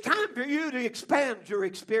 It's time for you to expand your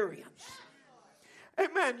experience.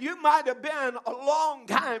 Amen. You might have been a long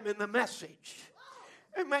time in the message.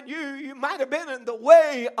 Amen. You might have been in the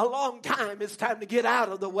way a long time. It's time to get out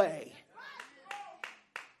of the way.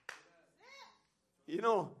 You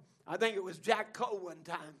know, I think it was Jack Coe one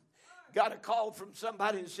time got a call from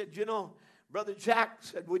somebody and said, you know, Brother Jack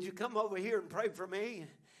said, would you come over here and pray for me?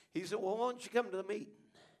 He said, well, why don't you come to the meeting?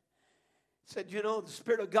 He said, you know, the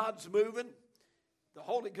Spirit of God's moving. The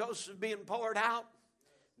Holy Ghost is being poured out.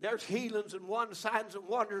 There's healings and signs and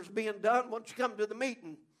wonders being done. Why don't you come to the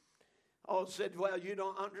meeting? Oh, said, well, you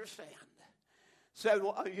don't understand. Said,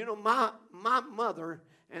 well, you know, my mother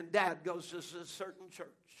and dad goes to this certain church.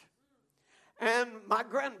 And my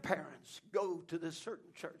grandparents go to this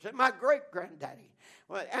certain church. And my great-granddaddy.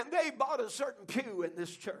 And they bought a certain pew in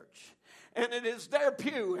this church. And it is their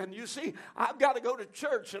pew. And you see, I've got to go to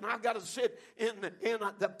church and I've got to sit in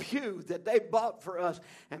the pew that they bought for us.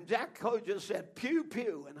 And Jack Coe just said, pew,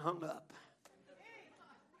 pew, and hung up.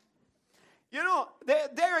 You know,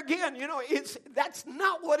 there again, you know, that's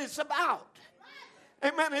not what it's about.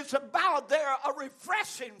 Amen. It's about a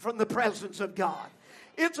refreshing from the presence of God.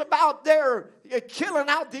 It's about their killing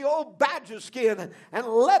out the old badger skin and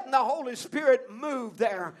letting the Holy Spirit move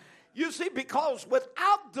there. You see, because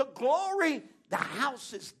without the glory, the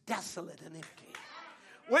house is desolate and empty.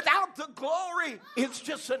 Without the glory, it's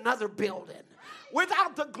just another building.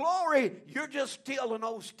 Without the glory, you're just still an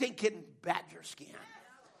old stinking badger skin.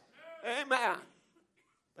 Amen.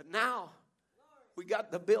 But now, we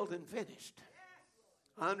got the building finished.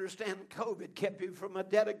 I understand COVID kept you from a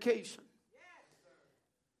dedication.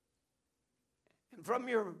 And from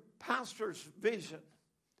your pastor's vision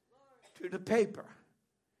to the paper,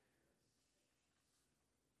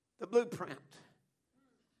 the blueprint,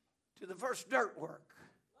 to the first dirt work,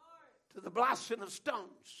 to the blasting of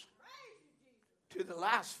stones, to the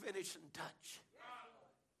last finishing touch.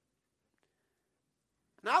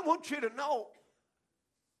 And I want you to know,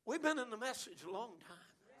 we've been in the message a long time.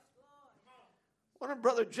 One of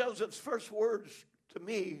Brother Joseph's first words to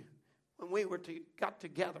me when we got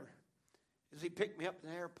together is he picked me up in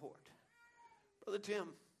the airport. Brother Tim,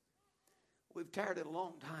 we've tarried it a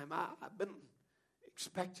long time. I've been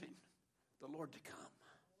expecting the Lord to come.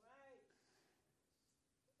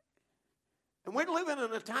 And we're living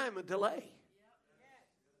in a time of delay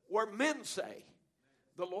where men say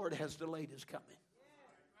the Lord has delayed his coming.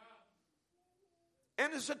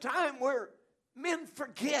 And it's a time where men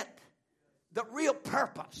forget the real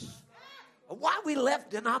purpose of why we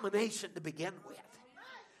left denomination to begin with.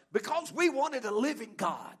 Because we wanted a living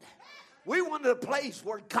God. We wanted a place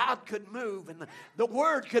where God could move and the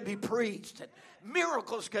word could be preached and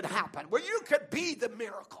miracles could happen, where you could be the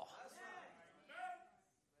miracle.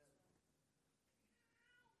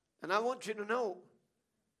 And I want you to know,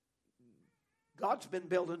 God's been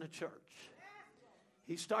building a church.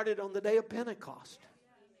 He started on the day of Pentecost.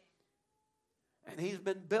 And he's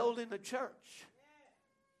been building a church,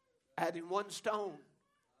 adding one stone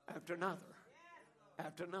after another,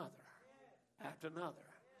 after another, after another.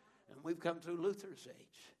 And we've come through Luther's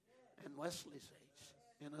age and Wesley's age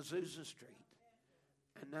and Azusa Street.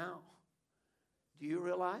 And now, do you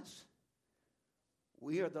realize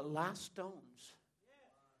we are the last stones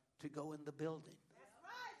to go in the building?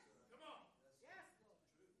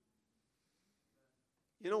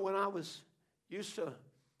 You know, when I was used to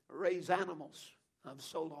raise animals, I've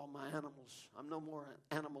sold all my animals. I'm no more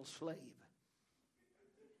an animal slave.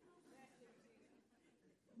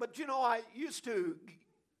 But you know, I used to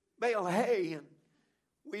bale hay and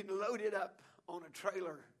we'd load it up on a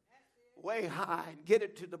trailer way high and get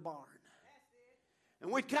it to the barn.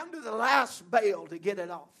 And we'd come to the last bale to get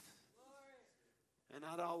it off. And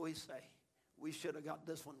I'd always say, we should have got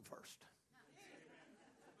this one first.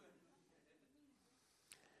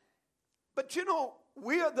 But you know,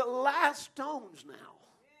 we are the last stones now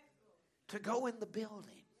to go in the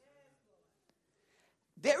building.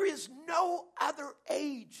 There is no other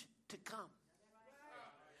age to come.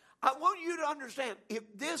 I want you to understand, if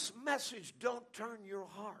this message don't turn your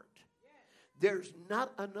heart, there's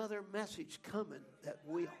not another message coming that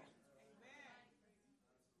will.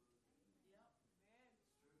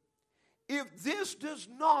 If this does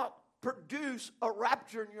not produce a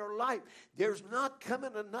rapture in your life, there's not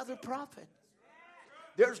coming another prophet.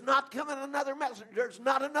 There's not coming another message. There's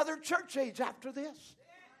not another church age after this.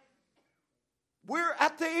 We're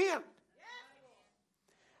at the end.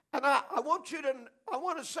 And I want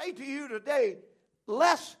to say to you today,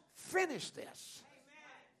 let's finish this.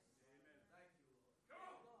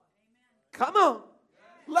 Come on.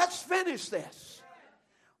 Let's finish this.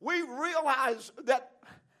 We realize that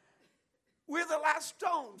we're the last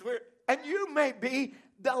stones. And you may be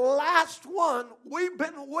the last one we've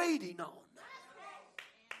been waiting on.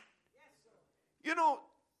 You know,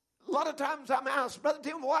 a lot of times I'm asked, Brother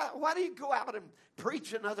Tim, why do you go out and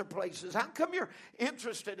preach in other places? How come you're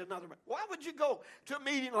interested in other places? Why would you go to a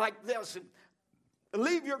meeting like this and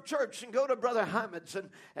leave your church and go to Brother Hamid's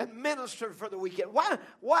and minister for the weekend?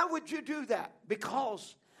 Why would you do that?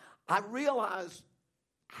 Because I realize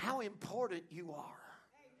how important you are.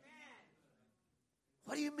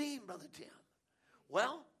 What do you mean, Brother Tim?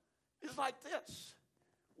 Well, it's like this.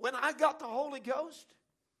 When I got the Holy Ghost,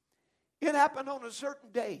 it happened on a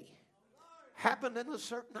certain day. Happened in a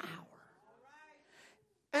certain hour.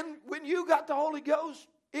 And when you got the Holy Ghost,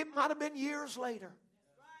 it might have been years later.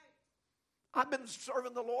 I've been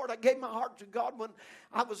serving the Lord. I gave my heart to God when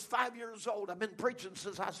I was 5 years old. I've been preaching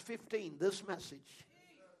since I was 15, this message.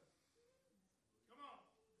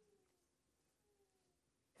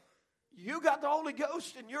 You got the Holy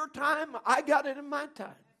Ghost in your time. I got it in my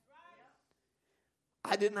time.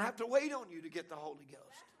 I didn't have to wait on you to get the Holy Ghost.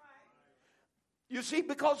 You see,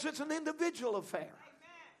 because it's an individual affair.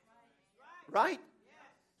 Right?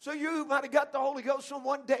 So you might have got the Holy Ghost on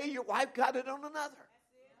one day, your wife got it on another.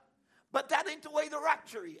 But that ain't the way the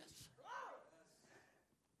rapture is.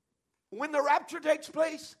 When the rapture takes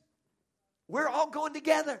place, we're all going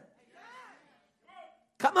together.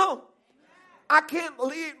 Come on.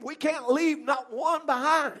 We can't leave not one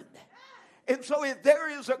behind. And so if there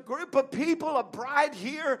is a group of people, a bride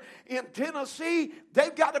here in Tennessee,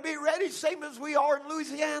 they've got to be ready, same as we are in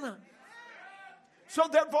Louisiana. So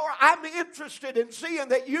therefore, I'm interested in seeing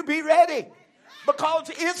that you be ready. Because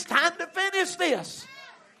it's time to finish this.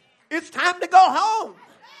 It's time to go home.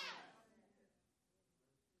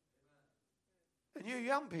 And you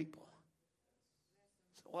young people,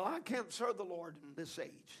 well, I can't serve the Lord in this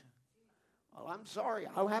age. Well, I'm sorry.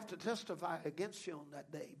 I'll have to testify against you on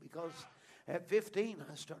that day because at 15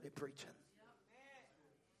 I started preaching.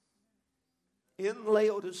 In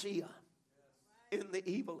Laodicea, in the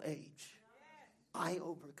evil age, I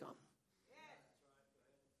overcome.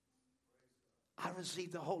 I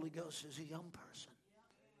received the Holy Ghost as a young person.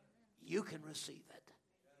 You can receive it.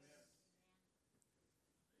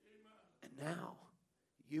 And now,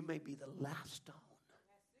 you may be the last stone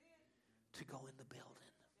to go in the building.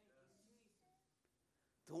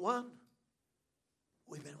 The one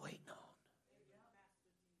we've been waiting on.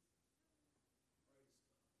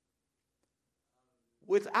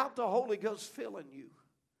 Without the Holy Ghost filling you,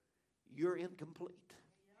 you're incomplete.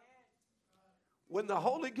 When the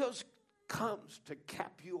Holy Ghost comes to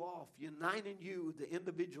cap you off, uniting you, the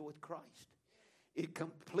individual, with Christ, it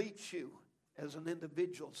completes you as an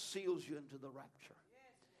individual, seals you into the rapture.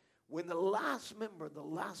 When the last member, the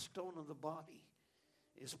last stone of the body,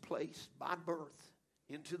 is placed by birth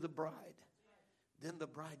into the bride, then the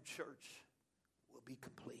bride church will be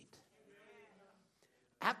complete.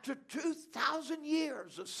 After 2,000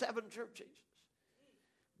 years of 7 churches,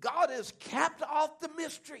 God has capped off the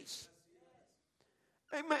mysteries.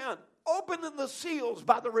 Amen. Opening the seals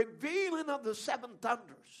by the revealing of the 7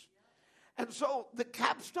 thunders. And so the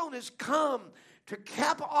capstone has come to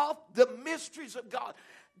cap off the mysteries of God.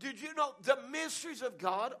 Did you know the mysteries of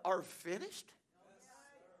God are finished?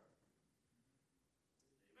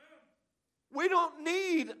 We don't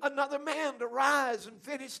need another man to rise and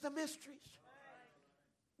finish the mysteries.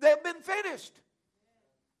 They've been finished.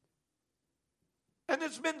 And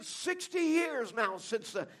it's been 60 years now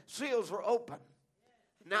since the seals were opened.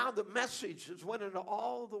 Now the message has went into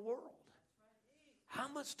all the world. How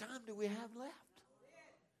much time do we have left?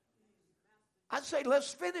 I say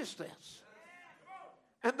let's finish this.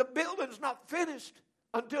 And the building's not finished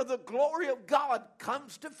until the glory of God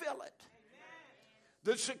comes to fill it.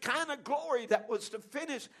 The Shekinah glory that was to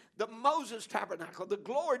finish the Moses tabernacle, the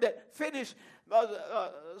glory that finished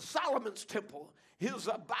Solomon's temple, his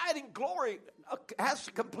abiding glory has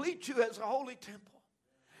to complete you as a holy temple.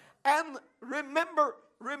 And remember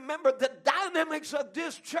the dynamics of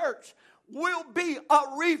this church will be a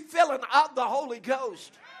refilling of the Holy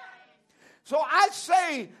Ghost. So I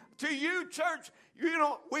say to you, church, you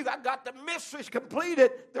know, we've got the mysteries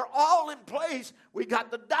completed. They're all in place. We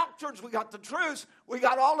got the doctrines. We got the truths. We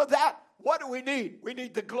got all of that. What do we need? We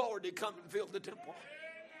need the glory to come and fill the temple.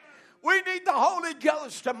 We need the Holy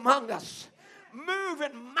Ghost among us,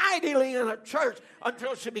 moving mightily in a church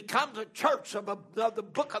until she becomes a church of the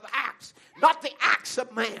book of Acts, not the acts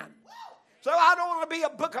of man. So I don't want to be a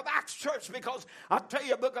book of Acts church, because I'll tell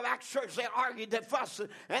you, a book of Acts church, they argued, they fussed,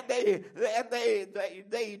 and they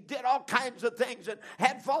did all kinds of things and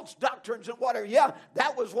had false doctrines and whatever. Yeah,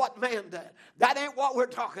 that was what man did. That ain't what we're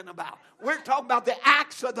talking about. We're talking about the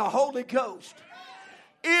acts of the Holy Ghost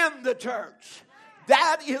in the church.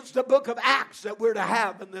 That is the book of Acts that we're to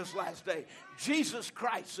have in this last day. Jesus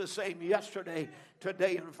Christ the same yesterday,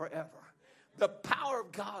 today, and forever. The power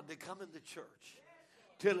of God to come in the church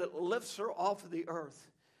till it lifts her off of the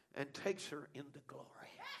earth and takes her into glory.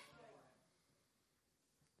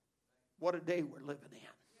 What a day we're living in.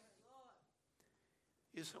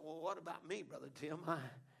 You say, well, what about me, Brother Tim? I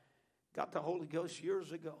got the Holy Ghost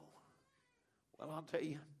years ago. Well, I'll tell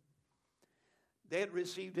you, they had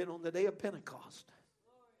received it on the day of Pentecost.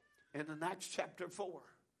 And in Acts chapter 4,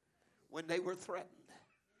 when they were threatened,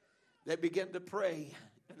 they began to pray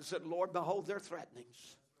and said, Lord, behold their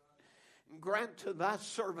threatenings. Grant to thy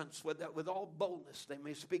servants with all boldness they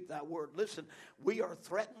may speak thy word. Listen, we are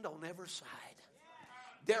threatened on every side.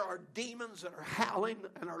 There are demons that are howling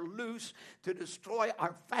and are loose to destroy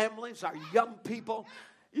our families, our young people.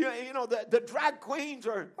 You know the drag queens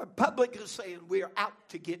are publicly saying we are out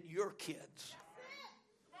to get your kids.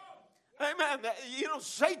 Amen. You know,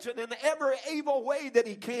 Satan in every evil way that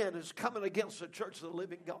he can is coming against the church of the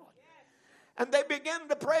living God. And they began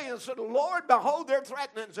to pray and said, Lord, behold their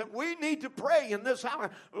threatenings. And we need to pray in this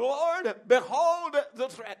hour, Lord, behold the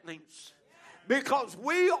threatenings. Because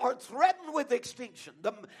we are threatened with extinction.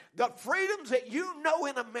 The freedoms that you know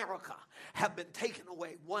in America have been taken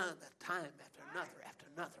away one at a time after another, after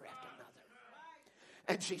another, after another.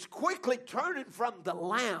 And she's quickly turning from the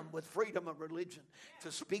Lamb with freedom of religion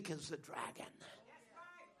to speak as the dragon.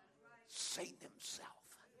 Satan himself.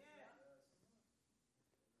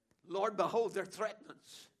 Lord, behold their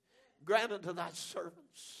threatenings. Grant unto thy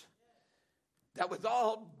servants that with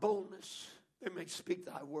all boldness they may speak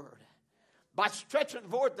thy word. By stretching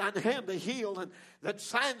forth thine hand to heal, and that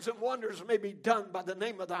signs and wonders may be done by the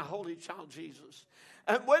name of thy holy child Jesus.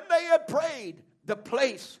 And when they had prayed, the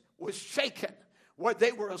place was shaken where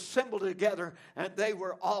they were assembled together, and they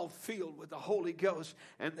were all filled with the Holy Ghost,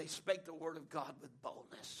 and they spake the word of God with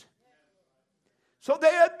boldness. So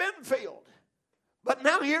they had been filled. But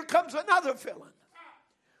now here comes another filling.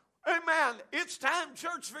 Amen. It's time,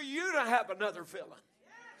 church, for you to have another filling.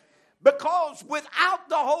 Because without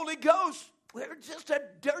the Holy Ghost, we're just a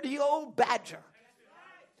dirty old badger.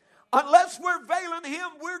 Unless we're veiling him,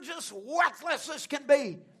 we're just worthless as can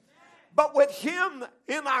be. But with him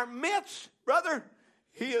in our midst, brother,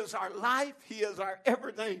 He is our life. He is our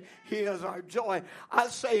everything. He is our joy. I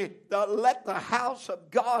say, let the house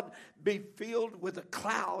of God be filled with a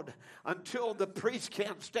cloud until the priest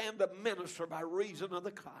can't stand to minister by reason of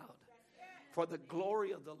the cloud. For the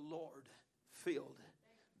glory of the Lord filled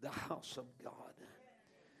the house of God.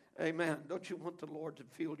 Amen. Don't you want the Lord to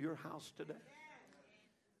fill your house today?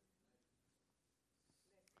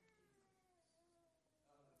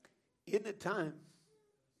 Isn't it time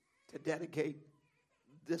to dedicate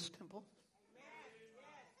this temple?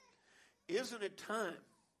 Isn't it time?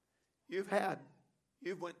 You've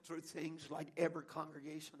went through things like every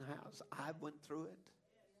congregation has. I went through it.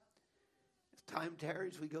 As time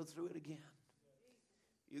tarries, we go through it again.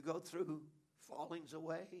 You go through fallings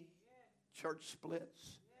away, church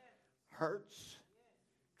splits, hurts,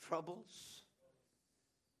 troubles.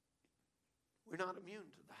 We're not immune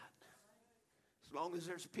to that. As long as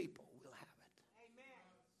there's people, we'll have it.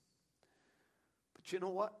 But you know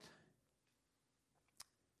what?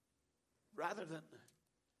 Rather than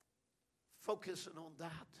focusing on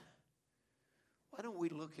that, why don't we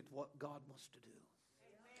look at what God wants to do?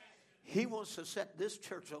 He wants to set this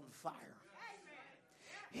church on fire.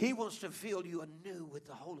 He wants to fill you anew with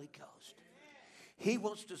the Holy Ghost. He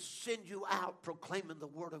wants to send you out proclaiming the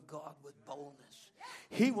Word of God with boldness.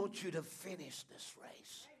 He wants you to finish this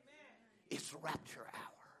race. It's rapture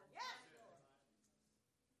hour.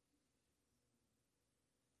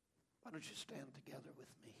 Why don't you stand together with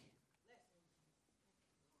me?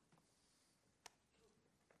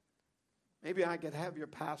 Maybe I could have your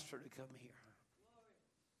pastor to come here.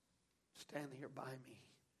 Stand here by me.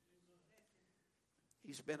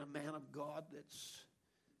 He's been a man of God that's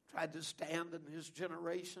tried to stand in his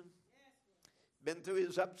generation. Been through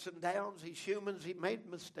his ups and downs. He's human. He made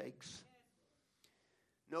mistakes.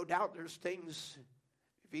 No doubt there's things,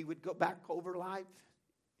 if he would go back over life,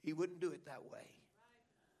 he wouldn't do it that way.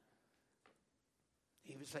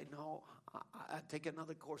 He would say, no, I'd take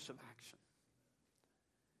another course of action.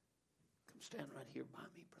 Come stand right here by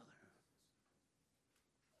me, brother.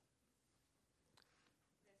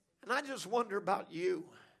 And I just wonder about you.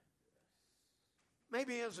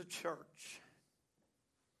 Maybe as a church,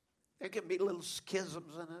 there can be little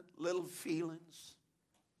schisms in it, little feelings.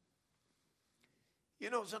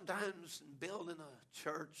 You know, sometimes in building a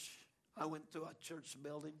church, I went through a church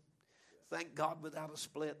building, thank God without a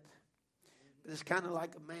split. But it's kind of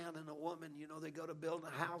like a man and a woman. You know, they go to build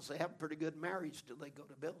a house, they have a pretty good marriage till they go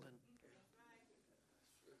to building.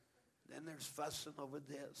 Then there's fussing over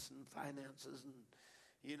this and finances and,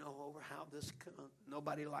 you know, over how this,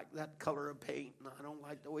 nobody liked that color of paint, and I don't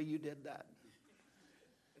like the way you did that.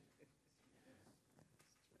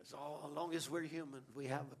 As long as we're human, we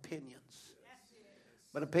have opinions.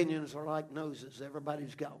 But opinions are like noses.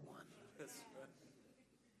 Everybody's got one.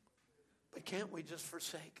 But can't we just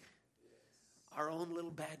forsake our own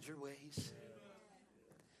little badger ways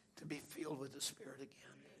to be filled with the Spirit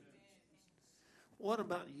again? What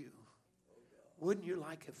about you? Wouldn't you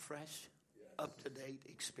like a fresh, up-to-date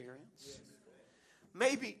experience?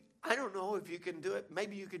 Maybe, I don't know if you can do it.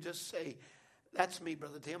 Maybe you could just say, that's me,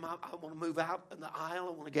 Brother Tim. I want to move out in the aisle.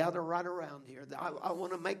 I want to gather right around here. I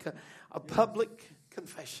want to make a public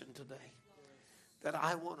confession today that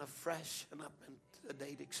I want a fresh and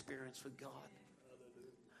up-to-date experience with God.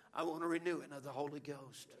 I want a renewing of the Holy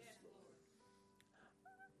Ghost.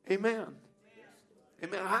 Amen.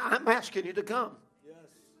 Amen. I'm asking you to come.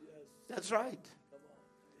 That's right.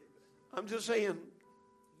 I'm just saying,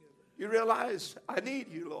 you realize I need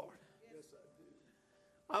you, Lord.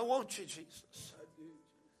 I want you, Jesus.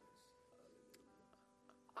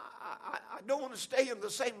 I don't want to stay in the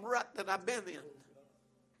same rut that I've been in.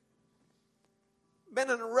 Been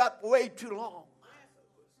in a rut way too long.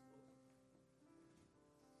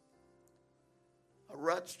 A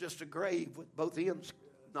rut's just a grave with both ends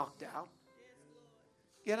knocked out.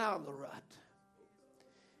 Get out of the rut.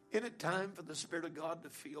 Isn't it time for the Spirit of God to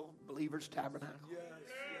fill Believers Tabernacle?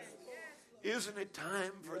 Isn't it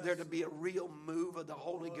time for there to be a real move of the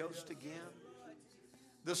Holy Ghost again?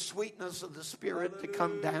 The sweetness of the Spirit to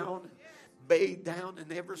come down, bathe down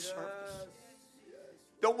in every service.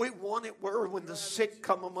 Don't we want it where when the sick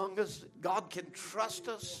come among us, God can trust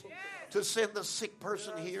us to send the sick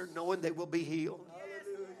person here knowing they will be healed?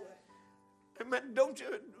 Amen.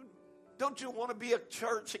 Don't you want to be a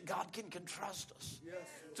church that God can trust us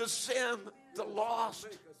to send the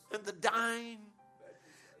lost and the dying,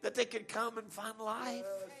 that they can come and find life?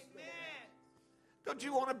 Don't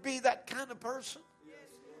you want to be that kind of person?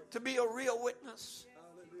 To be a real witness?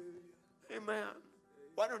 Amen.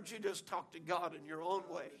 Why don't you just talk to God in your own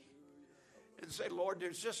way and say, Lord,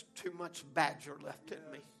 there's just too much badger left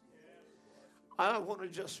in me. I want to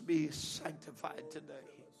just be sanctified today,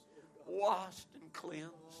 washed and cleansed.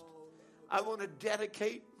 I want to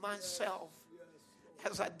dedicate myself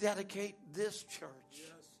as I dedicate this church.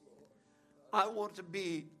 I want to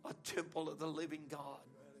be a temple of the living God.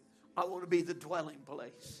 I want to be the dwelling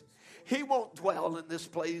place. He won't dwell in this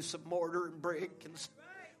place of mortar and brick and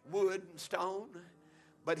wood and stone,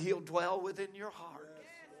 but he'll dwell within your heart.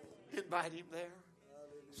 Invite him there.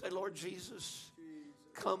 Say, Lord Jesus,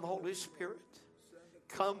 come, Holy Spirit.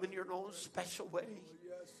 Come in your own special way.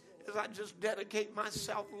 As I just dedicate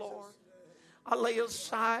myself, Lord, I lay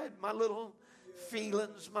aside my little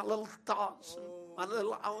feelings, my little thoughts, and my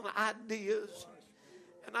little own ideas.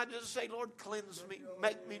 And I just say, Lord, cleanse me,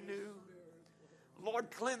 make me new.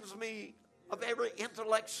 Lord, cleanse me of every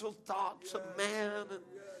intellectual thoughts of man.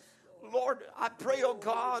 And Lord, I pray, oh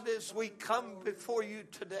God, as we come before you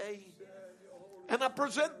today, and I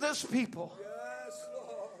present this people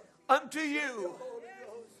unto you,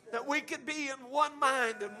 that we could be in one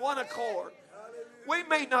mind and one accord. We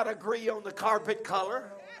may not agree on the carpet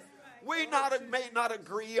color. We may not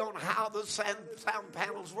agree on how the sound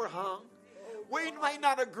panels were hung. We may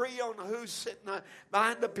not agree on who's sitting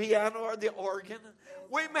behind the piano or the organ.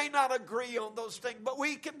 We may not agree on those things, but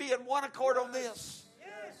we can be in one accord on this.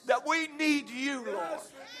 That we need you, Lord.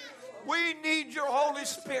 We need your Holy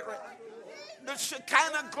Spirit. The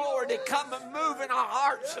Shekinah glory to come and move in our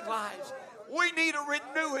hearts and lives. We need a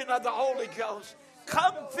renewing of the Holy Ghost.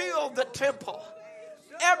 Come fill the temple.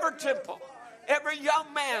 Every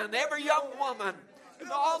young man, every young woman,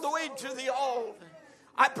 and all the way to the old.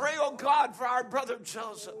 I pray, oh God, for our brother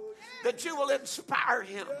Joseph, that you will inspire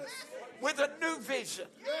him with a new vision,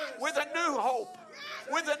 with a new hope,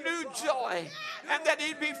 with a new joy, and that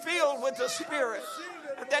he'd be filled with the Spirit.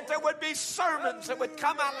 And that there would be sermons that would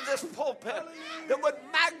come out of this pulpit that would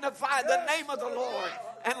magnify the name of the Lord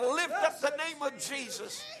and lift up the name of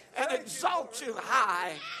Jesus and exalt you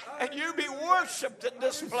high, and you be worshiped in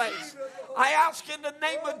this place. I ask in the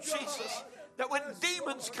name of Jesus that when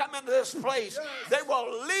demons come into this place, they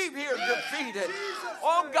will leave here defeated.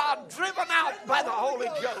 Oh God, driven out by the Holy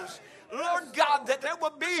Ghost. Lord God, that there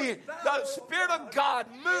will be the Spirit of God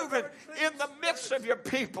moving in the midst of your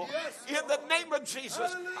people. In the name of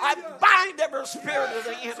Jesus, I bind every spirit of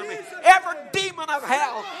the enemy, every demon of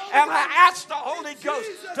hell, and I ask the Holy Ghost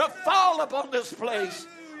to fall upon this place,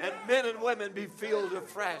 and men and women be filled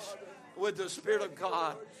afresh with the Spirit of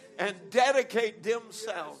God and dedicate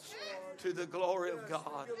themselves to the glory of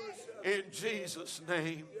God. In Jesus'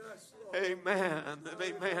 name, amen and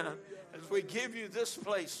amen. As we give you this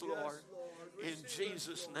place, Lord, in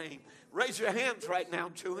Jesus' name. Raise your hands right now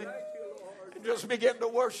to him and just begin to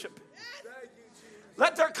worship.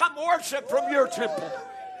 Let there come worship from your temple.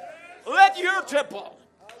 Let your temple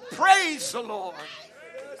praise the Lord.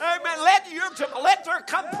 Amen. Let there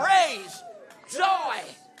come praise, joy,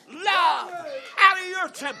 love out of your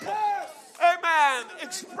temple. Amen.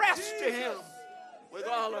 Express to him with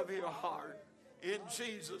all of your heart. In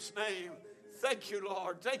Jesus' name. Thank you,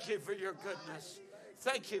 Lord. Thank you for your goodness.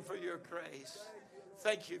 Thank you for your grace.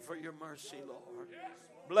 Thank you for your mercy, Lord.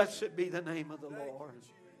 Blessed be the name of the Lord.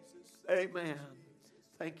 Amen.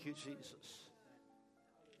 Thank you, Jesus.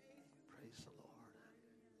 Praise the Lord.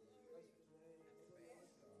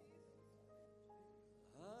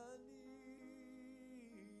 I need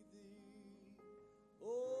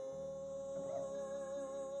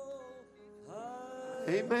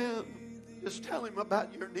thee. Amen. Just tell him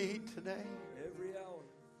about your need today. Every hour.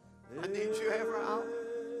 I need you every hour.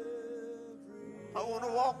 I want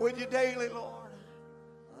to walk with you daily, Lord.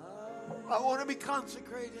 I want to be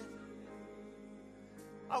consecrated.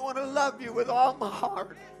 I want to love you with all my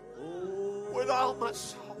heart, with all my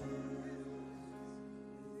soul,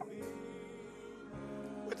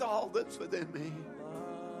 with all that's within me.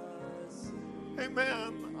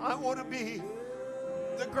 Amen. I want to be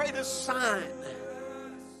the greatest sign,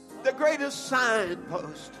 the greatest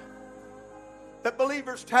signpost that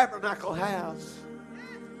Believers Tabernacle has,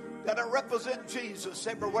 that I represent Jesus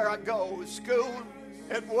everywhere I go, at school,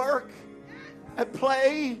 at work, at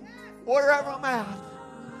play, wherever I'm at.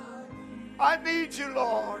 I need you,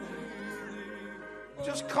 Lord.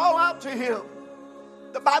 Just call out to him.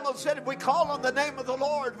 The Bible said if we call on the name of the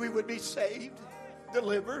Lord, we would be saved,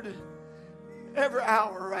 delivered. Every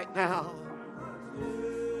hour right now.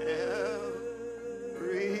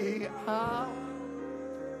 Every hour.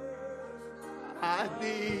 I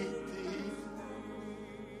need thee.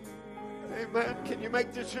 Amen. Can you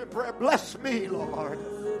make this your prayer? Bless me, Lord.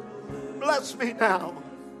 Bless me now.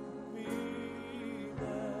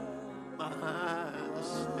 My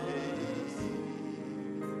stay.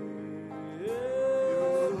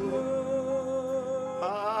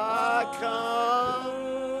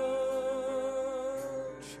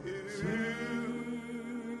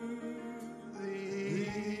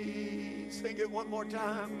 one more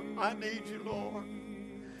time. I need you, Lord.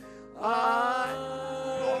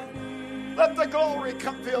 Lord, let the glory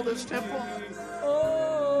come fill this temple.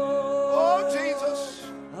 Oh, Jesus.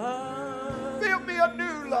 Fill me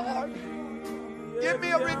anew, Lord. Give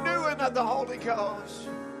me a renewing of the Holy Ghost.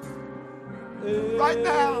 Right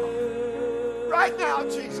now. Right now,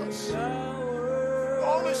 Jesus. The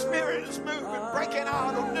Holy Spirit is moving, breaking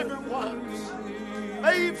out on different ones.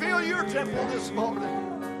 May you fill your temple this morning.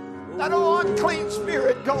 Let all unclean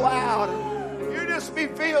spirit go out. You just be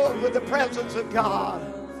filled with the presence of God.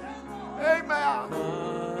 Amen.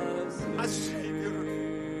 My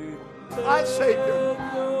Savior. My Savior.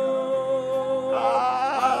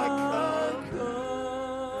 I come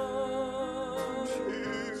to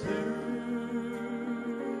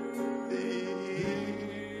Thee.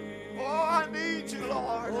 Oh, I need you,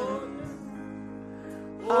 Lord.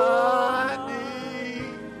 I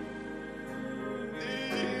need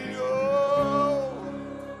Thee. Oh,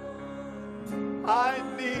 I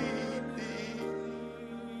need Thee.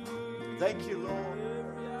 Thank you, Lord.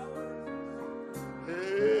 Every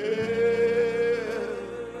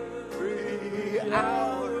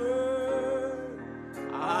hour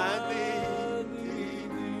I need Thee.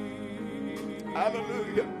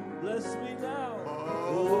 Hallelujah. Bless me now.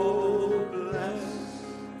 Oh, bless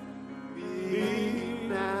me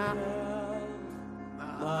now,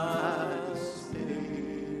 my Savior.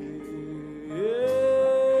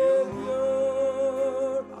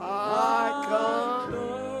 I come to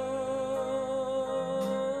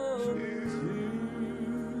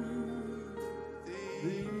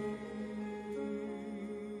Thee.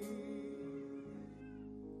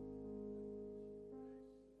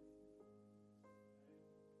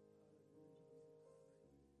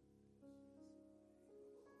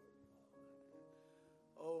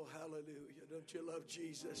 Oh, hallelujah. Don't you love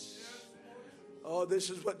Jesus? Oh, this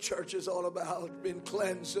is what church is all about. Been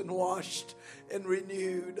cleansed and washed and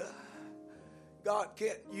renewed. God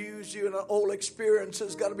can't use you in an old experience.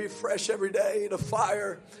 It's got to be fresh every day. The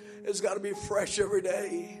fire has got to be fresh every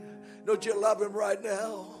day. Don't you love Him right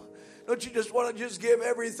now? Don't you just want to just give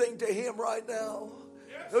everything to Him right now?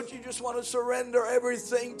 Don't you just want to surrender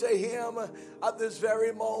everything to Him at this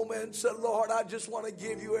very moment? Say, Lord, I just want to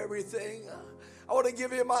give you everything. I want to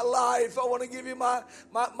give you my life. I want to give you my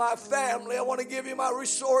family. I want to give you my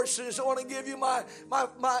resources. I want to give you my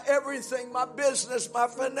everything, my business, my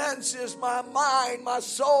finances, my mind, my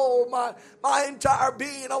soul, my entire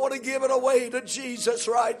being. I want to give it away to Jesus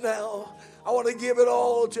right now. I want to give it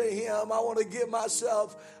all to Him. I want to give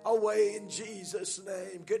myself away in Jesus'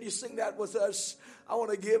 name. Can you sing that with us? I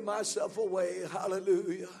want to give myself away.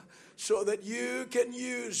 Hallelujah. So that you can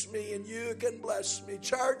use me and you can bless me.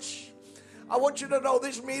 Church, I want you to know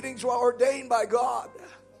these meetings were ordained by God.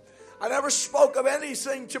 I never spoke of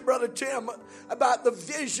anything to Brother Tim about the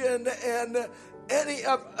vision and any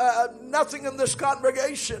of nothing in this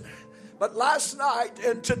congregation. But last night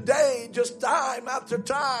and today, just time after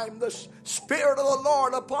time, the Spirit of the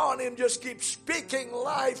Lord upon him just keeps speaking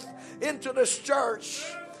life into this church.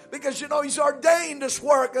 Because, you know, He's ordained this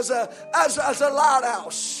work as a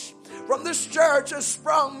lighthouse. From this church has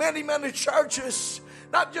sprung many, many churches.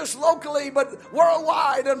 Not just locally, but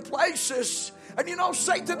worldwide and places. And you know,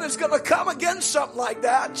 Satan is going to come against something like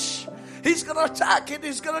that. He's going to attack it.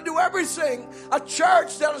 He's going to do everything. A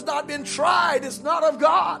church that has not been tried is not of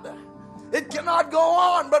God. It cannot go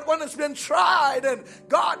on, but when it's been tried and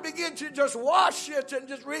God begins to just wash it and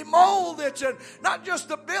just remold it, and not just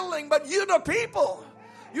the building, but you the people.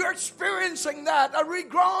 You're experiencing that, a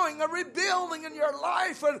regrowing, a rebuilding in your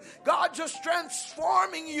life, and God just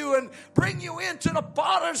transforming you and bring you into the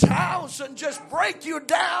potter's house and just break you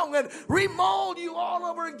down and remold you all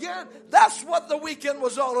over again. That's what the weekend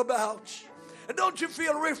was all about. And don't you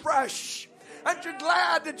feel refreshed? Aren't you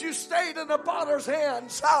glad that you stayed in the potter's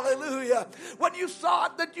hands? Hallelujah. When you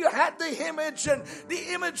thought that you had the image and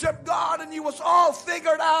the image of God and you was all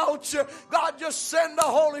figured out, God just sent the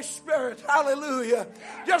Holy Spirit. Hallelujah.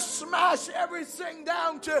 Just smash everything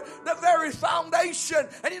down to the very foundation.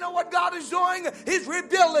 And you know what God is doing? He's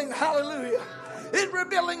rebuilding. Hallelujah. He's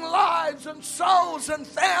rebuilding lives and souls and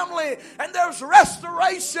family. And there's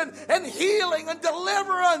restoration and healing and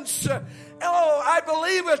deliverance. Oh, I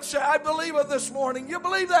believe it. I believe it this morning. You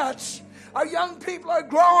believe that? Our young people are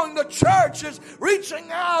growing. The church is reaching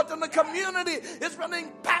out, and the community is being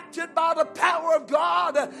impacted by the power of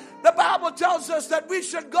God. The Bible tells us that we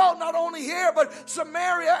should go not only here, but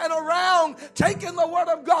Samaria and around, taking the word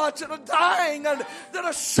of God to the dying and to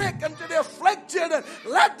the sick and to the afflicted, and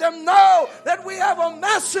let them know that we have a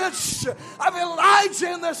message of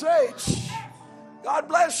Elijah in this age. God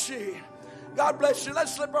bless you. God bless you.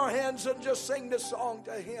 Let's slip our hands and just sing this song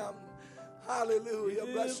to Him. Hallelujah.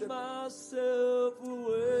 Bless Give Him. myself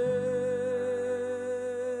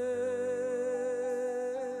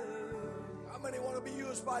away. How many want to be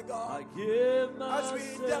used by God? I give As we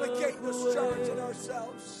myself dedicate this church and away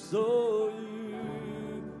ourselves. so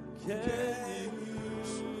you can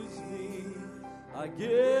use me. I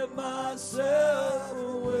give myself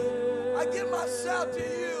away. I give myself to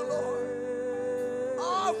you, Lord.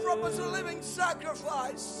 Offer up as a living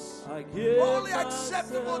sacrifice, I give only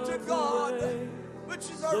acceptable to myself God, away which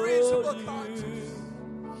is a so reasonable you conscience.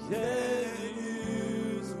 can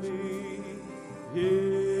use me.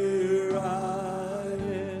 Here I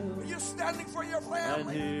am. Are you standing for your And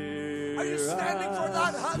family? here Are you standing for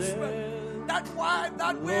that I husband, stand. that wife,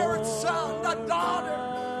 that wayward son, that daughter,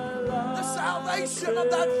 the salvation of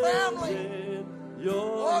that family?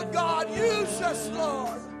 Oh God, use us,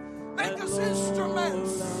 Lord. Make us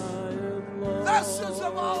instruments, vessels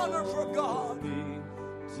of honor for God.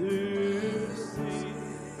 To see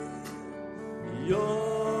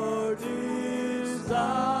your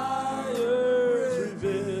desires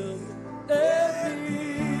revealed in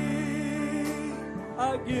me.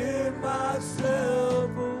 I give myself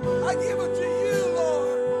away. I give it to you,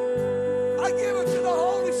 Lord. I give it to the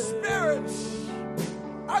Holy Spirit.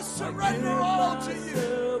 I surrender all to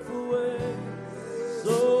you. Away,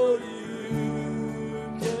 so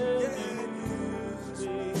you can use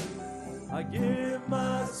me. I give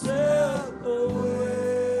myself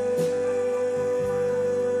away.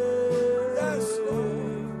 Yes,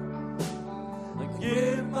 Lord. I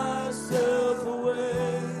give myself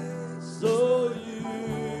away so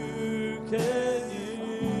you can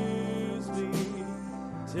use me.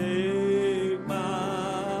 Take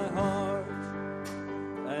my heart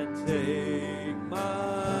and take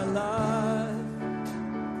my life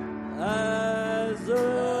as a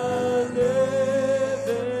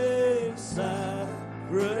living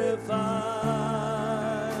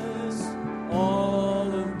sacrifice.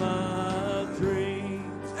 All of my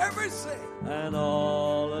dreams Everything. and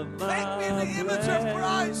all of my Make me in the image of plans,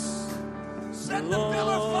 Christ. Send the Lord,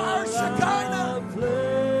 pillar of fire, Shekinah. I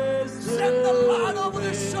place Send the light over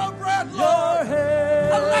this showbread, your Lord.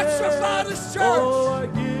 hand. Electrify this church. Oh, I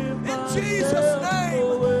give In Jesus' myself name.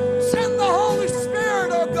 away. Send the Holy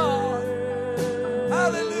Spirit, oh God.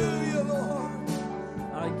 Hallelujah, Lord.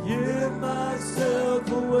 I give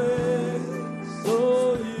myself away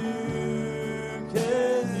so you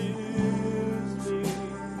can use me.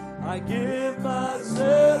 I give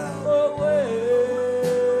myself away.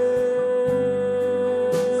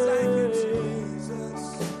 Thank you, Jesus.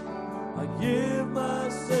 I give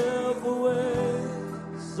myself away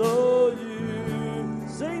so you.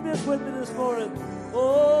 Sing this with me this morning.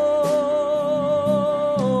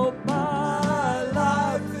 Oh, my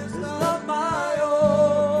life is not my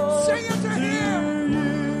own. Sing it to To Him.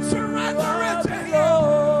 you Surrender it to I Him.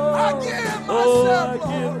 belong. I give Oh, myself, I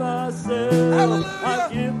give Lord. myself. Hallelujah. I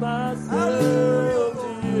give myself Hallelujah, to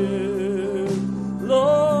you,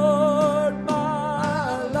 Lord.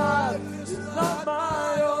 My life is not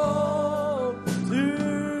my own. To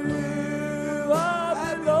you I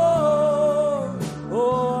belong.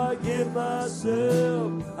 Oh, I give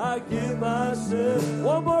myself. I give myself.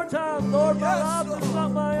 One more time, Lord. My Yes, life is Lord.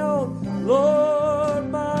 not my own. Lord,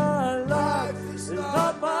 my life is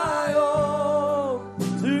not my own.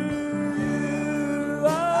 To you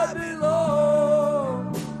I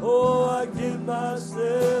belong. Oh, I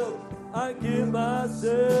give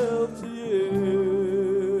myself to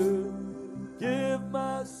you. Give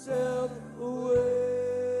myself away.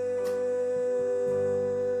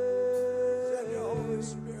 Send your Holy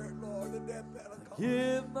Spirit, Lord, in that Pentecost.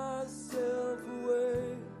 Give myself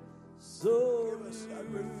away so Give us that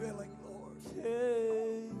refilling, Lord.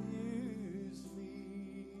 can use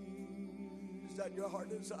me. Is that your heart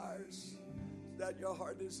desires? Is that your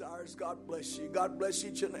heart desires? God bless you. God bless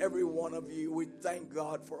each and every one of you. We thank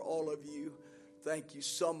God for all of you. Thank you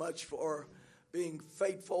so much for being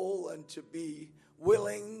faithful and to be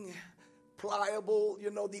willing, pliable. You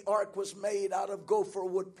know, the ark was made out of gopher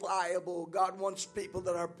wood, pliable. God wants people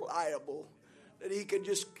that are pliable, that he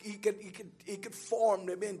could form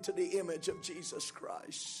them into the image of Jesus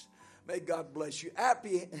Christ. May God bless you.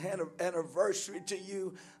 Happy anniversary to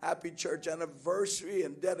you. Happy church anniversary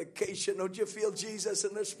and dedication. Don't you feel Jesus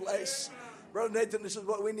in this place? Brother Nathan, this is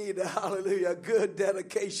what we need. Hallelujah. Good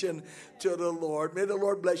dedication to the Lord. May the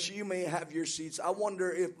Lord bless you. You may have your seats. I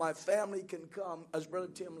wonder if my family can come. As Brother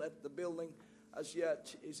Tim left the building as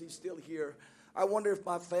yet, is he still here? I wonder if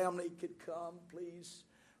my family could come, please.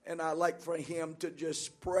 And I'd like for him to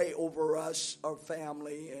just pray over us, our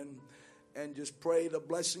family, and and just pray the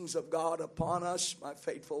blessings of God upon us. My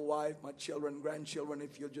faithful wife, my children, grandchildren,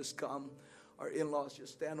 if you'll just come. Our in-laws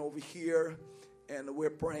just stand over here. And we're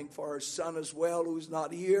praying for our son as well, who's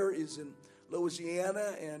not here. He's in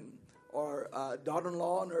Louisiana. And our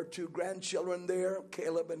daughter-in-law and our 2 grandchildren there,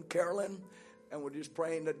 Caleb and Carolyn. And we're just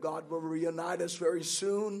praying that God will reunite us very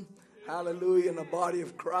soon. Hallelujah, in the body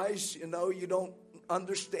of Christ. You know, you don't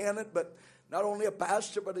understand it, but not only a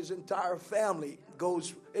pastor, but his entire family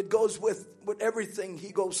goes with everything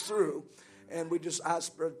he goes through. And we just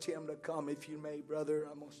ask Brother Tim to come, if you may, brother.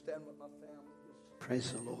 I'm going to stand with my family.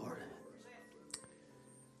 Praise the Lord.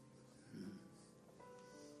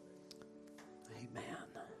 Amen.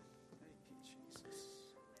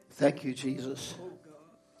 Thank you, Jesus.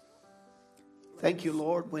 Thank you,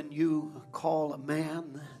 Lord, when you call a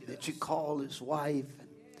man, that you call his wife, and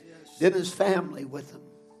then his family with him.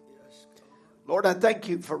 Lord, I thank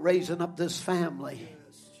you for raising up this family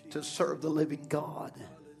to serve the living God.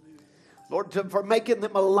 Lord, for making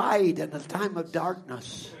them a light in a time of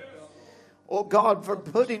darkness. Oh God, for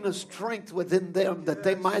putting a strength within them that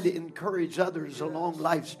they might encourage others along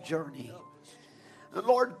life's journey. And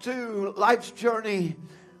Lord, too, life's journey,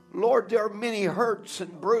 Lord, there are many hurts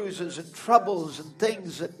and bruises and troubles and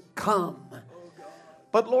things that come.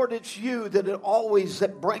 But Lord, it's you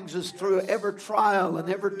that brings us through every trial and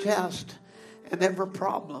every test and every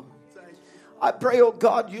problem. I pray, oh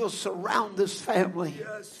God, you'll surround this family.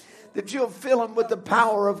 That you'll fill them with the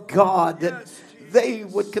power of God. That they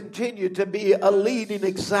would continue to be a leading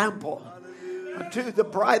example to the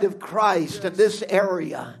bride of Christ in this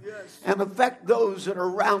area. And affect those that are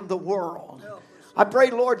around the world. I pray,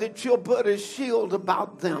 Lord, that you'll put a shield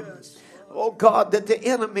about them. Oh God, that the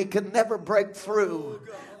enemy can never break through.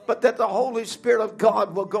 But that the Holy Spirit of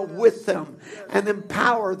God will go with them and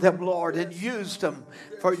empower them, Lord, and use them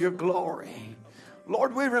for your glory.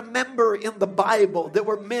 Lord, we remember in the Bible there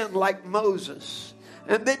were men like Moses.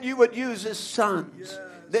 And then you would use his sons.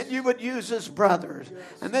 Then you would use his brothers.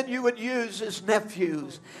 And then you would use his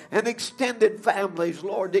nephews and extended families,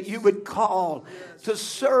 Lord, that you would call to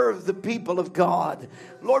serve the people of God.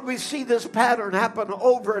 Lord, we see this pattern happen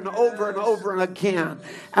over and over and over and again.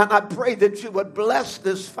 And I pray that you would bless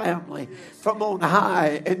this family from on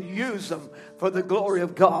high and use them for the glory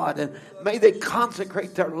of God. And may they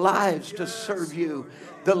consecrate their lives to serve you,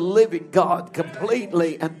 the living God,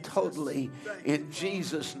 completely and totally. In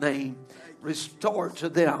Jesus' name. Restore to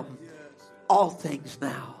them all things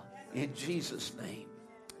now. In Jesus' name.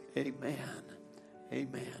 Amen.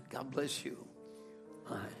 Amen. God bless you.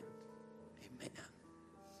 Amen.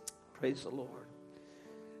 Praise the Lord.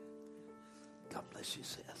 God bless you,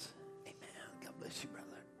 sis. Amen. God bless you, brother.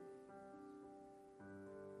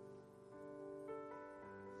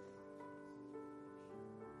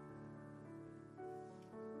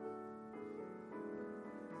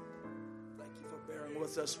 Thank you for bearing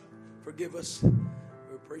with us. Forgive us.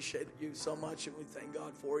 We appreciate you so much, and we thank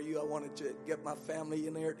God for you. I wanted to get my family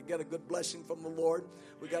in there to get a good blessing from the Lord.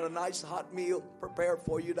 We got a nice hot meal prepared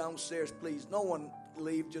for you downstairs. Please, no one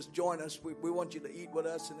leave. Just join us. We want you to eat with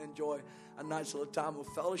us and enjoy a nice little time of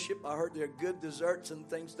fellowship. I heard there are good desserts and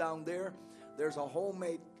things down there. There's a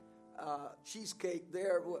homemade cheesecake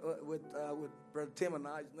there with Brother Tim and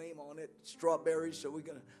I's name on it, strawberries. So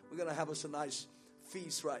we're gonna have us a nice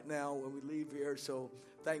feast right now when we leave here. So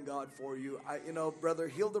thank God for you. Brother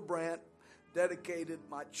Hildebrandt dedicated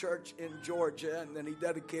my church in Georgia, and then he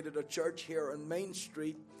dedicated a church here on Main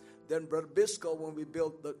Street. Then Brother Biscoe, when we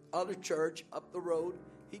built the other church up the road,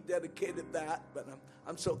 he dedicated that. But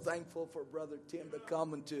I'm so thankful for Brother Tim to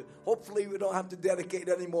come and to, hopefully we don't have to dedicate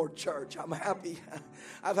any more church. I'm happy.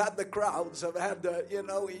 I've had the crowds. I've had the,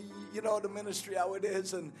 the ministry how it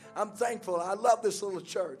is. And I'm thankful. I love this little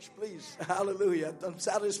church. Please, hallelujah. I'm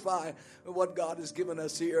satisfied with what God has given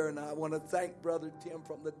us here. And I want to thank Brother Tim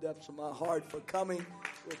from the depths of my heart for coming.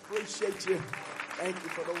 We appreciate you. Thank you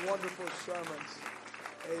for the wonderful sermons,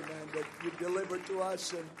 amen, that you delivered to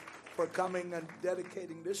us, and for coming and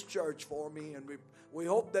dedicating this church for me. And we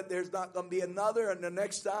hope that there's not going to be another, and the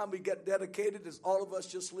next time we get dedicated is all of us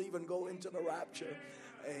just leave and go into the rapture.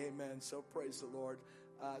 Amen. So praise the Lord.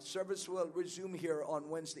 Service will resume here on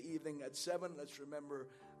Wednesday evening at 7. Let's remember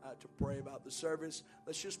to pray about the service.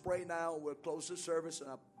 Let's just pray now. We'll close the service, and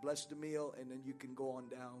I'll bless the meal, and then you can go on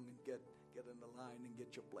down and get in the line and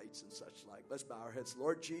get your plates and such like. Let's bow our heads.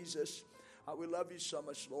 Lord Jesus, we love you so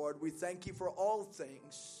much, Lord. We thank you for all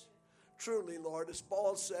things. Truly, Lord, as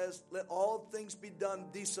Paul says, let all things be done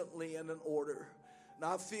decently and in order. And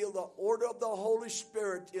I feel the order of the Holy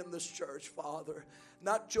Spirit in this church, Father.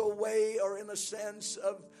 Not your way or in a sense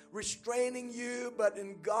of restraining you, but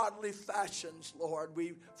in godly fashions, Lord.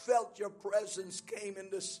 We felt your presence came in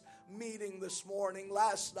this meeting this morning,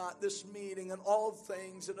 last night, this meeting, and all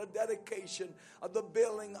things, and a dedication of the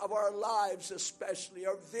building of our lives, especially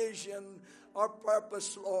our vision, our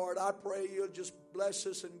purpose, Lord. I pray you'll just bless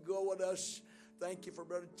us and go with us. Thank you for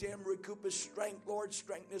Brother Tim. Recoup his strength, Lord.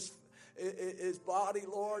 Strengthen his body,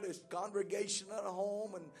 Lord, his congregation at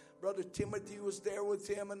home. And Brother Timothy was there with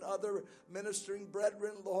him and other ministering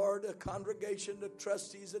brethren, Lord. A congregation, the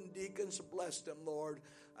trustees and deacons, bless them, Lord.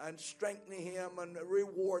 And strengthen him and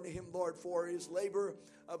reward him, Lord, for his labor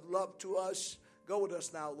of love to us. Go with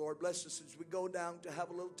us now, Lord. Bless us as we go down to have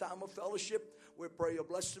a little time of fellowship. We pray your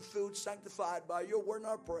blessed food sanctified by your word and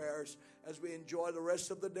our prayers as we enjoy the rest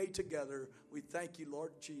of the day together. We thank you,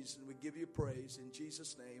 Lord Jesus, and we give you praise in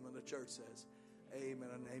Jesus' name. And the church says, amen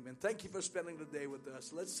and amen. Thank you for spending the day with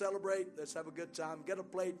us. Let's celebrate. Let's have a good time. Get a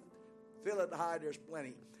plate. Fill it high. There's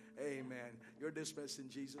plenty. Amen. You're dismissed in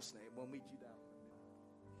Jesus' name. We'll meet you down.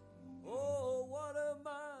 Oh, what a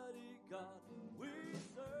mighty God we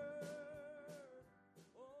serve.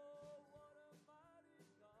 Oh, what a mighty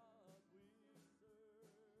God we serve. All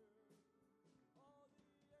the angels bow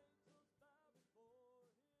before him. Heaven and earth adore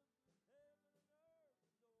him. What a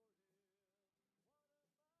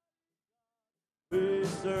mighty God we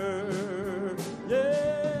serve.